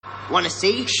Want to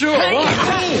see? Sure, what?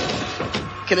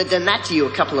 Could have done that to you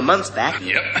a couple of months back.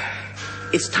 Yep.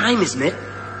 It's time, isn't it?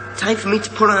 Time for me to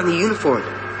put on the uniform.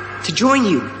 To join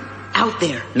you. Out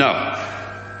there. No.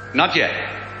 Not yet.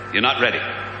 You're not ready.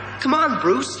 Come on,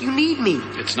 Bruce. You need me.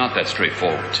 It's not that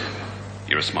straightforward, Tim.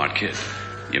 You're a smart kid.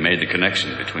 You made the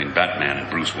connection between Batman and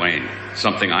Bruce Wayne.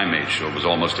 Something I made sure was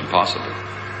almost impossible.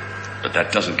 But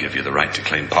that doesn't give you the right to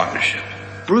claim partnership.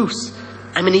 Bruce,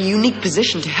 I'm in a unique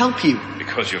position to help you.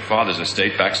 Because your father's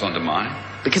estate backs onto mine?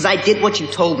 Because I did what you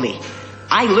told me.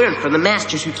 I learned from the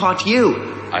masters who taught you.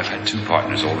 I've had 2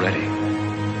 partners already.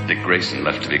 Dick Grayson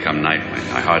left to become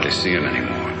Nightwing. I hardly see him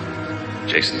anymore.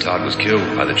 Jason Todd was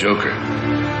killed by the Joker.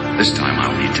 This time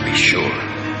I'll need to be sure.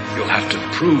 You'll have to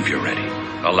prove you're ready.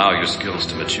 Allow your skills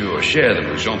to mature. Share them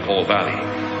with Jean-Paul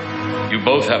Valley. You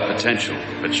both have potential,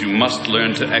 but you must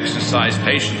learn to exercise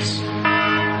patience.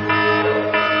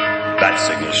 Bat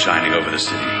signal's shining over the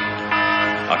city.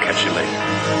 I'll catch you later.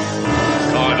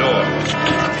 Car door.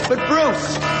 But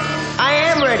Bruce, I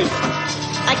am ready.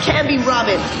 I can be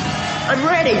Robin. I'm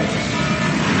ready.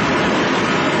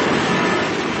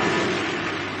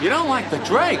 You don't like the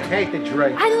Drake? Hate the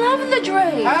Drake. I love the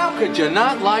Drake. How could you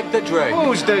not like the Drake?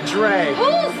 Who's the Drake?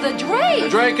 Who's the Drake? The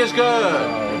Drake is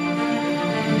good.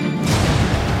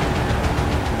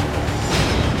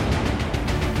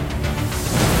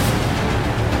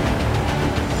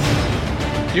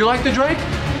 You like the Drake?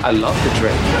 I love the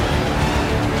Drake.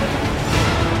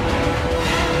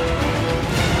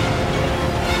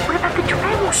 What about the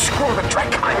Drake? Oh, screw the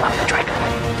Drake. I love the Drake.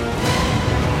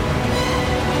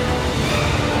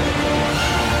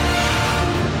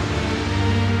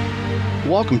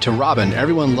 Welcome to Robin,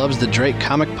 Everyone Loves the Drake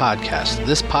comic podcast.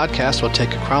 This podcast will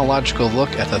take a chronological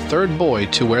look at the third boy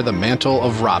to wear the mantle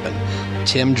of Robin,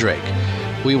 Tim Drake.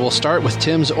 We will start with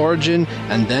Tim's origin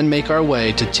and then make our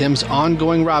way to Tim's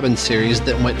ongoing Robin series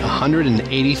that went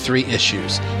 183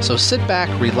 issues. So sit back,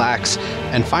 relax,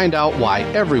 and find out why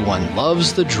everyone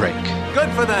loves the Drake.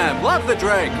 Good for them. Love the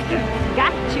Drake.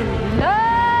 Got to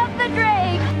love the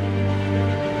Drake.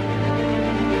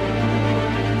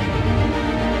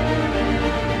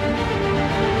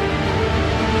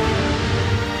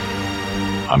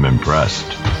 I'm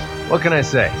impressed. What can I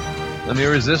say? I'm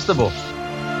irresistible.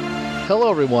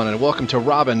 Hello, everyone, and welcome to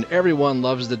Robin, Everyone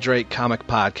Loves the Drake comic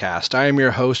podcast. I am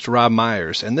your host, Rob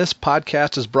Myers, and this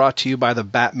podcast is brought to you by the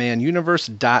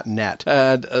BatmanUniverse.net.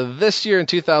 This year in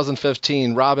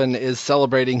 2015, Robin is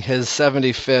celebrating his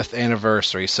 75th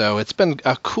anniversary, so it's been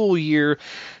a cool year.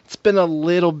 It's been a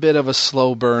little bit of a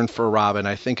slow burn for Robin.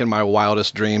 I think in my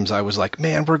wildest dreams, I was like,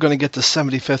 man, we're going to get the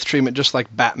 75th treatment just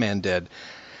like Batman did.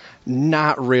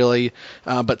 Not really,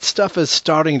 but stuff is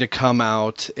starting to come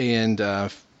out, and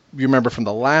you remember from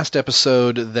the last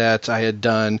episode that I had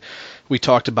done, we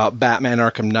talked about Batman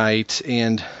Arkham Knight,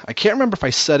 and I can't remember if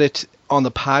I said it on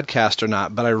the podcast or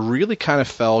not, but I really kind of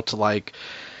felt like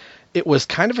it was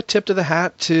kind of a tip to the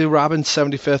hat to Robin's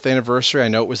 75th anniversary. I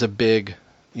know it was a big,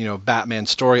 Batman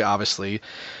story, obviously,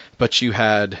 but you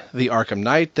had the Arkham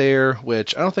Knight there,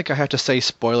 which I don't think I have to say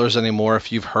spoilers anymore.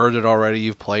 If you've heard it already,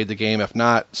 you've played the game. If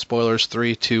not, spoilers,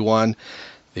 3, 2, 1.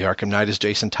 The Arkham Knight is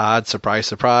Jason Todd. Surprise,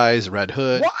 surprise. Red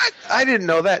Hood. What? I didn't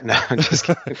know that. No, I'm just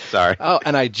kidding. Sorry. Oh,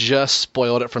 and I just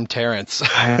spoiled it from Terrence.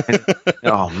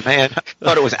 Oh, man. I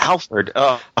thought it was Alfred.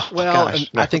 Oh, well, gosh.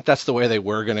 I think that's the way they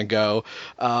were going to go.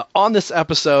 On this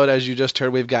episode, as you just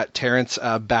heard, we've got Terrence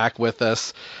back with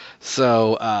us.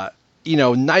 So,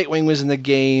 Nightwing was in the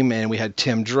game, and we had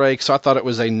Tim Drake. So I thought it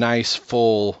was a nice,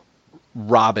 full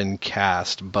Robin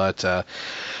cast, but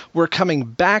we're coming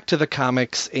back to the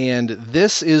comics, and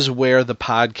this is where the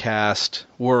podcast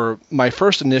were my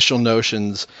first initial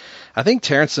notions. I think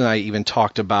Terrence and I even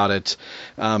talked about it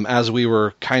as we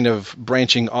were kind of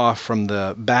branching off from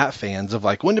the Bat fans of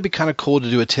like, wouldn't it be kind of cool to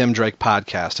do a Tim Drake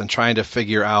podcast, and trying to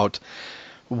figure out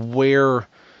where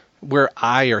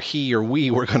I or he or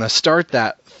we were going to start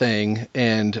that thing.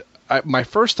 And my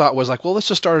first thought was like, well, let's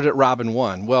just start it at Robin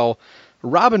 1. Well,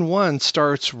 Robin 1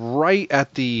 starts right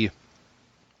after the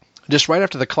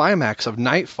climax of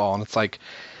Knightfall, and it's like,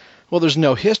 well, there's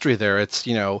no history there. It's,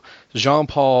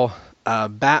 Jean-Paul,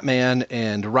 Batman,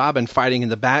 and Robin fighting in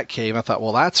the Batcave. I thought,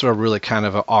 well, that's a really kind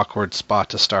of an awkward spot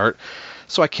to start.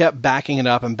 So I kept backing it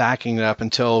up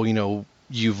until,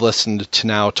 you've listened to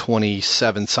now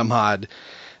 27 some odd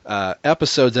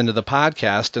episodes into the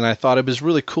podcast, and I thought it was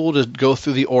really cool to go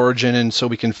through the origin, and so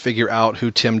we can figure out who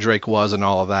Tim Drake was and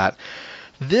all of that.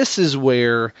 This is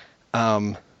where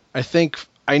I think,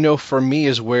 I know for me,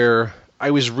 is where I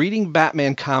was reading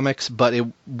Batman comics, but it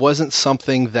wasn't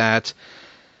something that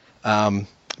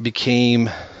became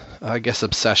I guess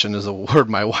obsession is a word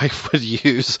my wife would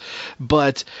use,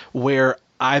 but where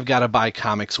I've got to buy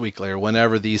comics weekly or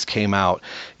whenever these came out.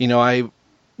 I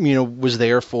was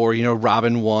there for,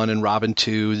 Robin 1 and Robin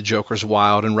 2, The Joker's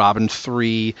Wild, and Robin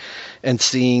 3, and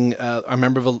seeing, I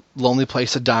remember The Lonely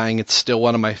Place of Dying. It's still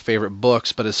one of my favorite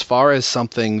books, but as far as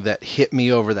something that hit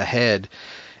me over the head,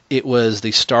 it was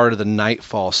the start of the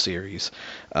Knightfall series.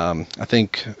 I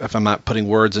think, if I'm not putting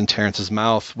words in Terrence's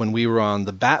mouth, when we were on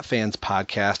the Bat Fans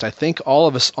podcast, I think all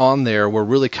of us on there were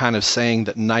really kind of saying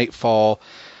that Knightfall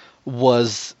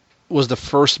was the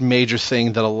first major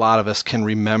thing that a lot of us can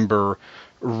remember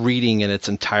reading in its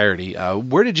entirety.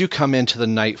 Where did you come into the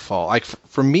Knightfall? Like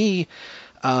for me,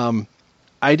 the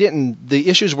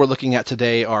issues we're looking at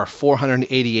today are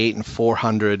 488 and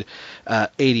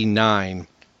 489.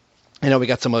 I know we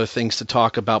got some other things to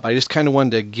talk about, but I just kind of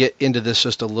wanted to get into this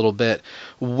just a little bit.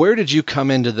 Where did you come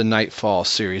into the Knightfall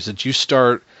series? Did you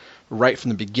start right from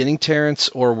the beginning, Terrence,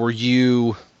 or were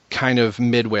you kind of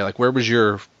midway? Like, do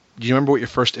you remember what your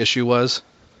first issue was?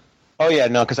 Oh, yeah,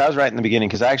 no, because I was right in the beginning,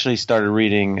 because I actually started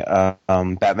reading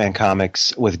Batman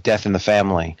comics with Death in the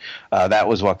Family. That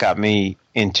was what got me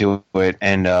into it,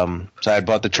 and so I had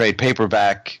bought the trade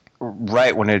paperback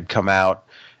right when it had come out,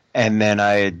 and then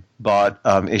I had bought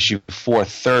issue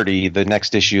 430, the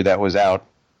next issue that was out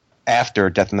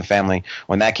after Death in the Family,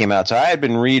 when that came out. So I had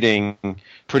been reading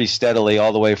pretty steadily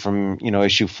all the way from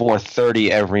issue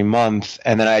 430 every month,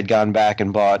 and then I had gone back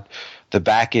and bought the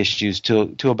back issues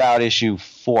to about issue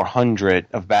 400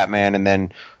 of Batman, and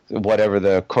then whatever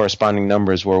the corresponding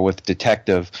numbers were with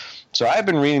Detective. So I've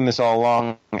been reading this all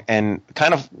along, and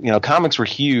kind of, comics were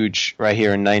huge right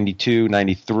here in 92,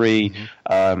 93.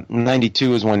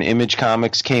 92 is when Image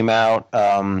Comics came out,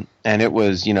 and it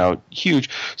was, huge.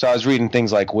 So I was reading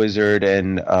things like Wizard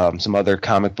and some other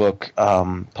comic book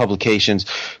publications.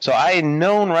 So I had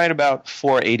known right about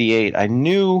 488. I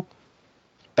knew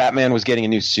Batman was getting a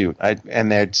new suit,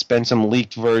 and there'd been some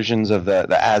leaked versions of the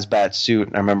Asbat suit.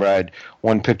 And I remember I had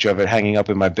one picture of it hanging up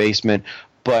in my basement.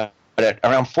 But at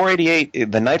around 488,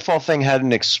 the Knightfall thing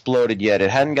hadn't exploded yet. It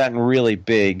hadn't gotten really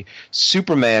big.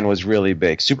 Superman was really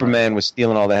big. Superman was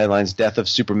stealing all the headlines: Death of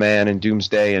Superman and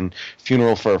Doomsday and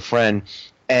Funeral for a Friend.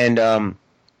 And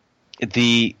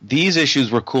these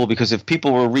issues were cool because if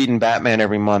people were reading Batman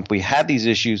every month, we had these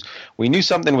issues. We knew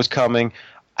something was coming.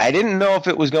 I didn't know if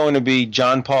it was going to be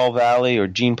John Paul Valley or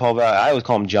Jean Paul Valley. I always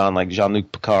call him John, like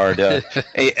Jean-Luc Picard.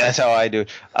 That's how I do it.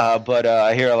 But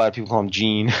I hear a lot of people call him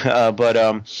Jean. But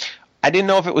I didn't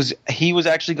know if he was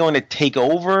actually going to take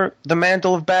over the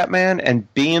mantle of Batman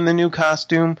and be in the new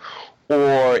costume,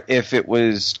 or if it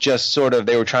was just sort of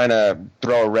they were trying to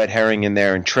throw a red herring in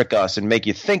there and trick us and make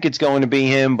you think it's going to be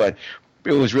him, but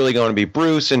it was really going to be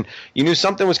Bruce. And you knew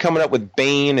something was coming up with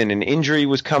Bane, and an injury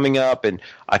was coming up, and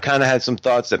I kind of had some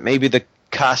thoughts that maybe the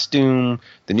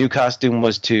new costume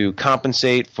was to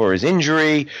compensate for his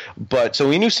injury. But so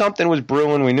we knew something was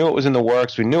brewing. We knew it was in the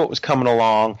works. We knew it was coming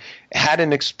along. It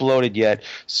hadn't exploded yet.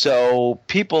 So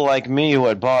people like me who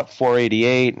had bought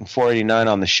 488 and 489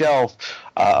 on the shelf,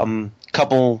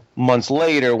 couple months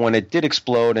later when it did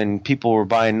explode and people were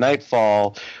buying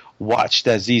Knightfall, watched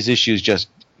as these issues just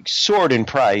soared in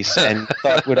price and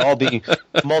thought would all be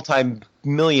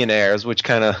multi-millionaires, which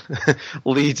kind of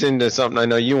leads into something I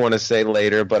know you want to say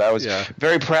later, but I was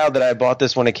very proud that I bought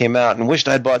this when it came out and wished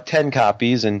I'd bought 10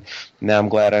 copies, and now I'm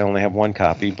glad I only have one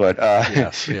copy. But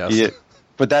yes. Yeah,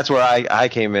 but that's where I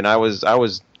came in. I was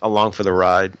along for the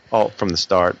ride all from the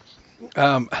start.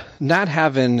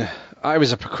 I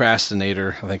was a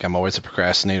procrastinator. I think I'm always a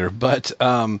procrastinator, but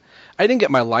I didn't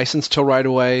get my license till right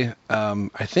away.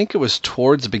 I think it was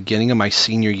towards the beginning of my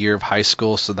senior year of high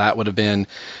school, so that would have been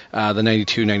the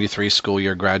 92-93 school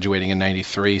year, graduating in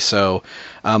 93. So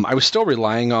I was still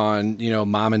relying on,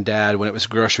 mom and dad when it was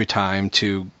grocery time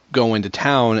to go into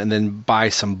town and then buy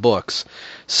some books.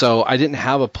 So I didn't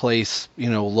have a place,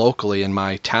 locally in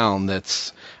my town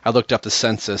I looked up the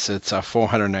census. It's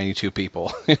 492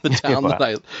 people in the town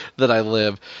that I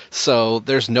live. So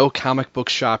there's no comic book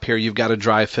shop here. You've got to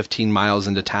drive 15 miles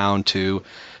into town to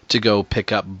go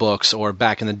pick up books. Or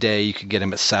back in the day, you could get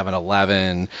them at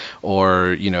 7-Eleven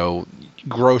or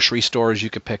grocery stores.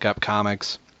 You could pick up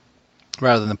comics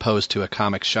rather than opposed to a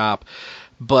comic shop.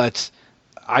 But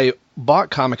I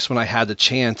bought comics when I had the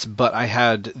chance, but I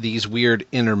had these weird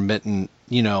intermittent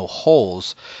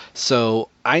holes. So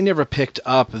I never picked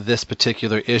up this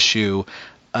particular issue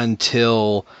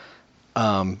until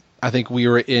I think we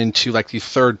were into like the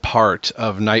third part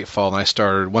of Knightfall,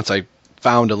 and once I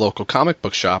found a local comic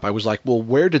book shop, I was like, well,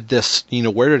 where did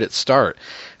it start?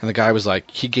 And the guy was like,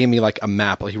 he gave me like a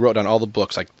map. Like, he wrote down all the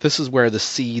books. Like, this is where the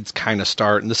seeds kind of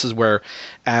start, and this is where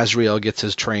Azrael gets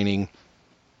his training.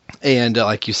 And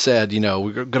like you said,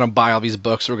 we're going to buy all these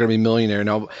books. We're going to be millionaire.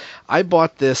 Now, I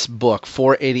bought this book,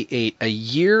 $4.88, a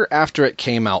year after it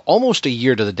came out, almost a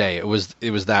year to the day. It was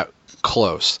that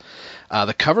close.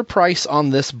 The cover price on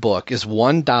this book is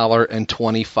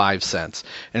 $1.25.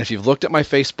 And if you've looked at my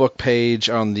Facebook page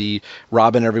on the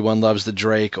Robin Everyone Loves the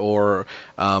Drake, or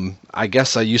I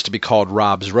guess I used to be called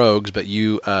Rob's Rogues, but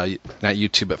not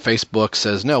YouTube, but Facebook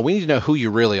says, no, we need to know who you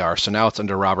really are. So now it's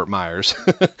under Robert Myers.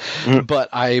 But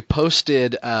I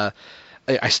posted...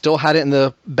 I still had it in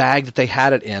the bag that they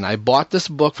had it in. I bought this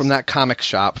book from that comic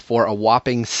shop for a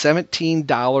whopping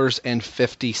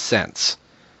 $17.50.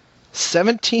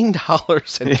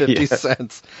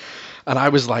 $17.50. And I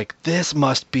was like, this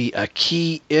must be a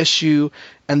key issue.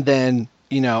 And then,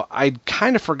 I'd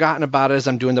kind of forgotten about it as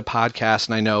I'm doing the podcast,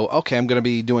 and I know, okay, I'm going to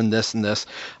be doing this and this.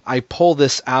 I pull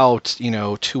this out,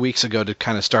 2 weeks ago to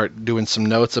kind of start doing some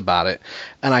notes about it,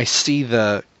 and I see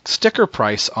the sticker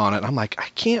price on it. I'm like, I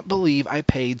can't believe I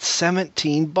paid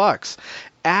 $17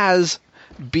 as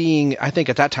being, I think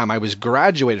at that time I was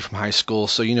graduated from high school,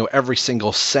 so every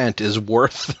single cent is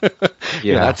worth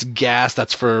that's gas,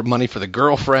 that's for money for the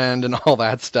girlfriend and all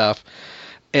that stuff.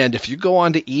 And if you go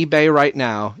onto eBay right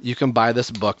now, you can buy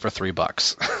this book for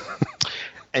 $3.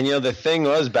 And the thing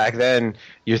was, back then,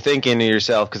 you're thinking to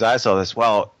yourself, because I saw this,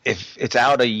 well, if it's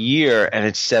out a year and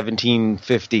it's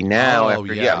 $17.50 now,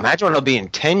 imagine what it'll be in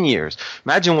 10 years.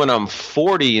 Imagine when I'm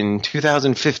 40 in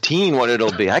 2015, what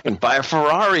it'll be. I can buy a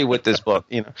Ferrari with this book.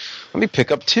 Let me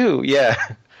pick up 2. Yeah.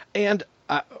 And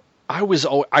I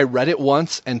read it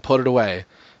once and put it away.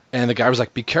 And the guy was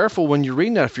like, be careful when you're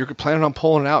reading that if you're planning on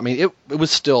pulling it out. I mean, it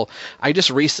was still, I just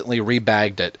recently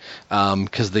rebagged it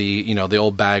because the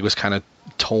old bag was kind of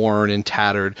torn and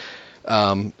tattered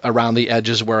around the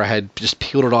edges where I had just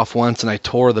peeled it off once, and I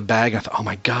tore the bag, and I thought, oh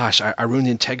my gosh, I ruined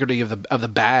the integrity of the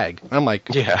bag. And I'm like,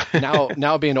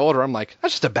 now being older, I'm like,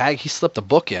 that's just a bag he slipped a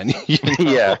book in.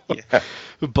 Yeah.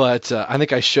 But I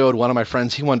think I showed one of my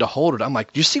friends, he wanted to hold it. I'm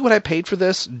like, do you see what I paid for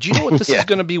this? Do you know what this is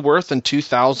going to be worth in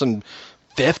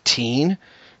 2015?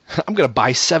 I'm going to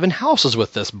buy 7 houses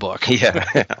with this book.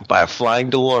 Buy a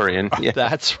flying DeLorean. Yeah.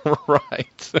 That's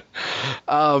right.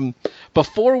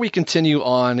 Before we continue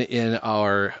on in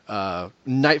our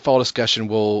Knightfall discussion,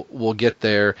 we'll get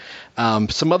there.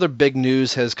 Some other big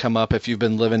news has come up if you've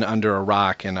been living under a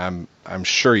rock, and I'm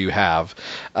sure you have.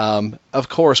 Of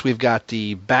course, we've got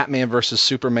the Batman vs.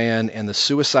 Superman and the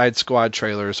Suicide Squad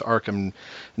trailers. Arkham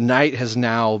Knight has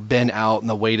now been out, and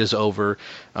the wait is over.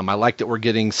 I like that we're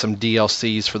getting some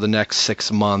DLCs for the next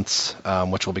 6 months,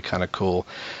 which will be kind of cool.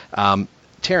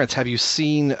 Terrence, have you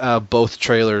seen both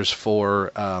trailers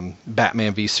for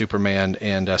Batman v Superman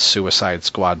and Suicide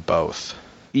Squad both?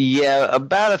 Yeah,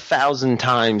 about 1,000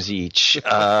 times each.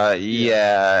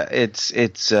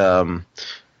 It's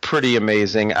pretty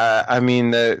amazing. I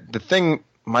mean, the thing,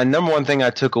 my number one thing I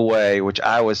took away, which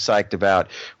I was psyched about,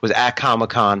 was at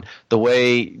Comic-Con, the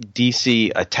way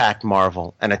DC attacked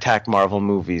Marvel and attacked Marvel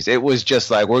movies. It was just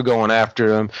like, we're going after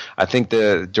them. I think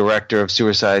the director of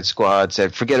Suicide Squad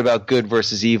said, forget about good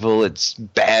versus evil, it's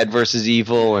bad versus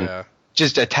evil, and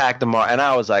just attack them. And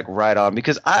I was like, right on,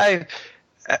 because I've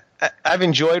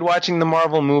enjoyed watching the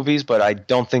Marvel movies, but I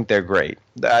don't think they're great.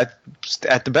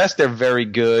 At the best, they're very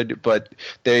good, but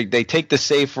they take the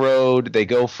safe road. They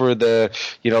go for the,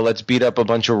 let's beat up a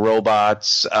bunch of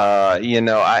robots.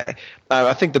 I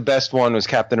think the best one was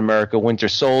Captain America: Winter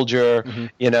Soldier.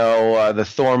 Mm-hmm. The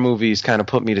Thor movies kind of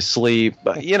put me to sleep.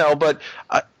 But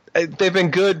they've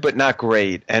been good, but not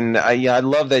great. And I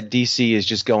love that DC is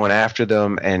just going after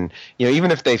them. And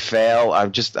even if they fail, I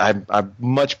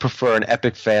much prefer an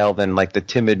epic fail than like the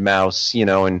timid mouse.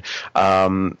 And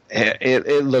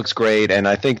it looks great. And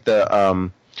I think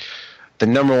the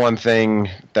number one thing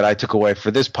that I took away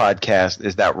for this podcast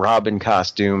is that Robin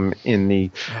costume in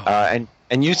the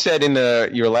And you said in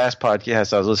your last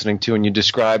podcast I was listening to, and you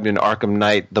described in Arkham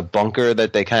Knight the bunker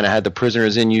that they kind of had the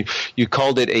prisoners in. You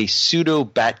called it a pseudo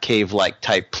Batcave-like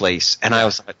type place, and I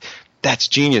was like, that's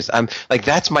genius. I'm like,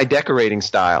 that's my decorating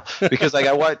style, because like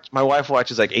my wife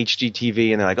watches like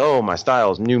HGTV, and they're like, oh, my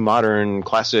style is new, modern,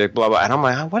 classic, blah blah, and I'm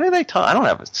like, what are they talking? I don't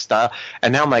have a style.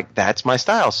 And now I'm like, that's my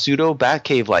style, pseudo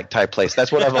Batcave-like type place.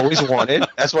 That's what I've always wanted.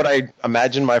 That's what I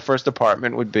imagined my first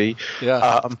apartment would be.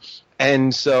 Yeah.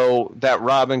 And so that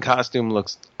Robin costume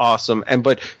looks awesome.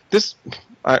 But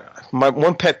my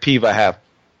one pet peeve I have,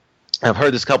 I've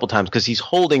heard this a couple times, because he's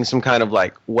holding some kind of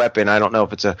like weapon. I don't know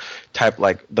if it's a type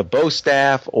like the bow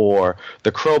staff or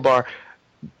the crowbar.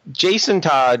 Jason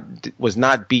Todd was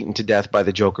not beaten to death by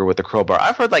the Joker with a crowbar.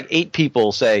 I've heard like 8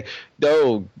 people say,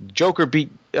 "No, Joker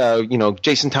beat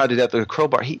Jason Todd to death with a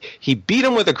crowbar." He beat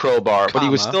him with a crowbar, but he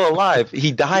was still alive.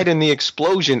 He died in the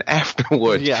explosion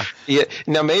afterwards. Yeah.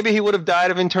 Now maybe he would have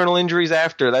died of internal injuries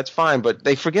after. That's fine, but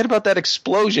they forget about that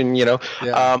explosion. Yeah.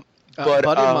 But a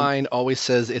buddy of mine always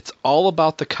says it's all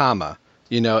about the comma.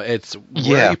 It's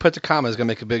where you put the comma is going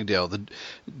to make a big deal.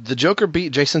 The Joker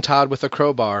beat Jason Todd with a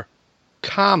crowbar,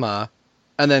 comma,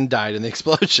 and then died in the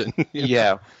explosion.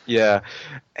 Yeah.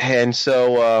 And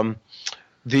so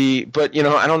but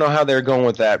I don't know how they're going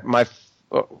with that. My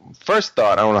first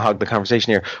thought, I don't want to hog the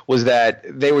conversation here, was that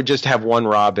they would just have one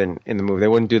Robin in the movie. They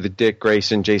wouldn't do the Dick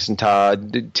Grayson, Jason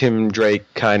Todd, Tim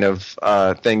Drake kind of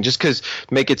thing, just because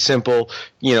make it simple,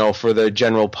 for the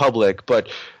general public. But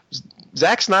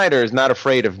Zack Snyder is not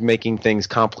afraid of making things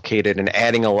complicated and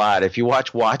adding a lot. If you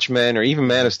watch Watchmen or even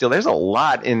Man of Steel, there's a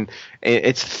lot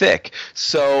it's thick.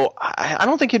 So I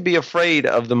don't think he'd be afraid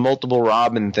of the multiple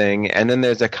Robin thing. And then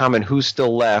there's a comment, Who's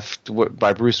Still Left,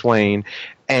 by Bruce Wayne,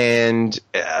 and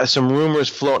some rumors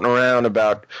floating around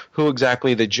about who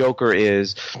exactly the Joker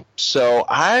is. So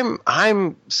I'm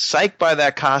psyched by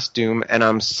that costume, and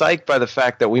I'm psyched by the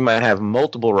fact that we might have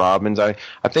multiple Robins. I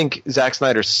think Zack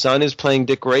Snyder's son is playing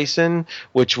Dick Grayson,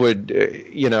 which would,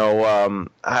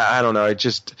 I don't know. It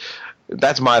just...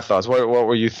 That's my thoughts. What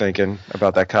were you thinking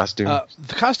about that costume?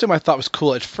 The costume I thought was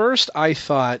cool. At first, I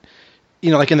thought,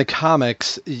 like in the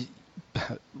comics,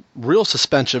 real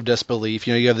suspension of disbelief.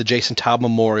 You have the Jason Todd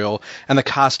Memorial, and the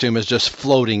costume is just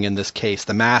floating in this case.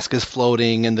 The mask is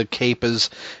floating, and the cape is,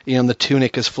 and the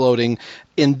tunic is floating.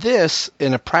 In this,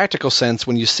 in a practical sense,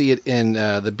 when you see it in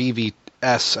the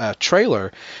BVS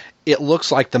trailer, it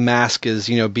looks like the mask is,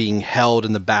 being held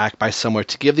in the back by somewhere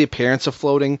to give the appearance of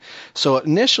floating. So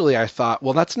initially I thought,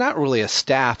 well, that's not really a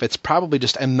staff. It's probably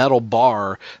just a metal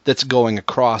bar that's going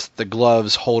across the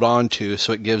gloves hold on to,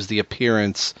 so it gives the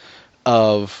appearance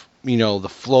of, the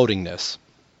floatingness.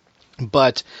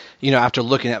 But, after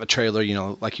looking at the trailer,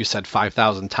 like you said,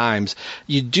 5,000 times,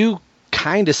 you do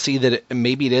kind of see that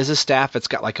maybe it is a staff. It's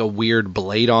got like a weird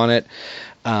blade on it.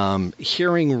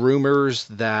 Hearing rumors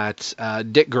that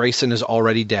Dick Grayson is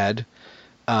already dead,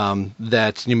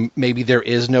 that maybe there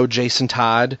is no Jason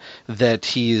Todd, that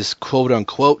he's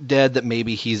quote-unquote dead, that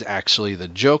maybe he's actually the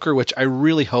Joker, which I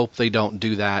really hope they don't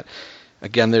do that.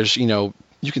 Again, there's,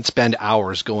 you can spend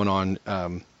hours going on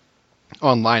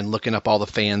online looking up all the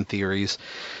fan theories.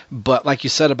 But like you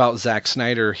said about Zack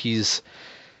Snyder,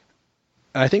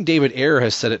 I think David Ayer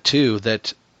has said it too,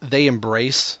 that they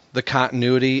embrace the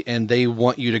continuity and they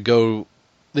want you to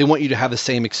have the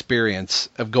same experience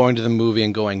of going to the movie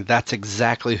and going, that's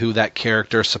exactly who that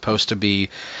character is supposed to be.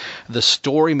 The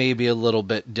story may be a little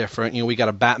bit different. We got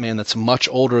a Batman that's much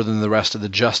older than the rest of the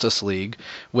Justice League,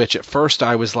 which at first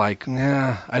I was like,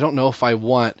 I don't know if I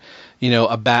want,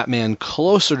 a Batman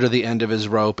closer to the end of his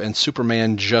rope and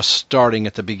Superman just starting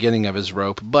at the beginning of his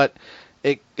rope. But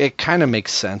it kind of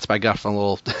makes sense. I got from a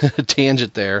little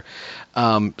tangent there.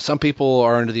 Some people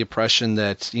are under the impression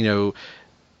that,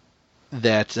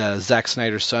 that Zack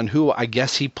Snyder's son, who I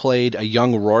guess he played a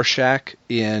young Rorschach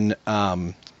in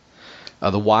The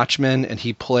Watchmen, and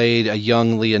he played a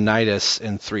young Leonidas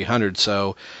in 300.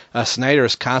 So Snyder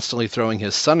is constantly throwing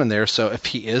his son in there. So if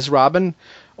he is Robin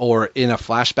or in a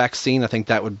flashback scene, I think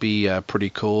that would be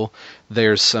pretty cool.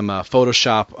 There's some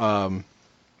Photoshop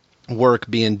work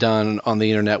being done on the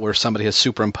internet where somebody has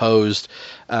superimposed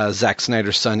Zack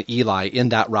Snyder's son Eli in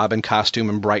that Robin costume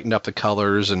and brightened up the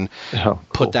colors and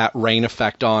put that rain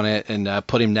effect on it and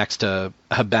put him next to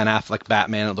Ben Affleck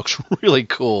Batman. It looks really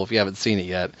cool if you haven't seen it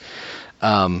yet.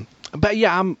 But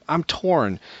yeah, I'm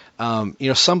torn.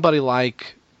 Somebody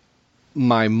like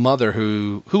my mother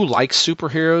who likes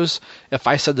superheroes, if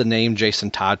I said the name Jason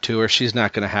Todd to her, she's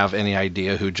not going to have any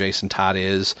idea who Jason Todd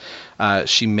is.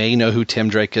 She may know who Tim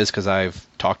Drake is because I've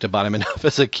talked about him enough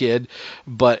as a kid,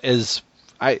 but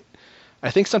I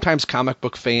think sometimes comic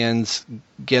book fans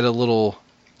get a little,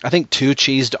 too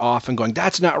cheesed off and going,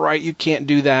 that's not right, you can't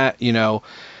do that.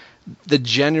 The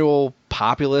general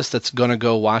populace that's going to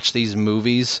go watch these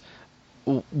movies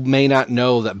may not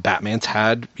know that Batman's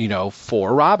had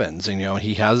 4 Robins,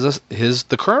 he has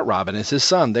the current Robin is his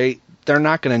son. They're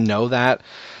not going to know that.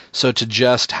 So to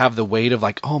just have the weight of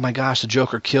like, oh my gosh, the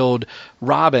Joker killed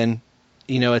Robin,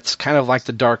 it's kind of like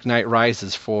The Dark Knight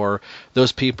Rises for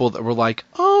those people that were like,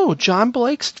 oh, John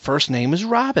Blake's first name is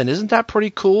Robin, isn't that pretty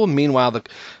cool? Meanwhile, the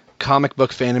comic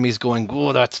book fan is going,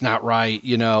 oh, that's not right.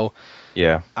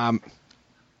 Yeah.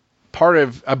 Part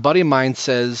of a buddy of mine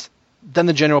says, then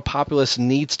the general populace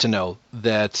needs to know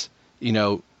that,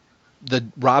 the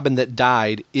Robin that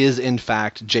died is in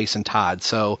fact Jason Todd.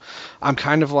 So I'm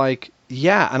kind of like,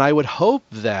 yeah, and I would hope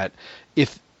that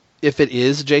if it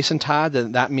is Jason Todd,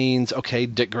 then that means, okay,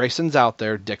 Dick Grayson's out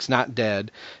there, Dick's not dead,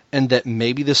 and that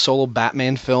maybe the solo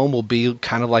Batman film will be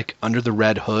kind of like Under the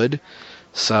Red Hood.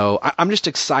 So I'm just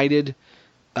excited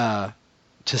to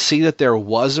see that there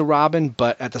was a Robin,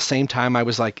 but at the same time I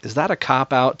was like, is that a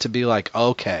cop-out to be like,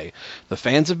 okay, the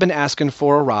fans have been asking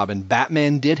for a Robin,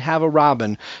 Batman did have a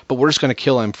Robin, but we're just going to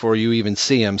kill him before you even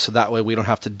see him, so that way we don't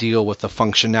have to deal with the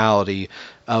functionality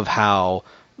of how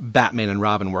Batman and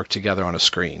Robin work together on a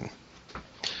screen.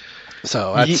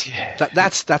 So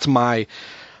that's my...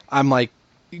 I'm like,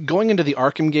 going into the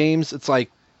Arkham games, it's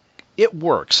like, it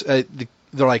works.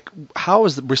 They're like, how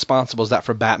responsible is that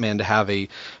for Batman to have a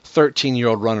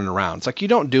 13-year-old running around? It's like, you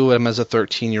don't do him as a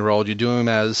 13-year-old. You do him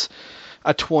as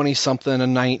a 20-something, a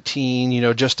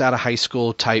 19, just out of high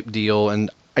school type deal.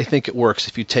 And I think it works.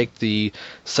 If you take the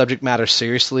subject matter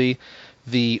seriously,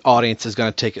 the audience is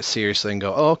going to take it seriously and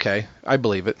go, oh, okay, I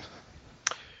believe it.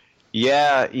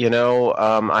 Yeah,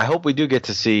 I hope we do get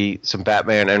to see some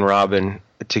Batman and Robin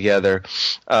together.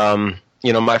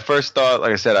 My first thought,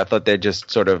 like I said, I thought they'd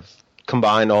just sort of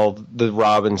combine all the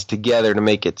Robins together to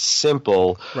make it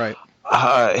simple. Right.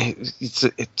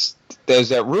 There's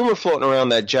that rumor floating around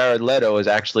that Jared Leto is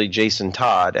actually Jason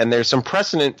Todd, and there's some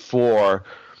precedent for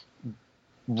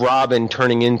Robin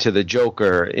turning into the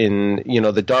Joker in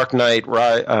the Dark Knight.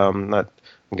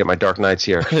 I'll get my Dark Knights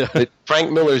here.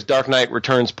 Frank Miller's Dark Knight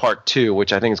Returns Part 2,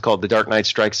 which I think is called The Dark Knight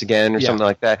Strikes Again or something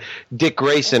like that. Dick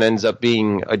Grayson ends up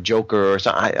being a Joker or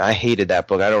something. I hated that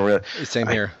book. I don't really Same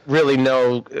here. Really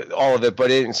know all of it,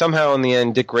 but somehow in the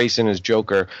end, Dick Grayson is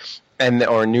Joker,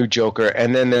 or a new Joker.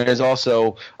 And then there's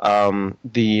also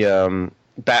the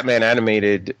Batman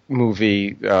animated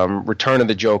movie, Return of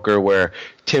the Joker, where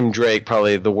Tim Drake,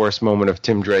 probably the worst moment of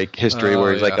Tim Drake history,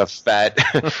 where he's like a fat,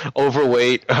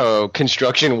 overweight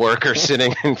construction worker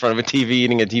sitting in front of a TV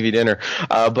eating a TV dinner.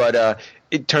 But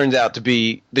it turns out to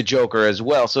be the Joker as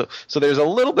well. So there's a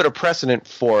little bit of precedent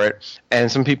for it,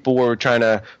 and some people were trying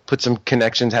to put some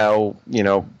connections how,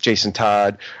 Jason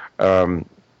Todd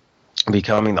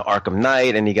becoming the Arkham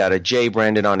Knight, and he got a J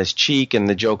branded on his cheek, and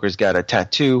the Joker's got a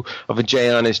tattoo of a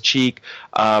J on his cheek.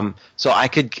 So I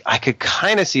could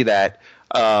kind of see that.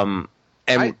 My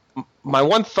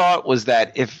one thought was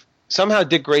that if somehow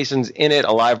Dick Grayson's in it,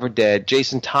 alive or dead,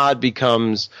 Jason Todd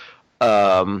becomes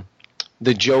the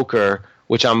Joker,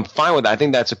 which I'm fine with. I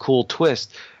think that's a cool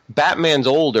twist. Batman's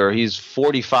older. He's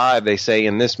 45, they say,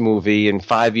 in this movie. In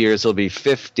 5 years, he'll be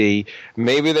 50.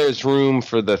 Maybe there's room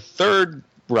for the third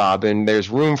Robin. There's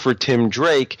room for Tim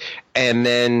Drake. And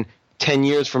then 10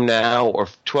 years from now or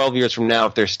 12 years from now,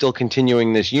 if they're still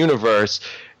continuing this universe,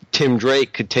 Tim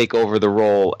Drake could take over the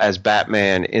role as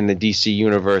Batman in the DC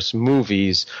Universe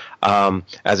movies.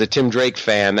 As a Tim Drake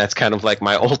fan, that's kind of like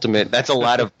my ultimate. That's a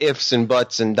lot of ifs and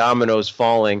buts and dominoes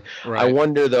falling. Right. I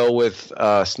wonder, though, with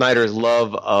Snyder's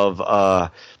love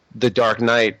of The Dark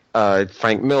Knight,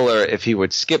 Frank Miller, if he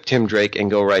would skip Tim Drake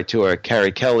and go right to a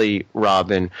Carrie Kelly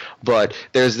Robin. But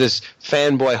there's this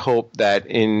fanboy hope that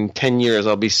in 10 years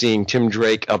I'll be seeing Tim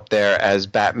Drake up there as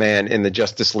Batman in the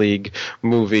Justice League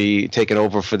movie, taking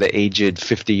over for the aged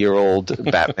 50-year-old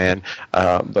Batman.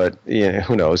 But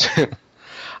who knows?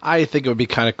 I think it would be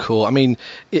kind of cool. I mean,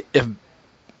 if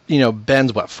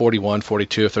Ben's 41,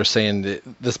 42, if they're saying that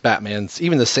this Batman's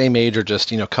even the same age or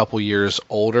just, a couple years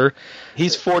older.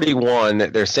 He's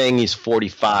 41. They're saying he's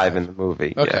 45 in the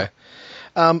movie. Okay.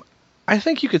 Yeah. I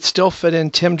think you could still fit in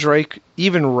Tim Drake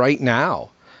even right now.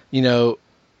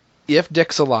 If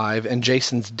Dick's alive and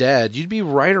Jason's dead, you'd be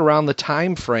right around the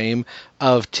time frame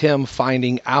of Tim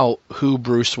finding out who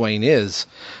Bruce Wayne is.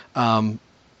 And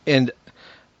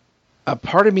a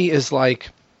part of me is like,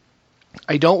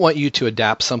 I don't want you to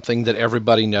adapt something that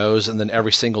everybody knows, and then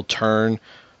every single turn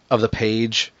of the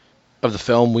page of the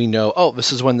film, we know, oh,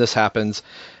 this is when this happens.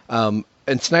 And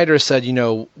Snyder said,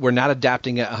 we're not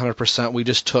adapting it 100%. We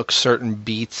just took certain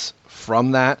beats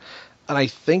from that. And I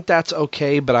think that's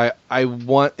okay, but I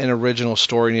want an original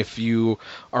story, and if you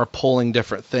are pulling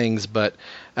different things, but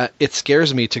it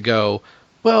scares me to go,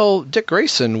 well, Dick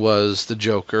Grayson was the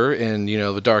Joker in,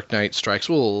 The Dark Knight Strikes.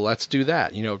 Well, let's do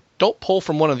that. Don't pull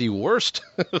from one of the worst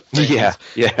things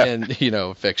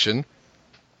in, fiction.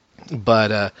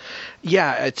 But,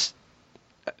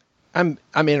 I'm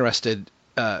interested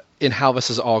in how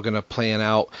this is all going to plan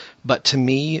out. But to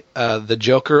me, the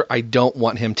Joker, I don't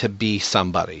want him to be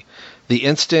somebody. The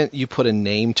instant you put a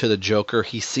name to the Joker,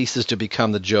 he ceases to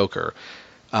become the Joker.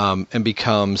 And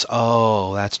becomes,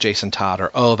 oh, that's Jason Todd,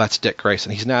 or oh, that's Dick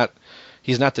Grayson. He's not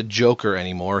the Joker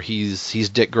anymore. He's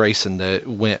Dick Grayson that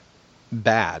went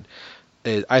bad.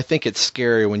 I think it's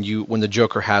scary when the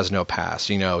Joker has no past.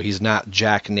 He's not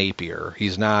Jack Napier.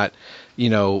 He's not,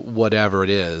 whatever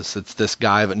it is. It's this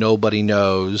guy that nobody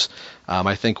knows.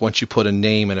 I think once you put a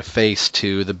name and a face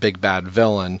to the big bad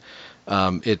villain,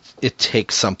 it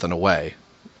takes something away.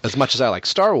 As much as I like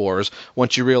Star Wars,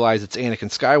 once you realize it's Anakin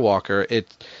Skywalker,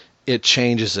 it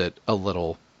changes it a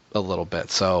little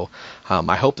bit. So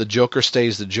I hope the Joker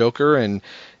stays the Joker, and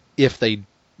if they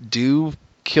do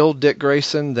kill Dick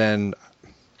Grayson, then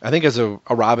I think as a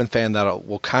Robin fan that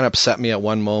will kind of upset me at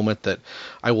one moment, that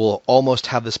I will almost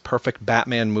have this perfect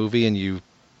Batman movie and you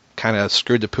kind of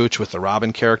screwed the pooch with the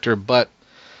Robin character. But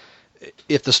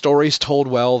if the story's told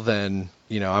well, then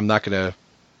I'm not going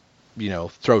to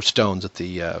throw stones at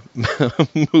the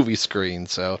movie screen.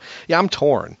 So yeah, I'm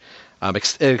torn.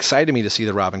 It excited me to see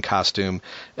the Robin costume.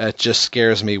 It just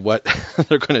scares me what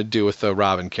they're going to do with the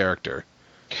Robin character.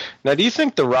 Now, do you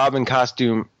think the Robin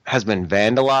costume has been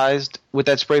vandalized with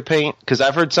that spray paint? Because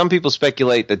I've heard some people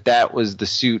speculate that was the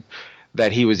suit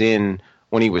that he was in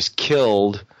when he was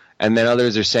killed, and then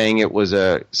others are saying it was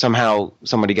somehow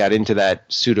somebody got into that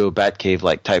pseudo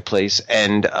Batcave-like type place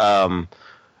and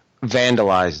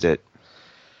vandalized it.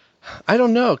 I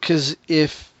don't know, because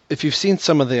if you've seen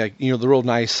some of the the real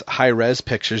nice high-res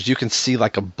pictures, you can see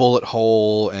like a bullet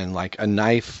hole and like a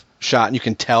knife shot, and you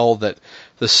can tell that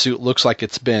the suit looks like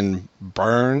it's been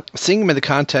burned. Seeing him in the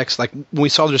context, like when we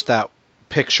saw just that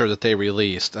picture that they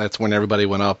released, that's when everybody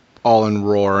went up all in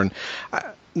roar. And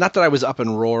not that I was up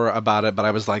in roar about it, but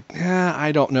I was like,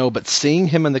 I don't know. But seeing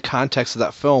him in the context of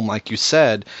that film, like you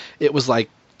said, it was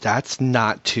like, that's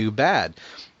not too bad.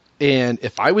 And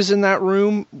if I was in that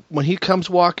room when he comes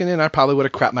walking in, I probably would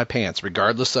have crapped my pants,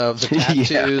 regardless of the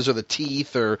tattoos or the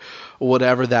teeth or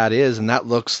whatever that is. And that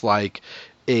looks like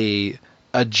a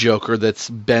Joker that's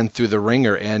been through the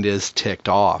ringer and is ticked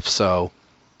off. So,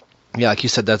 yeah, like you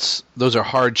said, those are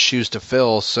hard shoes to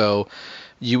fill. So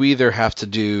you either have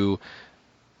to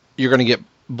you're going to get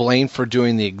blamed for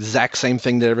doing the exact same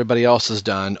thing that everybody else has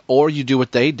done, or you do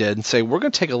what they did and say, we're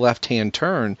going to take a left-hand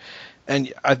turn.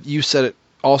 And you said it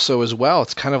also as well.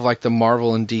 It's kind of like the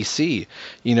Marvel and DC.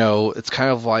 It's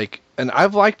kind of like, and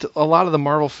I've liked a lot of the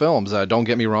Marvel films. Don't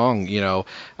get me wrong.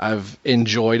 I've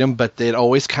enjoyed them, but it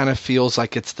always kind of feels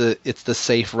like it's the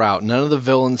safe route. None of the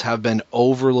villains have been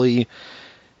overly,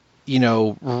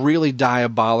 really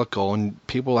diabolical. And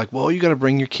people are like, well, you got to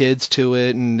bring your kids to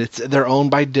it, and they're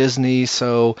owned by Disney.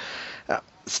 So,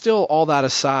 still, all that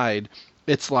aside,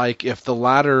 it's like if the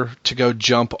ladder to go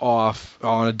jump off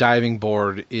on a diving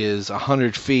board is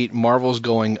 100 feet, Marvel's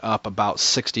going up about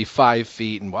 65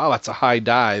 feet, and wow, that's a high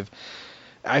dive.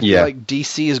 I feel like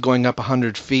DC is going up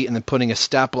 100 feet and then putting a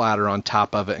step ladder on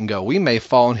top of it and go, we may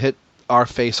fall and hit our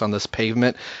face on this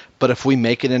pavement, but if we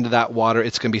make it into that water,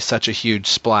 it's going to be such a huge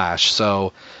splash.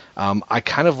 So I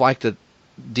kind of like that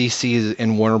DC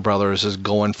and Warner Brothers is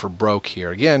going for broke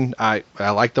here. Again, I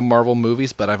like the Marvel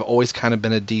movies, but I've always kind of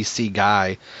been a DC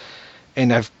guy,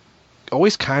 and I've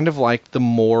always kind of liked the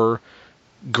more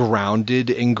grounded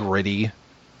and gritty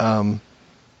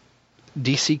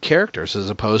DC characters as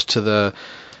opposed to the,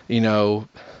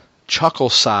 chuckle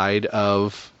side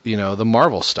of, the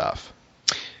Marvel stuff.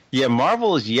 Yeah,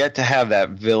 Marvel is yet to have that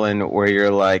villain where you're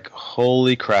like,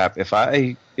 holy crap,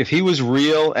 if he was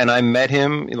real and I met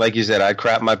him, like you said, I'd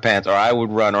crap my pants, or I would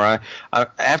run, or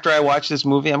after I watch this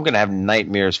movie, I'm going to have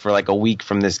nightmares for like a week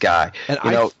from this guy.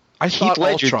 And I Heath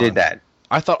Ledger Ultron did that.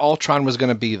 I thought Ultron was going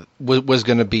to be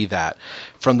that.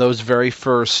 From those very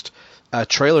first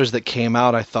trailers that came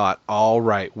out, I thought, all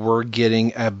right, we're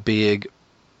getting a big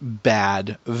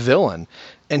bad villain,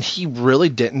 and he really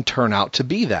didn't turn out to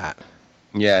be that.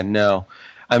 Yeah, no.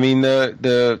 I mean,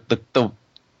 the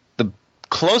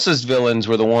closest villains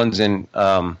were the ones in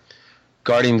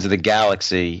Guardians of the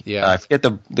Galaxy. Yeah. I forget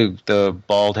the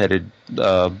bald-headed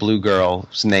blue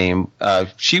girl's name.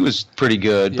 She was pretty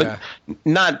good, but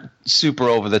not super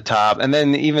over the top. And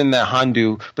then even the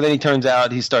Handu, but then he turns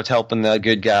out he starts helping the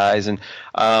good guys. And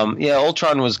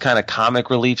Ultron was kind of comic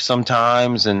relief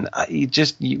sometimes, and we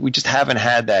just haven't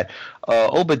had that.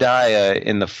 Obadiah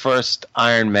in the first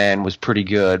Iron Man was pretty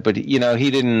good, but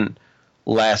he didn't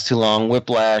last too long.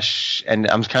 Whiplash, and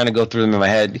I'm kind of go through them in my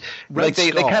head. They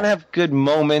kind of have good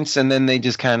moments, and then they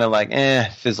just kind of like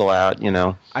fizzle out.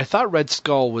 I thought Red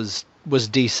Skull was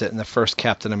decent in the first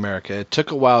Captain America. It took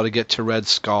a while to get to Red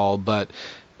Skull, but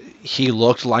he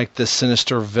looked like the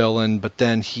sinister villain. But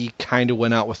then he kind of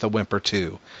went out with a whimper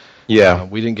too. Yeah,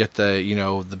 we didn't get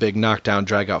the big knockdown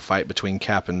drag out fight between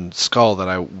Cap and Skull that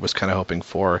I was kind of hoping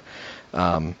for.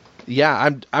 I'm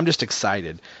just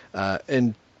excited,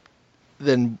 and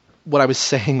then what I was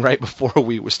saying right before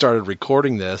we started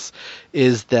recording this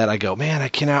is that I go, man, I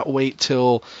cannot wait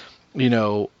till,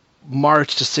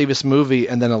 March to see this movie,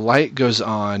 and then a light goes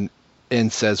on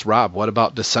and says, Rob, what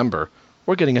about December?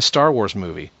 We're getting a Star Wars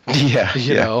movie. Yeah.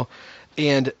 You know?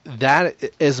 And that,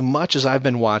 as much as I've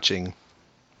been watching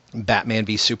Batman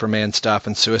v Superman stuff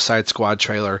and Suicide Squad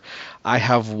trailer, I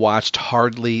have watched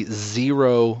hardly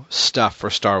zero stuff for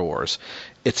Star Wars.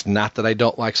 It's not that I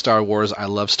don't like Star Wars. I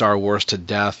love Star Wars to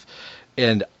death.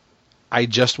 And I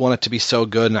just want it to be so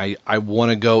good, and I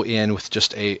want to go in with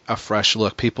just a fresh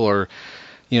look. People are,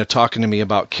 talking to me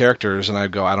about characters, and I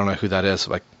go, I don't know who that is.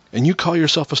 Like, and you call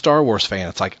yourself a Star Wars fan.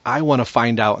 It's like, I want to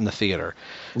find out in the theater.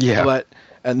 Yeah.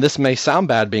 And this may sound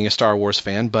bad being a Star Wars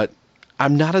fan, but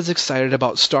I'm not as excited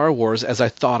about Star Wars as I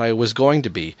thought I was going to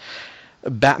be.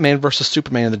 Batman vs.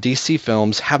 Superman and the DC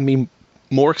films have me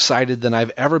more excited than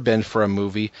I've ever been for a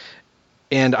movie.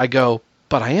 And I go,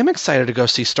 but I am excited to go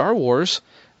see Star Wars.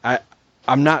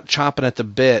 I'm not chomping at the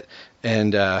bit.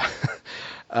 And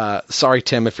sorry,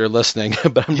 Tim, if you're listening,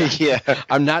 but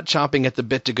I'm not chomping at the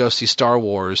bit to go see Star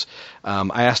Wars.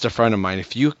 I asked a friend of mine,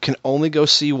 if you can only go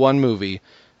see one movie,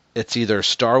 it's either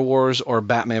Star Wars or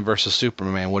Batman versus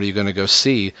Superman. What are you going to go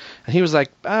see? And he was like,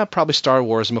 probably Star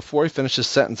Wars. And before he finished his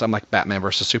sentence, I'm like, Batman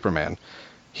versus Superman.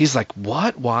 He's like,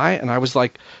 what? Why? And I was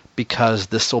like, because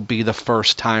this will be the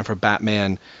first time for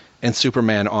Batman and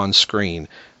Superman on screen.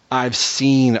 I've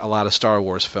seen a lot of Star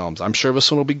Wars films. I'm sure this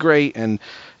one will be great, and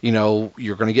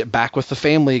you're going to get back with the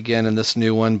family again in this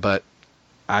new one. But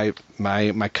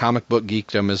my comic book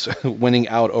geekdom is winning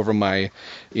out over my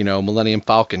Millennium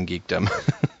Falcon geekdom.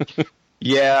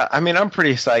 Yeah, I mean, I'm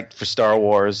pretty psyched for Star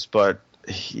Wars, but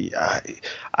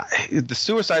the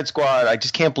Suicide Squad, I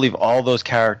just can't believe all those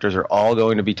characters are all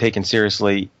going to be taken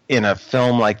seriously in a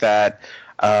film like that.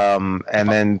 And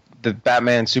then the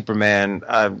Batman, Superman,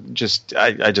 I just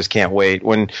can't wait.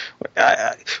 When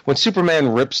Superman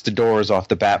rips the doors off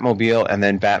the Batmobile and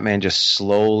then Batman just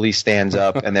slowly stands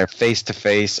up and they're face to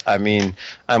face, I mean,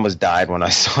 I almost died when I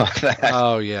saw that.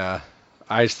 Oh yeah,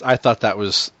 I thought that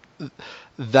was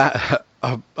that.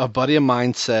 A buddy of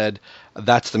mine said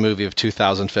that's the movie of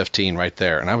 2015 right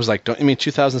there, and I was like, don't you mean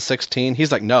 2016?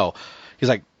 He's like, no. He's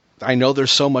like, I know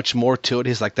there's so much more to it.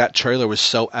 He's like, that trailer was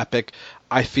so epic.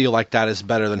 I feel like that is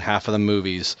better than half of the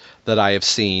movies that I have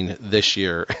seen this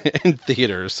year in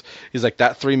theaters. He's like,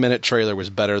 that 3-minute trailer was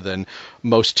better than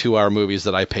most 2-hour movies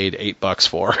that I paid $8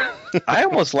 for. I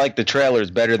almost like the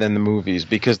trailers better than the movies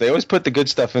because they always put the good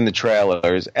stuff in the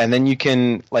trailers, and then you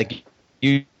can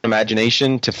use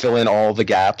imagination to fill in all the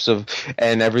gaps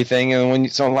and everything.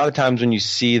 And so a lot of times when you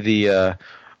see the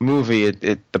movie,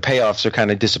 the payoffs are kind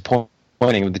of disappointing.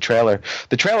 With the trailer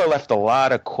left a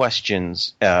lot of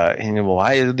questions.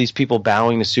 Why are these people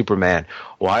bowing to Superman?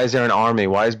 Why is there an army?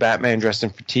 Why is Batman dressed in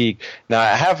fatigue? Now,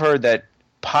 I have heard that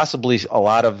possibly a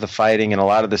lot of the fighting and a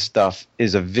lot of the stuff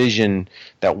is a vision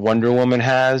that Wonder Woman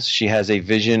has. She has a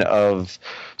vision of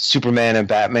Superman and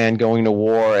Batman going to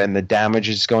war and the damage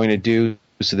it's going to do.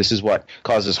 So this is what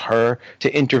causes her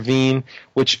to intervene,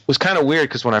 which was kind of weird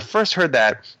because when I first heard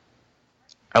that,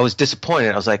 I was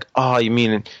disappointed. I was like, oh, you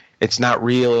mean it's not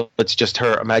real, it's just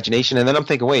her imagination? And then I'm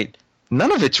thinking, wait,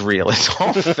 none of it's real. It's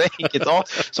all fake. It's all.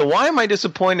 So why am I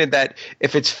disappointed that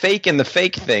if it's fake in the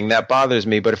fake thing, that bothers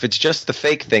me, but if it's just the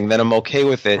fake thing, then I'm okay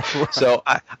with it. Right. So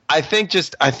I think,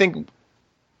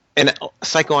 and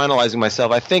psychoanalyzing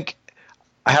myself, I think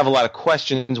I have a lot of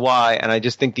questions why, and I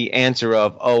just think the answer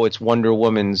of, it's Wonder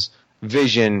Woman's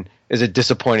vision is a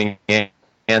disappointing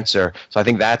answer. So I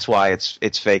think that's why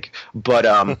it's fake. But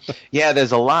yeah,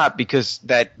 there's a lot because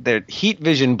that heat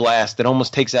vision blast that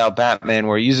almost takes out Batman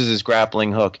where he uses his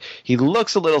grappling hook. He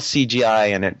looks a little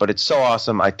CGI in it, but it's so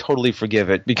awesome. I totally forgive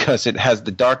it because it has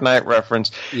the Dark Knight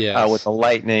reference with the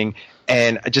lightning,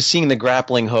 and just seeing the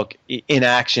grappling hook in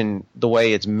action the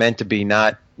way it's meant to be,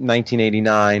 not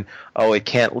 1989. It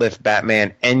can't lift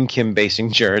Batman and Kim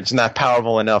Basinger. It's not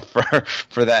powerful enough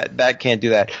for that. That can't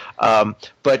do that.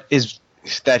 But is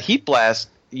that heat blast,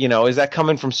 is that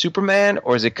coming from Superman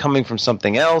or is it coming from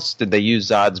something else? Did they use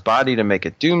Zod's body to make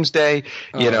it Doomsday?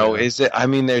 Is it? I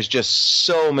mean, there's just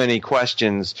so many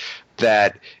questions.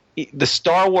 That the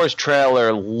Star Wars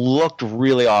trailer looked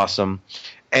really awesome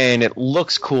and it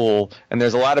looks cool. And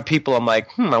there's a lot of people I'm like,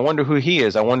 I wonder who he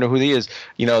is. I wonder who he is.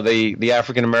 The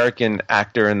African American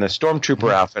actor in the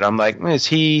Stormtrooper outfit. I'm like, is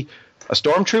he a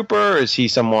stormtrooper? Is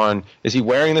he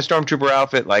wearing the stormtrooper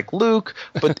outfit like Luke?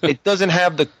 But it doesn't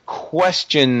have the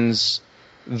questions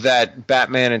that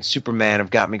Batman and Superman have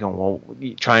got me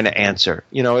going, trying to answer.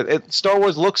 Star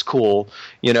Wars looks cool,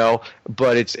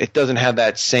 but it doesn't have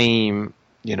that same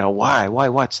Why?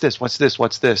 What's this?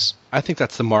 I think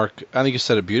that's the mark. I think you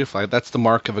said it beautifully. That's the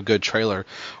mark of a good trailer,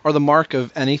 or the mark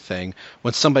of anything.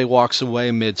 When somebody walks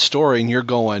away mid-story and you're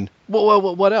going,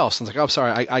 what else? And it's like, oh, I'm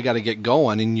sorry, I got to get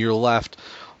going, and you're left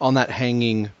on that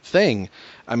hanging thing.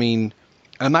 I mean,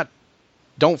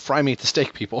 don't fry me at the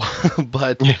stake, people.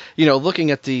 But, looking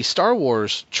at the Star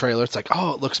Wars trailer, it's like,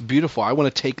 oh, it looks beautiful. I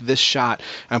want to take this shot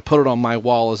and put it on my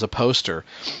wall as a poster.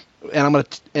 And I'm going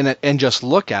to and just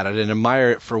look at it and admire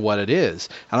it for what it is.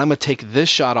 And I'm going to take this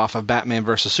shot off of Batman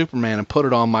versus Superman and put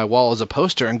it on my wall as a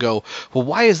poster and go, well,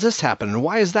 why is this happening? And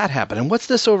why is that happening? And what's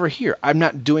this over here? I'm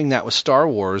not doing that with Star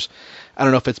Wars. I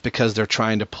don't know if it's because they're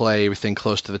trying to play everything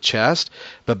close to the chest,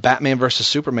 but Batman versus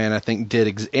Superman, I think,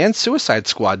 and Suicide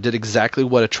Squad did exactly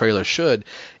what a trailer should,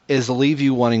 is leave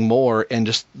you wanting more, and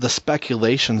just the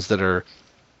speculations that are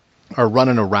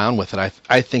running around with it,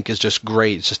 I think is just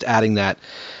great. It's just adding that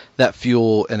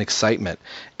fuel and excitement.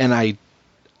 And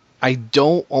I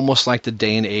don't almost like the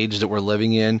day and age that we're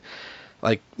living in.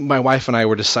 Like, my wife and I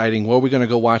were deciding, well, we're going to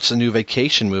go watch the new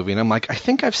Vacation movie, and I'm like, I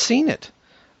think I've seen it.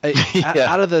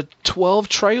 Out of the 12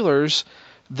 trailers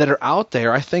that are out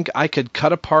there, I think I could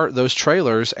cut apart those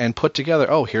trailers and put together,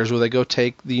 oh, here's where they go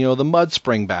take the mud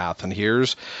spring bath, and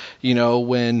here's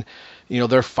when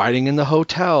they're fighting in the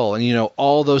hotel, and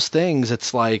all those things.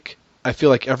 It's like, I feel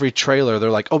like every trailer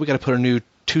they're like, oh, we got to put a new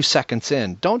 2 seconds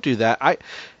in. Don't do that.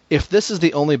 If this is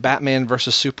the only Batman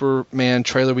versus Superman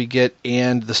trailer we get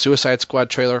and the Suicide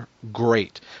Squad trailer,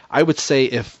 great. I would say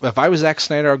if I was Zack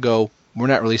Snyder, I'd go, we're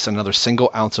not releasing another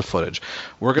single ounce of footage.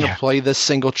 We're going to play this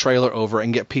single trailer over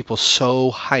and get people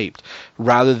so hyped,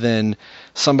 rather than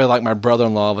somebody like my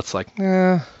brother-in-law that's like,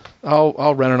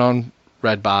 I'll rent it on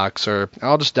Redbox, or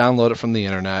I'll just download it from the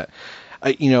internet.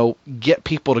 Get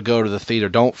people to go to the theater.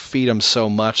 Don't feed them so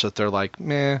much that they're like,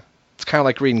 meh. It's kind of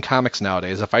like reading comics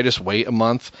nowadays. If I just wait a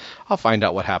month, I'll find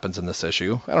out what happens in this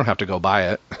issue. I don't have to go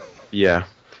buy it. Yeah.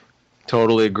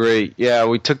 Totally agree. Yeah,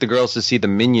 we took the girls to see the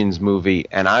Minions movie,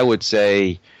 and I would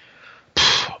say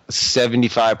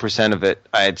 75% of it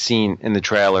I had seen in the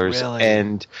trailers. Really?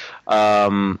 And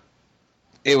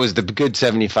it was the good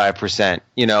 75%.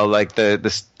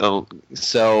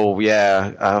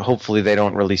 Hopefully they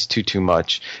don't release too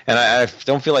much. And I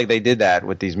don't feel like they did that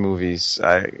with these movies.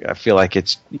 I feel like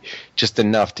it's just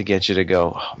enough to get you to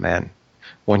go, oh man,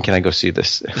 when can I go see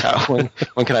this? when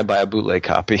can I buy a bootleg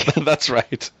copy? That's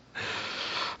right.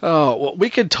 Oh, well,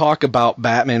 we could talk about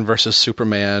Batman versus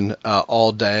Superman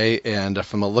all day, and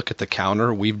from a look at the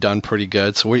counter, we've done pretty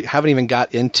good. So we haven't even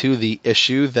got into the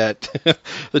issue that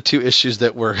the two issues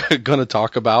that we're going to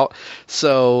talk about.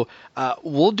 So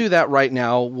we'll do that right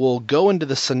now. We'll go into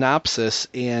the synopsis,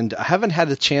 and I haven't had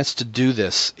a chance to do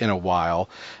this in a while.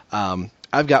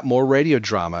 I've got more radio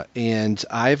drama, and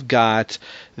I've got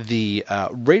the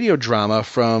radio drama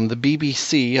from the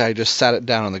BBC. I just sat it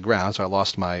down on the ground, so I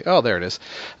lost my... Oh, there it is.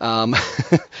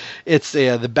 It's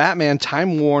the Batman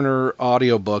Time Warner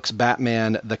audiobooks,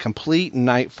 Batman, The Complete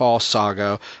Knightfall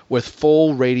Saga, with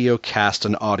full radio cast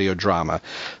and audio drama.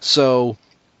 So...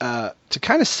 to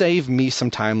kind of save me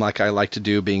some time, like I like to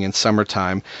do being in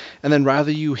summertime, and then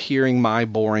rather you hearing my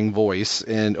boring voice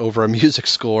and over a music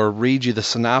score read you the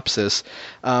synopsis,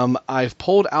 I've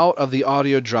pulled out of the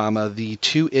audio drama the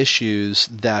two issues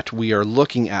that we are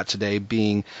looking at today,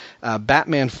 being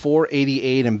Batman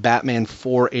 488 and Batman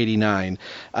 489.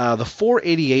 The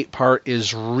 488 part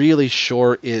is really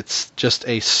short. It's just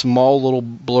a small little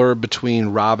blurb between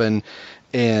Robin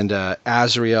and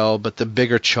Azrael, but the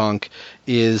bigger chunk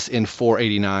is in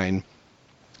 489.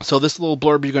 So this little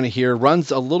blurb you're going to hear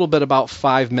runs a little bit about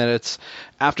 5 minutes.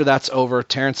 After that's over,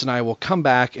 Terrence and I will come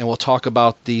back and we'll talk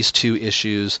about these two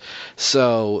issues.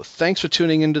 So thanks for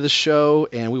tuning into the show,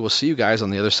 and we will see you guys on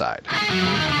the other side.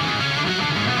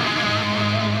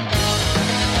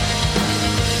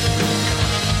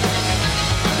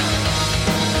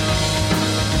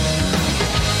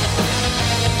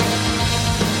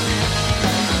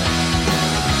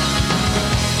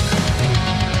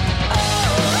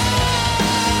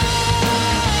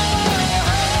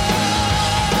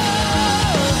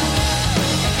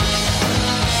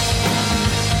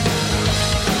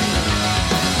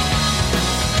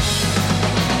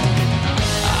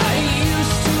 I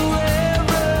used to wear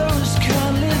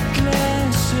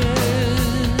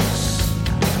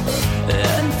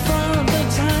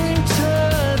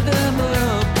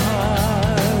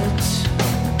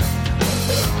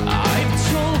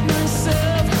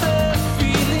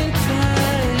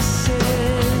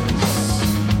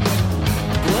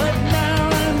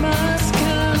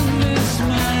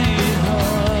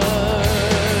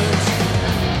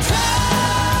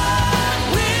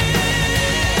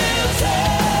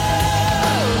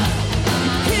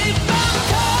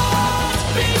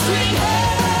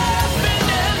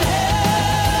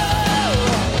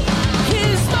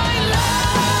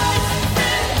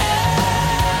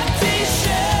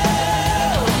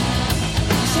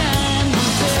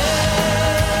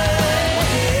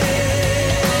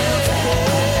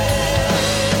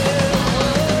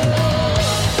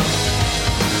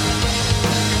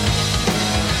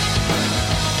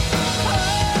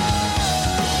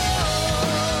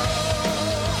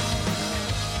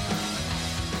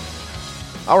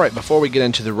All right, before we get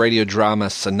into the radio drama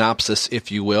synopsis,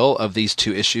 if you will, of these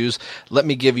two issues, let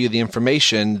me give you the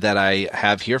information that I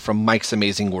have here from Mike's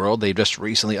Amazing World. They just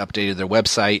recently updated their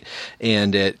website,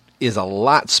 and it is a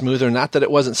lot smoother. Not that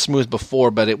it wasn't smooth before,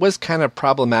 but it was kind of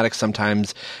problematic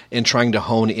sometimes in trying to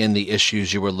hone in the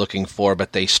issues you were looking for,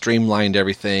 but they streamlined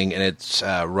everything, and it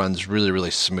runs really, really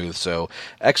smooth. So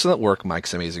excellent work,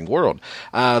 Mike's Amazing World.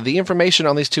 The information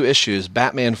on these two issues,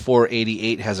 Batman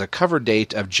 488 has a cover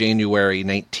date of January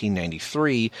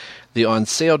 1993. The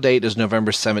on-sale date is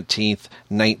November 17th,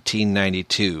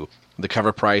 1992. The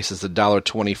cover price is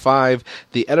 $1.25.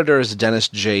 The editor is Dennis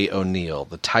J. O'Neil.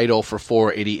 The title for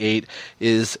 488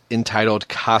 is entitled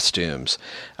Costumes.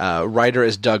 Writer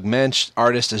is Doug Mensch,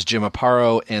 artist is Jim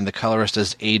Aparo, and the colorist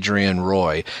is Adrian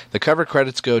Roy. The cover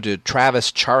credits go to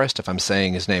Travis Charest, if I'm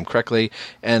saying his name correctly,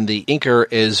 and the inker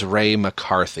is Ray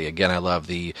McCarthy. Again, I love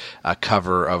the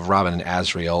cover of Robin and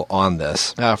Azrael on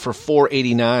this. For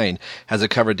 489 has a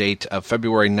cover date of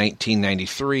February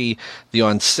 1993. The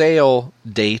on-sale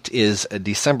date is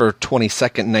December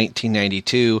 22nd,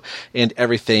 1992, and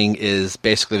everything is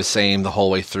basically the same the whole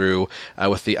way through,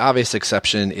 with the obvious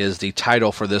exception is the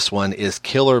title for this one is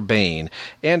Killer Bane.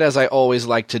 And as I always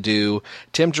like to do,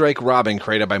 Tim Drake Robin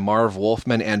created by Marv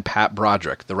Wolfman and Pat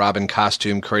Broderick. The Robin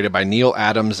costume created by Neil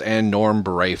Adams and Norm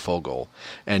Breyfogle.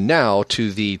 And now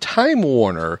to the Time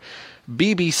Warner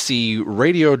BBC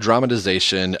radio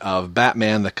dramatization of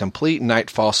Batman the Complete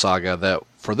Knightfall Saga that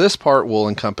for this part will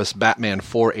encompass Batman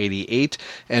 488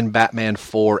 and Batman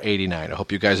 489. I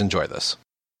hope you guys enjoy this.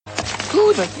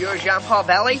 You're Jean-Paul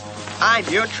Valley? I'm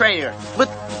your trainer. But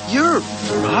you're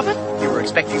Robin? You were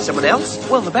expecting someone else?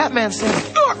 Well, the Batman said...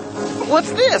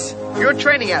 What's this? Your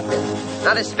training outfit.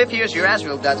 Not as spiffy as your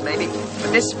Azrael does, maybe,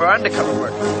 but this is for undercover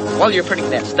work. While you're putting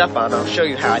that stuff on, I'll show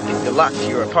you how I pick the lock to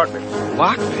your apartment.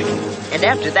 Lock picking? And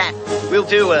after that, we'll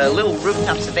do a little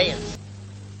rooftop surveillance.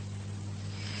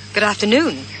 Good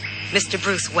afternoon, Mr.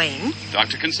 Bruce Wayne.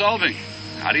 Dr. Consolving,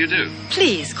 how do you do?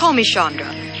 Please, call me Chandra.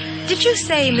 Did you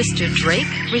say Mr. Drake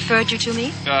referred you to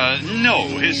me? No,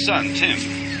 his son, Tim.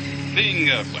 Being,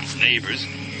 neighbors,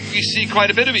 we see quite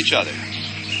a bit of each other.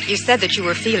 You said that you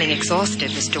were feeling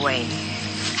exhausted, Mr. Wayne.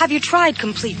 Have you tried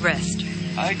complete rest?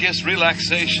 I guess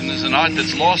relaxation is an art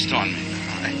that's lost on me.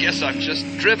 I guess I'm just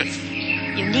driven.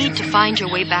 You need to find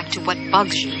your way back to what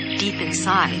bugs you deep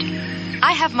inside.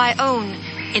 I have my own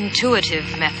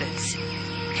intuitive methods.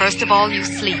 First of all, you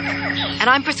sleep. And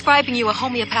I'm prescribing you a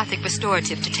homeopathic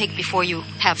restorative to take before you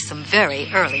have some very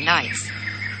early nights.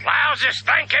 Lousy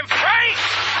stinking freak!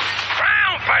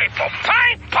 Brown people,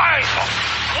 pink people,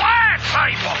 black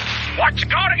people! What you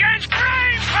got against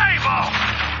green people?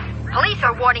 Police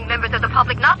are warning members of the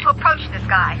public not to approach this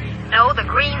guy. No, the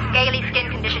green, scaly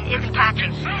skin condition is patchy,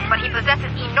 but he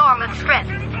possesses enormous strength.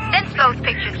 Since those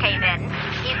pictures came in,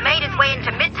 he's made his way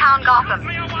into Midtown Gotham,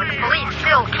 with the police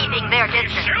still keeping their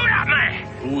distance. Shoot at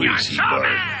me! Who is he, Bart?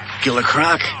 Killer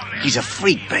Croc? He's a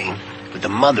freak, Bane, with the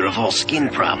mother of all skin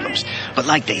problems. But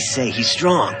like they say, he's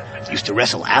strong. Used to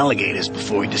wrestle alligators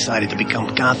before he decided to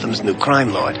become Gotham's new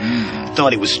crime lord.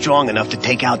 Thought he was strong enough to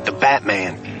take out the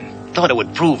Batman. Thought it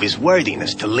would prove his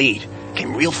worthiness to lead.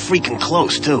 Came real freaking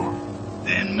close, too.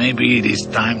 Then maybe it is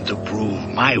time to prove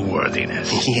my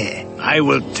worthiness. Yeah. I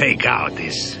will take out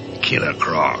this Killer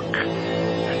Croc.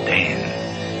 And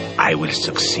then I will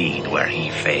succeed where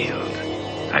he failed.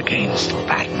 Against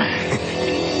Batman.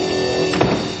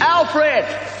 Alfred!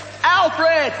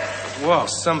 Alfred! Well,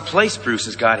 some place Bruce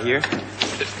has got here.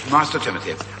 Master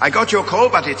Timothy, I got your call,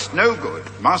 but it's no good.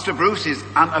 Master Bruce is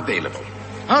unavailable.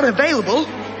 Unavailable?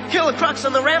 Killer Croc's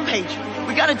on the rampage.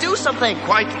 We gotta do something.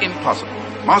 Quite impossible.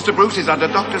 Master Bruce is under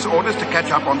doctor's orders to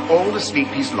catch up on all the sleep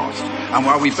he's lost. And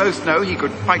while we both know he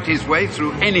could fight his way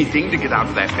through anything to get out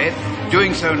of that bed,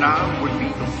 doing so now would be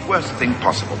the worst thing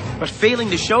possible. But failing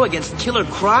to show against Killer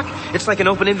Croc, it's like an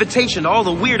open invitation to all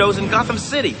the weirdos in Gotham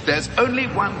City. There's only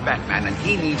one Batman, and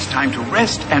he needs time to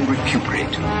rest and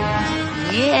recuperate.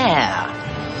 Yeah,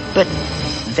 but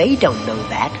they don't know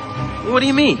that. What do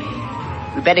you mean?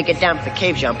 We better get down to the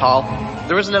cave, Jean-Paul.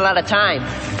 There isn't a lot of time.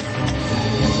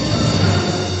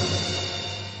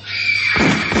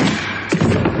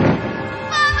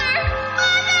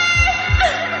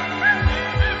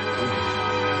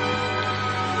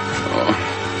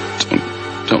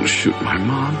 Don't shoot my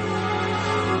mom.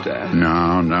 Dad.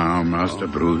 No, Master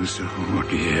Bruce. Oh,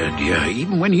 dear.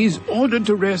 Even when he's ordered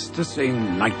to rest, the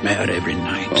same nightmare every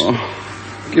night.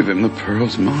 Oh, give him the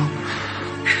pearls, Mom.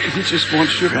 He just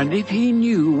wants you. And if he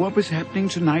knew what was happening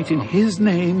tonight in his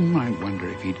name, I wonder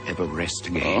if he'd ever rest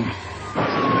again.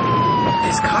 Oh.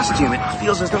 This costume, it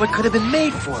feels as though it could have been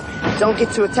made for me. Don't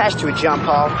get too attached to it, John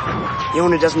Paul. The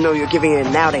owner doesn't know you're giving it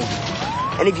an outing.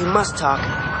 And if you must talk,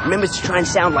 remember to try and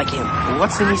sound like him.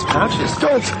 What's in these pouches?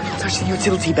 Don't touch the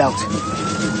utility belt.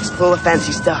 It's full of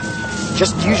fancy stuff.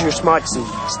 Just use your smarts and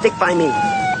stick by me.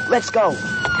 Let's go.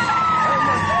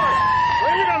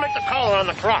 On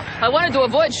the front. I wanted to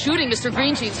avoid shooting Mr.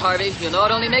 Green Cheeks, Harvey. You know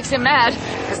it only makes him mad.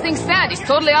 This thing's sad. He's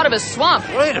totally out of his swamp.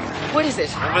 Wait a minute. What is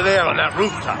it? Over there on that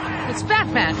rooftop. It's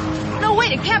Batman. No,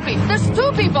 wait, it can't be. There's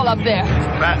two people up there.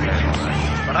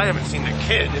 Batman. But I haven't seen the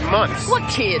kid in months. What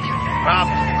kid?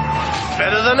 Robin.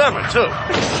 Better than ever, too.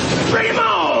 Bring him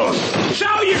on!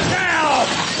 Show yourself!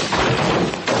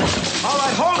 All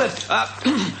right, hold it.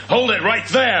 Hold it right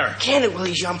there. Can it, will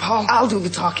you, Jean-Paul? I'll do the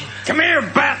talking. Come here,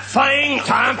 Batfang.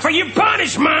 Time for your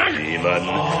punishment. Even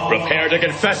prepare to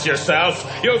confess yourself.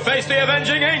 You face the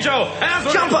avenging angel,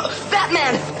 Azrael. Jean-Paul,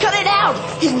 Batman, cut it out.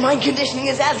 His mind conditioning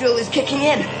as Azrael is kicking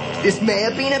in. This may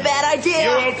have been a bad idea.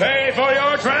 You will pay for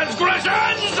your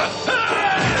transgressions.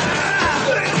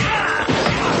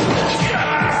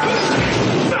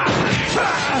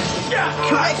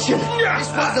 Correction. This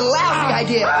was a lousy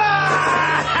idea.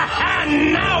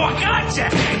 Now I gotcha.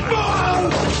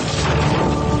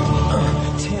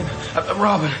 Tim,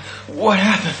 Robin, what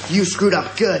happened? You screwed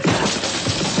up good.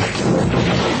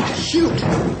 Shoot.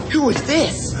 Who is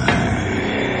this?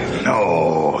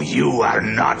 No, you are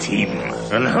not him.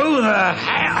 And who the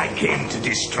hell? I came to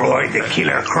destroy the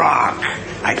Killer Croc.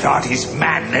 I thought his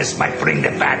madness might bring the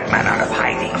Batman out of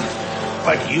hiding.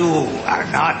 But you are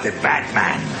not the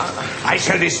Batman. I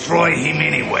shall destroy him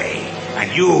anyway.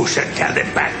 And you should tell the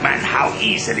Batman how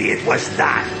easily it was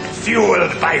done.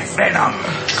 Fueled by venom.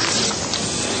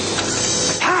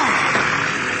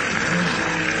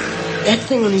 That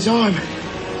thing on his arm.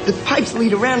 The pipes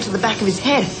lead around to the back of his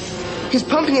head. He's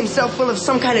pumping himself full of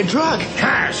some kind of drug.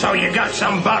 So you got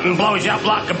some button blows you up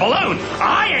like a balloon.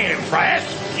 I ain't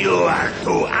impressed. You are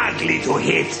too ugly to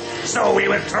hit, so we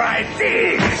will try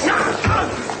this. The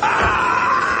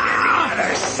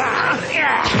other side.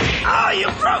 Oh, you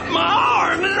broke my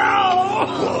arm.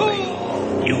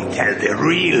 No. You tell the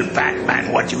real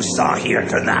Batman what you saw here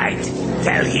tonight.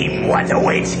 Tell him what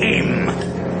awaits him.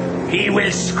 He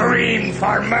will scream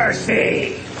for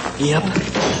mercy. Yep,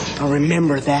 I'll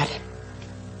remember that.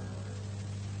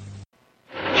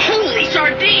 Holy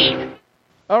sardine!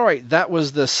 All right, that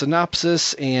was the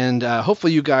synopsis, and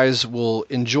hopefully you guys will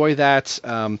enjoy that.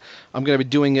 I'm going to be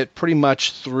doing it pretty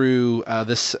much through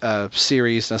this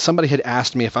series. Now, somebody had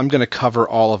asked me if I'm going to cover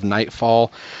all of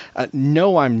Knightfall.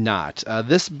 No, I'm not.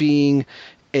 This being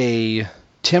a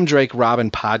Tim Drake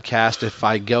Robin podcast, if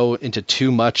I go into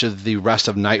too much of the rest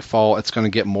of Knightfall, it's going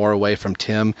to get more away from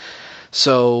Tim.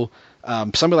 So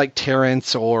somebody like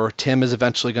Terrence or Tim is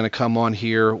eventually going to come on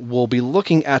here. We'll be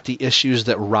looking at the issues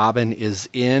that Robin is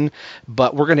in,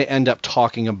 but we're going to end up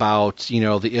talking about,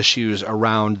 the issues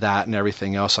around that and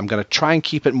everything else. I'm going to try and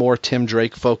keep it more Tim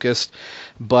Drake focused,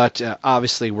 but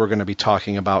obviously we're going to be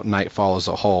talking about Knightfall as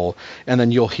a whole, and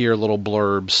then you'll hear little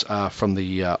blurbs from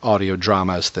the audio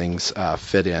drama as things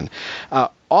fit in.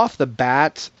 Off the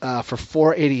bat, for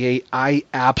 488, I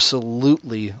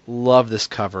absolutely love this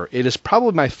cover. It is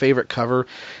probably my favorite cover,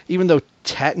 even though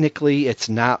technically it's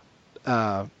not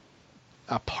a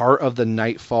part of the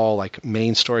Knightfall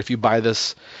main story. If you buy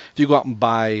this, if you go out and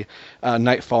buy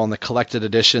Knightfall in the collected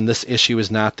edition, this issue is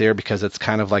not there because it's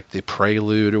kind of like the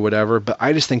prelude or whatever. But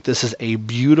I just think this is a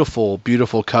beautiful,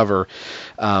 beautiful cover.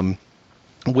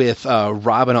 With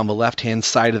Robin on the left-hand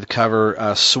side of the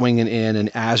cover swinging in,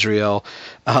 and Azrael.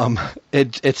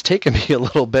 It's taken me a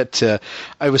little bit to...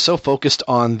 I was so focused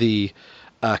on the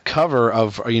cover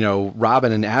of,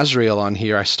 Robin and Azrael on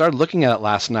here. I started looking at it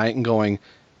last night and going,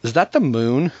 is that the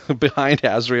moon behind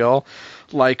Azrael?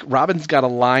 Robin's got a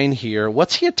line here.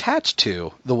 What's he attached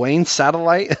to? The Wayne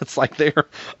satellite? It's like they're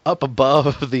up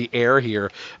above the air here.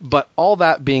 But all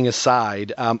that being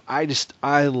aside,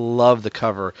 I love the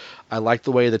cover. I like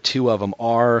the way the two of them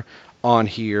are on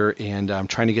here, and I'm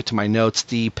trying to get to my notes.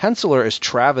 The penciler is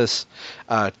Travis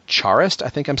Charest. I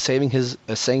think I'm saying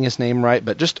his name right,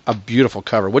 but just a beautiful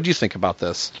cover. What do you think about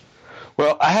this?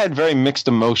 Well, I had very mixed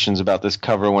emotions about this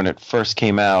cover when it first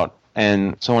came out.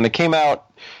 And so when it came out,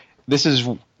 this is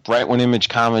right when Image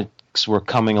Comics were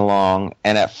coming along.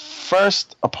 And at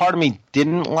first, a part of me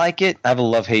didn't like it. I have a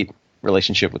love-hate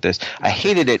relationship with this. I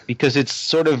hated it because it's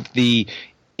sort of the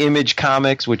Image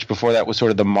Comics, which before that was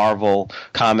sort of the Marvel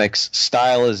Comics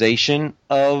stylization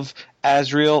of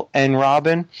Azrael and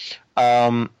Robin.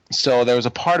 So there was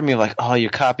a part of me like, oh, you're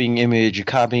copying Image, you're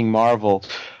copying Marvel.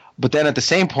 But then at the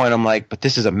same point, I'm like, but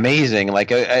this is amazing. Like,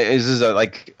 this is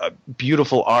a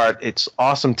beautiful art. It's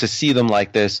awesome to see them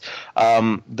like this.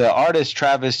 The artist,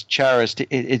 Travis Charest,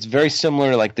 it's very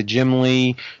similar to like the Jim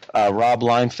Lee, Rob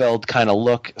Liefeld kind of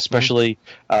look, especially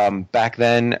back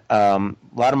then.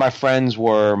 A lot of my friends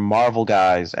were Marvel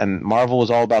guys, and Marvel was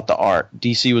all about the art.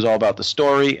 DC was all about the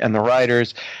story and the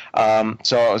writers.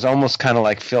 So I was almost kind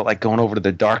of felt like going over to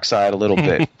the dark side a little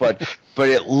bit. But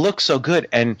it looks so good.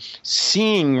 And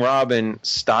seeing Robin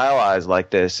stylized like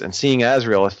this and seeing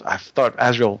Azrael, I thought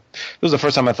Azrael – it was the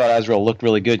first time I thought Azrael looked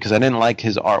really good because I didn't like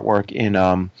his artwork in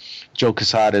Joe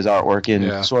Quesada's artwork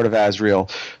in sort of Azrael.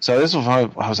 So this was I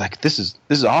was like, this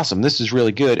is awesome. This is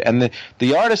really good. And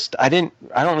the artist, I don't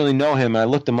really know him. I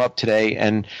looked him up today,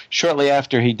 and shortly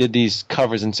after he did these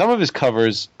covers, and some of his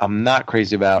covers I'm not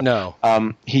crazy about. No.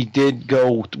 He did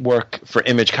go work for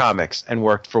Image Comics and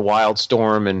worked for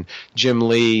Wildstorm and Jim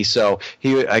Lee. So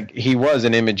he was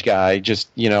an Image guy, just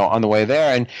on the way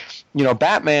there. And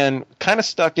Batman kind of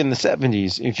stuck in the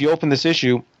 70s. If you open this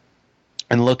issue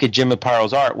and look at Jim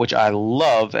Aparo's art, which I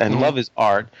love and love his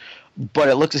art, but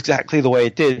it looks exactly the way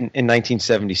it did in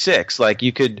 1976. Like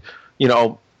you could,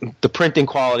 the printing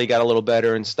quality got a little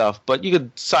better and stuff, but you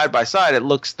could side by side, it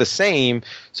looks the same.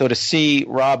 So to see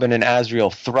Robin and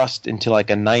Azrael thrust into like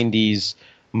a 90s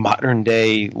modern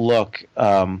day look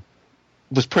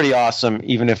was pretty awesome,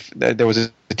 even if there was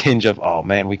a tinge of, oh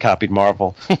man, we copied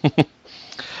Marvel.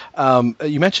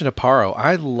 You mentioned Aparo.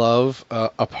 I love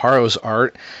Aparo's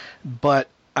art, but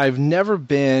I've never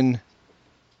been,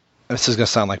 this is going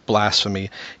to sound like blasphemy,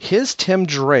 his Tim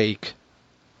Drake,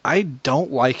 I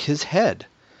don't like his head.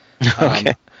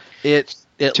 Okay. It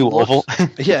too oval.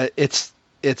 Yeah, it's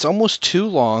almost too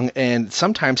long, and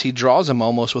sometimes he draws him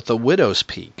almost with a widow's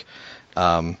peak.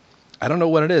 I don't know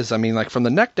what it is. I mean, like from the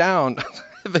neck down,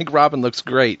 I think Robin looks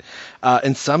great.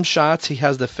 In some shots, he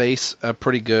has the face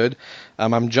pretty good.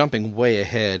 I'm jumping way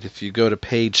ahead. If you go to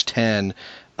page 10,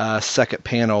 second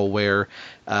panel where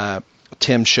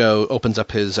Tim opens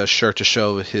up his shirt to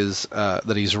show his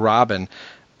that he's Robin,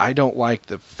 I don't like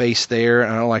the face there,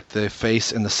 and I don't like the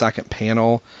face in the second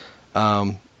panel,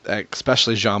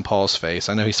 especially Jean-Paul's face.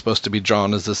 I know he's supposed to be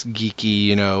drawn as this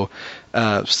geeky,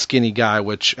 skinny guy,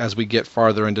 which as we get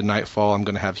farther into Knightfall, I'm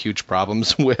going to have huge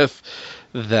problems with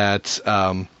that.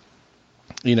 All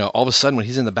of a sudden when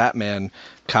he's in the Batman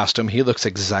costume, he looks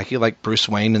exactly like Bruce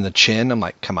Wayne in the chin. I'm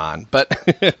like, come on. But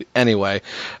anyway.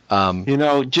 Jim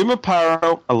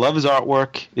Aparo, I love his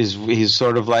artwork. He's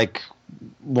sort of like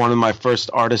one of my first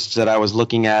artists that I was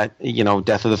looking at,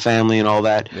 Death of the Family and all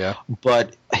that. Yeah.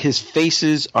 But his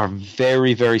faces are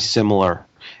very, very similar.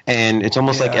 And it's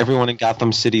almost like everyone in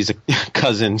Gotham City's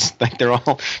cousins. Like they're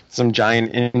all some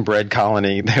giant inbred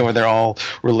colony. They're all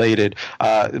related.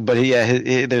 But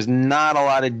there's not a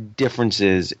lot of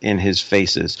differences in his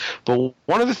faces. But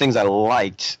one of the things I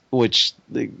liked, which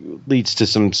leads to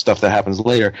some stuff that happens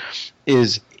later,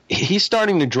 is he's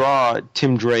starting to draw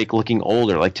Tim Drake looking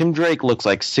older. Like Tim Drake looks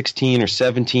like 16 or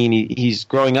 17. He's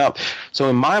growing up. So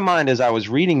in my mind, as I was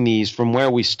reading these from where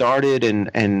we started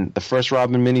and the first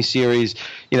Robin miniseries,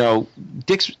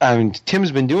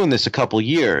 Tim's been doing this a couple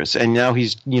years, and now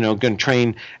he's going to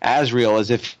train Azrael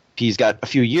as if he's got a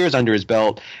few years under his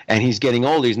belt, and he's getting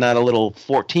older. He's not a little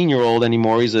 14-year-old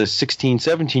anymore. He's a 16,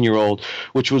 17-year-old,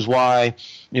 which was why,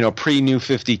 pre-New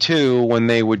 52, when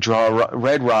they would draw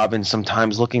Red Robin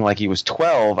sometimes looking like he was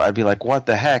 12, I'd be like, what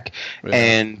the heck? Yeah.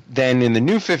 And then in the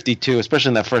New 52, especially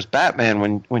in that first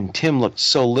Batman, when Tim looked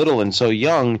so little and so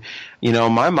young, in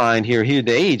my mind here,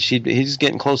 the age, he's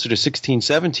getting closer to 16,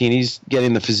 17. He's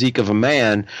getting the physique of a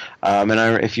man.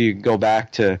 If you go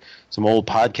back to some old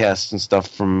podcasts and stuff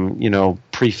from,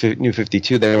 pre-New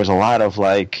 52, there was a lot of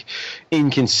like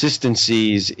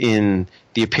inconsistencies in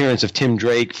the appearance of Tim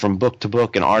Drake from book to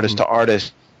book and artist to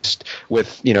artist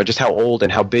with, just how old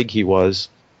and how big he was.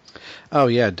 Oh,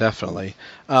 yeah, definitely.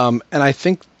 And I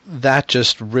think that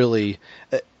just really,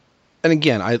 and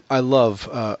again, I love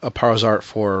Aparo's art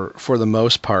for the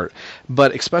most part,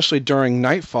 but especially during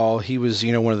Knightfall, he was,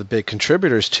 one of the big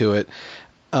contributors to it,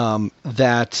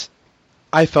 that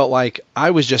I felt like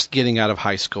I was just getting out of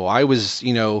high school. I was,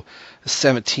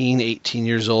 17, 18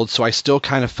 years old, so I still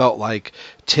kind of felt like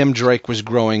Tim Drake was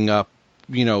growing up,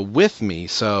 with me.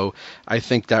 So I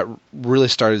think that really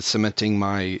started cementing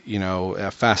my,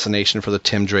 fascination for the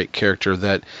Tim Drake character,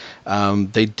 that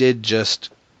they did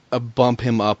just bump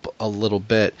him up a little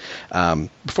bit.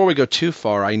 Before we go too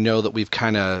far, I know that we've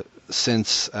kind of,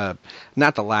 since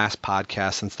not the last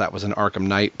podcast, since that was an Arkham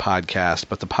Knight podcast,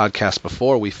 but the podcast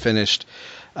before, we finished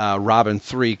Robin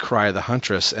 3, Cry of the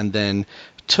Huntress, and then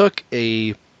took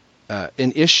an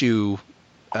issue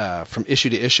from issue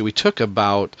to issue, we took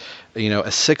about a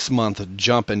 6-month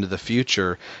jump into the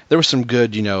future. There were some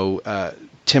good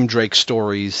Tim Drake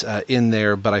stories in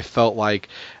there, but I felt like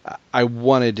I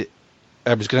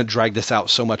was going to drag this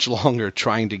out so much longer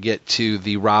trying to get to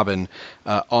the Robin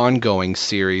ongoing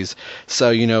series. So,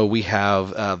 we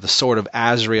have the Sword of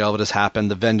Azrael that has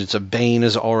happened. The Vengeance of Bane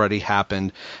has already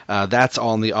happened. That's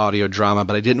all in the audio drama,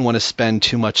 but I didn't want to spend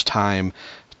too much time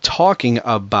talking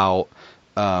about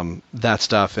that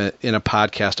stuff in a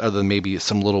podcast other than maybe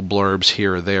some little blurbs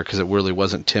here or there because it really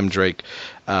wasn't Tim Drake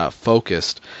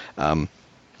focused.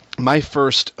 My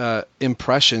first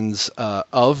impressions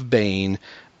of Bane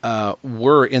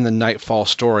were in the Knightfall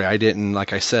story. I didn't,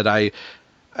 like I said,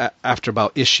 after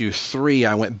about issue 3,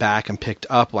 I went back and picked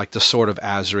up like the Sword of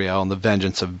Azrael and the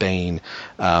Vengeance of Bane.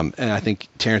 And I think,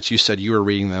 Terrence, you said you were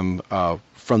reading them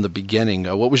from the beginning.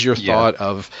 What was your thought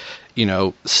of,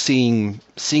 seeing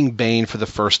Bane for the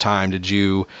first time? Did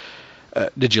you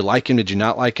like him? Did you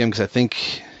not like him? Because I think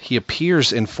he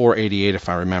appears in 488, if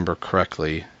I remember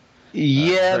correctly.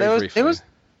 Yeah,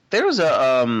 there was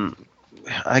a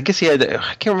I guess he had,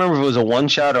 I can't remember if it was a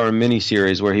one-shot or a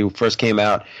mini-series where he first came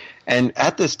out. And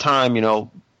at this time,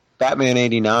 Batman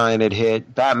 89 had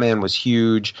hit. Batman was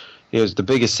huge. It was the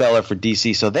biggest seller for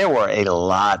DC. So there were a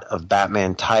lot of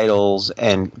Batman titles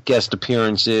and guest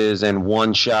appearances and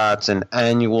one-shots and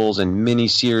annuals and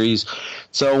mini-series.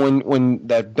 So when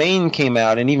that Bane came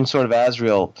out and even Sword of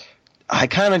Azrael, I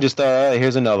kind of just thought, oh,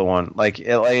 here's another one. I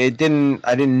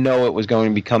didn't know it was going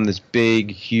to become this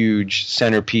big, huge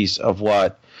centerpiece of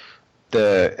what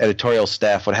the editorial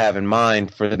staff would have in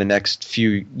mind for the next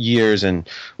few years and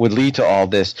would lead to all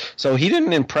this. So he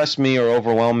didn't impress me or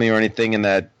overwhelm me or anything in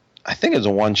that. I think it was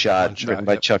a one-shot written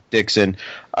by Chuck Dixon.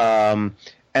 And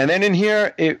then in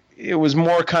here, it was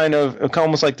more kind of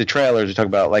almost like the trailers we talk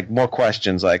about, like more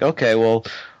questions, like, okay, well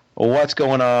what's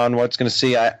going on? What's going to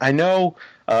see? I know.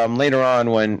 Later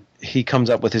on, when he comes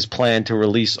up with his plan to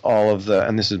release all of the,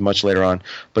 and this is much later on,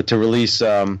 but to release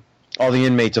all the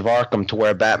inmates of Arkham to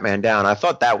wear Batman down, I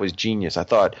thought that was genius. I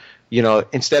thought,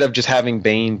 instead of just having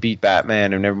Bane beat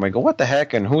Batman and everybody go, what the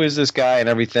heck, and who is this guy and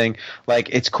everything, like,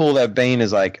 it's cool that Bane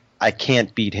is like, I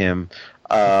can't beat him.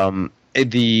 I'm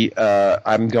going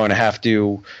to have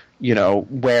to,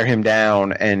 wear him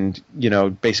down and,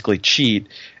 basically cheat.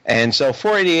 And so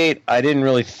 488, I didn't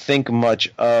really think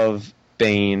much of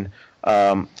Bane.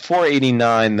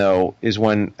 489 though is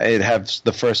when it has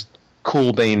the first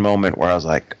cool Bane moment where I was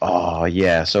like, oh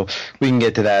yeah. So we can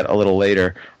get to that a little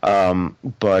later. Yeah,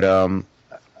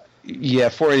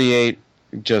 488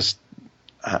 just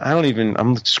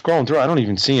I'm scrolling through. I don't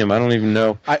even see him. I don't even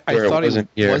know. I thought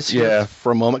he was here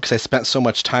for a moment because I spent so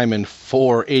much time in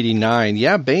 489.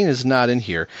 Yeah, Bane is not in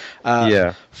here.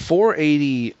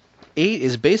 488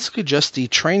 is basically just the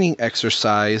training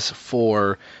exercise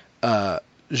for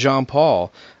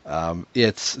Jean-Paul.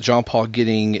 It's Jean-Paul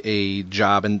getting a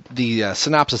job, and the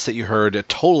synopsis that you heard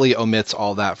totally omits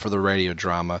all that for the radio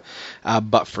drama.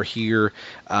 But for here,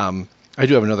 I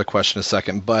do have another question in a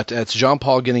second, but it's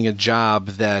Jean-Paul getting a job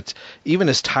that, even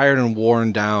as tired and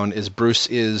worn down as Bruce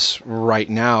is right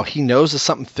now, he knows that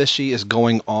something fishy is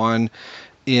going on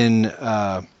in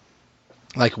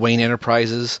Wayne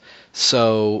Enterprises.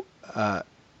 So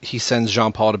he sends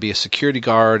Jean-Paul to be a security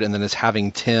guard, and then is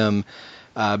having Tim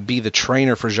be the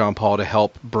trainer for Jean-Paul to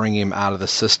help bring him out of the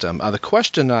system. The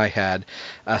question I had,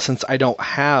 since I don't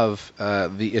have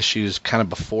the issues kind of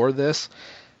before this,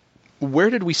 where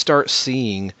did we start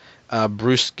seeing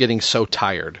Bruce getting so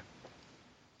tired?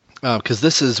 Because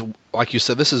this is, like you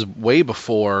said, this is way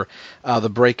before the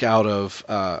breakout of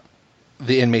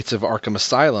the inmates of Arkham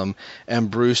Asylum, and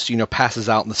Bruce, passes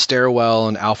out in the stairwell,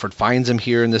 and Alfred finds him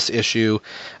here in this issue.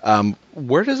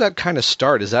 Where does that kind of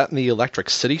start? Is that in the Electric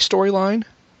City storyline?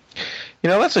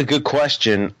 That's a good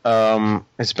question.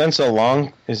 It's been so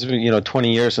long. It's been,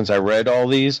 20 years since I read all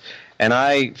these, and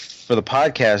for the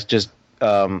podcast, just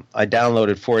I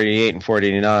downloaded 488 and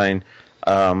 489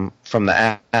 from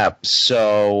the app.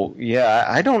 So, yeah,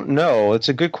 I don't know. It's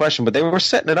a good question, but they were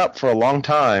setting it up for a long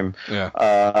time. Yeah.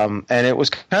 And it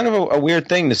was kind of a weird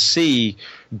thing to see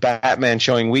Batman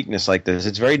showing weakness like this.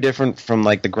 It's very different from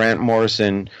like the Grant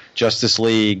Morrison Justice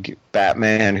League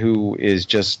Batman, who is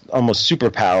just almost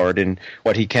superpowered in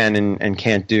what he can and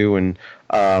can't do. And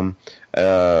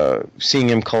seeing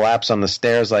him collapse on the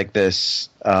stairs like this,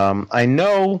 I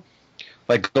know,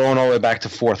 like going all the way back to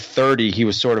 430, he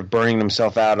was sort of burning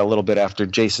himself out a little bit after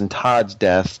Jason Todd's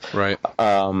death. Right.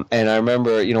 And I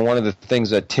remember, one of the things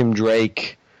that Tim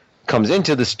Drake comes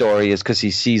into the story is because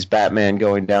he sees Batman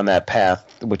going down that path,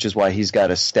 which is why he's got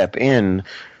to step in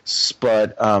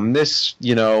But this,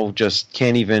 just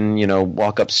can't even,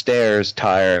 walk upstairs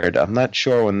tired. I'm not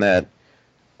sure when that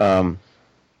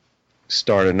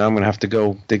started. Now I'm going to have to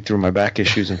go dig through my back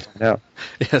issues and find out.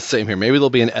 Yeah, same here. Maybe there'll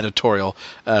be an editorial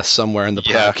somewhere in the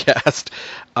podcast.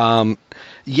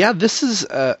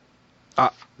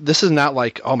 This is not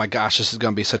like, oh my gosh, this is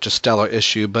going to be such a stellar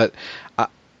issue, but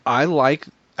I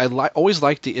always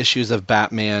liked the issues of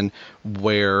Batman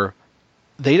where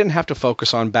they didn't have to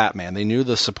focus on Batman. They knew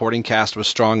the supporting cast was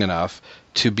strong enough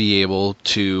to be able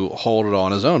to hold it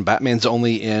on his own. Batman's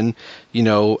only in,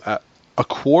 a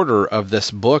quarter of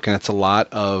this book, and it's a lot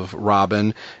of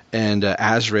Robin and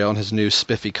Azrael in his new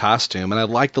spiffy costume. And I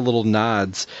like the little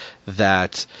nods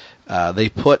that they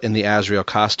put in the Azrael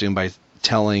costume by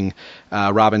telling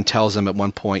Robin tells him at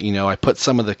one point, I put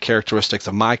some of the characteristics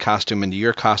of my costume into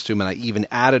your costume, and I even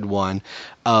added one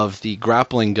of the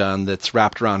grappling gun that's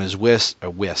wrapped around his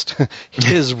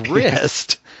his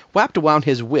wrist, wrapped around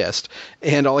his wrist,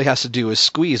 and all he has to do is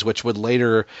squeeze, which would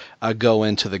later go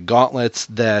into the gauntlets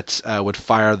that would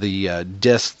fire the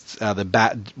discs, the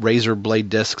bat razor blade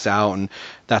discs out, and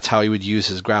that's how he would use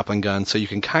his grappling gun. So you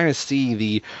can kind of see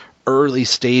the early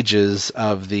stages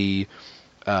of the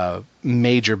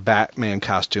major Batman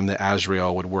costume that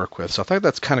Azrael would work with. So I thought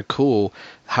that's kind of cool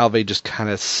how they just kind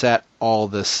of set all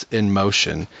this in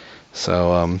motion.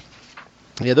 So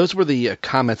those were the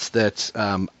comments that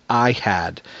I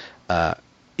had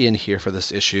in here for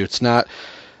this issue. It's not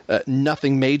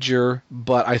nothing major,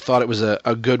 but I thought it was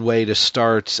a good way to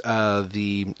start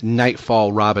the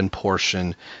Knightfall Robin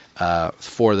portion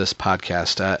for this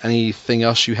podcast. Anything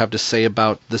else you have to say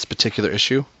about this particular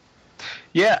issue?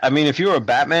 Yeah, I mean, if you were a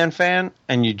Batman fan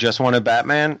and you just wanted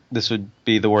Batman, this would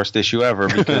be the worst issue ever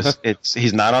because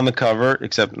he's not on the cover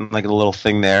except like a little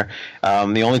thing there.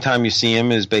 The only time you see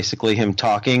him is basically him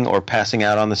talking or passing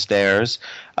out on the stairs.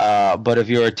 But if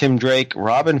you're a Tim Drake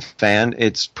Robin fan,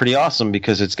 it's pretty awesome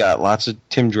because it's got lots of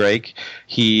Tim Drake.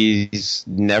 He's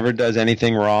never does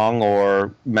anything wrong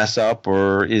or mess up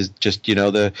or is just,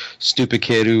 the stupid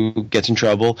kid who gets in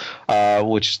trouble,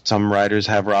 which some writers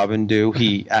have Robin do.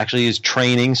 He actually is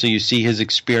training, so you see his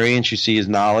experience, you see his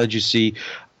knowledge, you see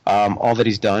all that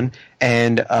he's done,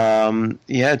 and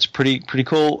it's pretty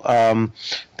cool. The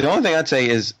only thing I'd say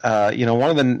is, one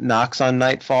of the knocks on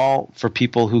Knightfall for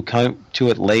people who come to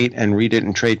it late and read it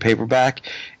in trade paperback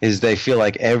is they feel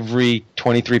like every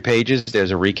 23 pages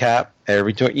there's a recap,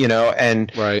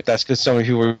 and right. That's because so many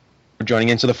people are joining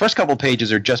in. So the first couple of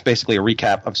pages are just basically a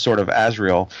recap of sort of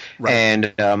Azrael, right.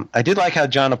 And I did like how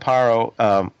John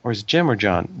Aparo, or is it Jim or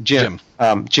John? Jim.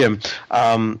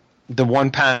 The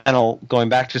one panel going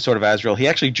back to sort of Azrael, he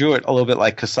actually drew it a little bit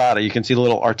like Quesada. You can see the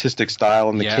little artistic style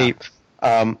in the cape.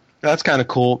 That's kind of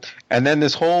cool. And then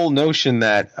this whole notion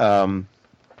that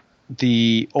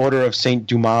the Order of Saint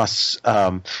Dumas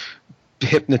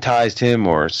hypnotized him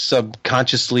or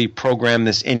subconsciously programmed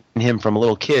this in him from a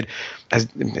little kid. I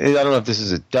don't know if this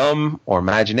is a dumb or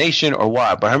imagination or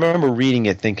what, but I remember reading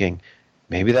it thinking,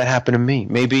 maybe that happened to me.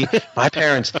 Maybe my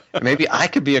parents, maybe I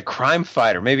could be a crime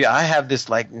fighter. Maybe I have this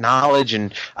like knowledge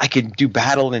and I could do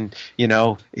battle and,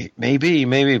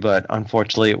 maybe, but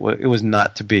unfortunately it was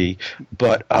not to be.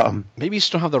 But maybe you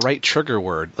just don't have the right trigger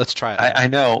word. Let's try it. I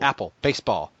know. Apple,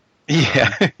 baseball.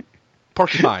 Yeah.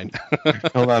 Porcupine.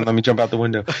 Hold on, let me jump out the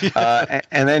window.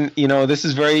 And then, this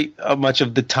is very much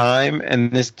of the time,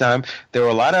 and this time there were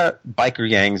a lot of biker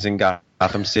gangs in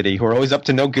Gotham City who are always up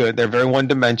to no good. They're very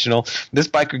one-dimensional. This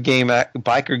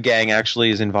biker gang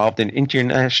actually is involved in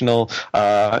international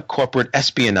corporate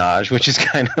espionage, which is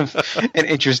kind of an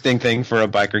interesting thing for a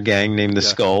biker gang named the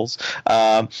Skulls.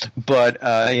 But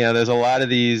there's a lot of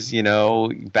these,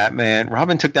 Batman.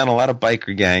 Robin took down a lot of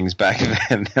biker gangs back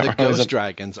then. The Ghost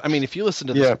Dragons. I mean, if you listen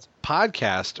to this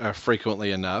podcast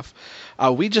frequently enough,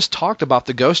 we just talked about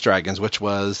the Ghost Dragons, which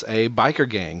was a biker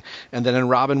gang. And then in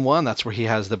Robin 1, that's where he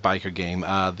has the biker gang.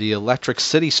 The Electric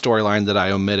City storyline that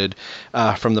I omitted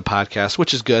from the podcast,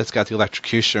 which is good. It's got the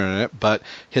electrocution in it, but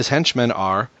his henchmen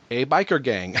are a biker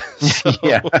gang. So,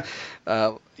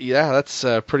 that's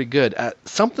pretty good.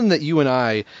 Something that you and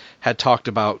I had talked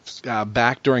about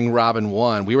back during Robin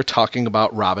 1, we were talking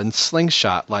about Robin's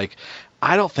slingshot. Like,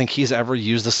 I don't think he's ever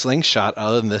used the slingshot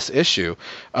other than this issue,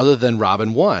 other than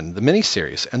Robin 1, the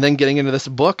miniseries. And then getting into this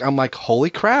book, I'm like,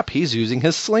 holy crap, he's using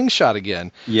his slingshot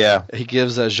again. Yeah. He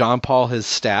gives Jean-Paul his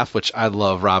staff, which I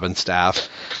love Robin's staff.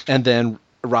 And then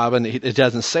Robin, it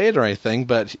doesn't say it or anything,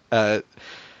 but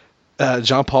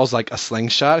Jean-Paul's like, a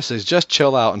slingshot? He says, just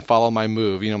chill out and follow my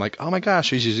move. I'm like, oh my gosh,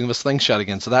 he's using the slingshot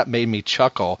again. So that made me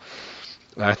chuckle.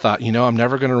 I thought, I'm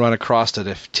never going to run across it.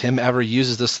 If Tim ever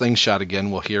uses the slingshot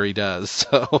again, well, here he does.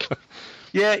 So,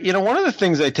 Yeah, one of the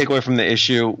things I take away from the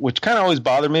issue, which kind of always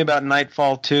bothered me about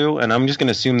Knightfall too, and I'm just going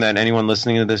to assume that anyone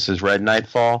listening to this has read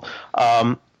Knightfall,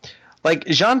 like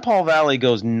Jean-Paul Valley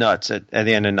goes nuts at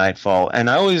the end of Knightfall, and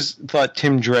I always thought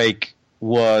Tim Drake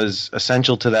was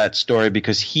essential to that story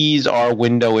because he's our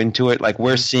window into it. Like,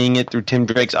 we're seeing it through Tim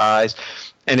Drake's eyes,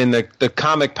 and in the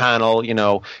comic panel,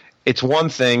 it's one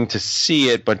thing to see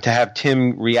it, but to have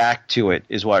Tim react to it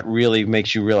is what really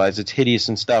makes you realize it's hideous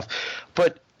and stuff.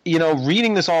 But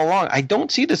reading this all along, I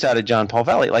don't see this out of John Paul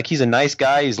Valley. Like, he's a nice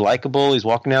guy. He's likable. He's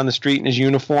walking down the street in his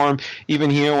uniform.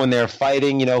 Even here when they're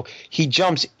fighting, he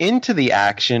jumps into the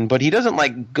action, but he doesn't,